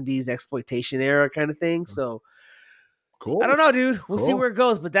 70s exploitation era kind of thing. So cool. I don't know, dude. We'll see where it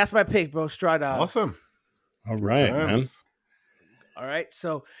goes, but that's my pick, bro. Straw Dogs. Awesome. All right, man. All right.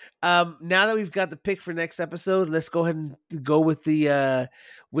 So now that we've got the pick for next episode, let's go ahead and go with the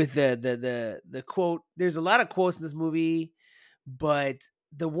quote. There's a lot of quotes in this movie, but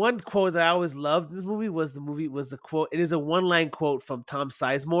the one quote that I always loved in this movie was the quote. It is a one-line quote from Tom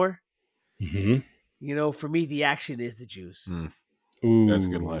Sizemore. Mm-hmm. You know, for me, the action is the juice. Ooh, that's a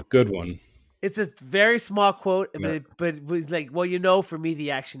good line. Good one. It's a very small quote, Yeah. but it was like, well, you know, for me, the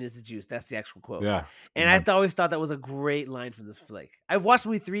action is the juice. That's the actual quote. Yeah. And I always thought that was a great line from this flick. I've watched the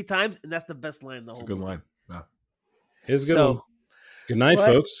movie 3 times, and that's the best line in the whole movie. It's a good line. Yeah. It's a good one. Good night,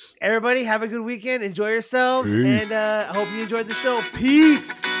 folks. Everybody, have a good weekend. Enjoy yourselves. Peace. And I hope you enjoyed the show.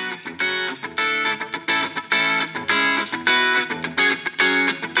 Peace.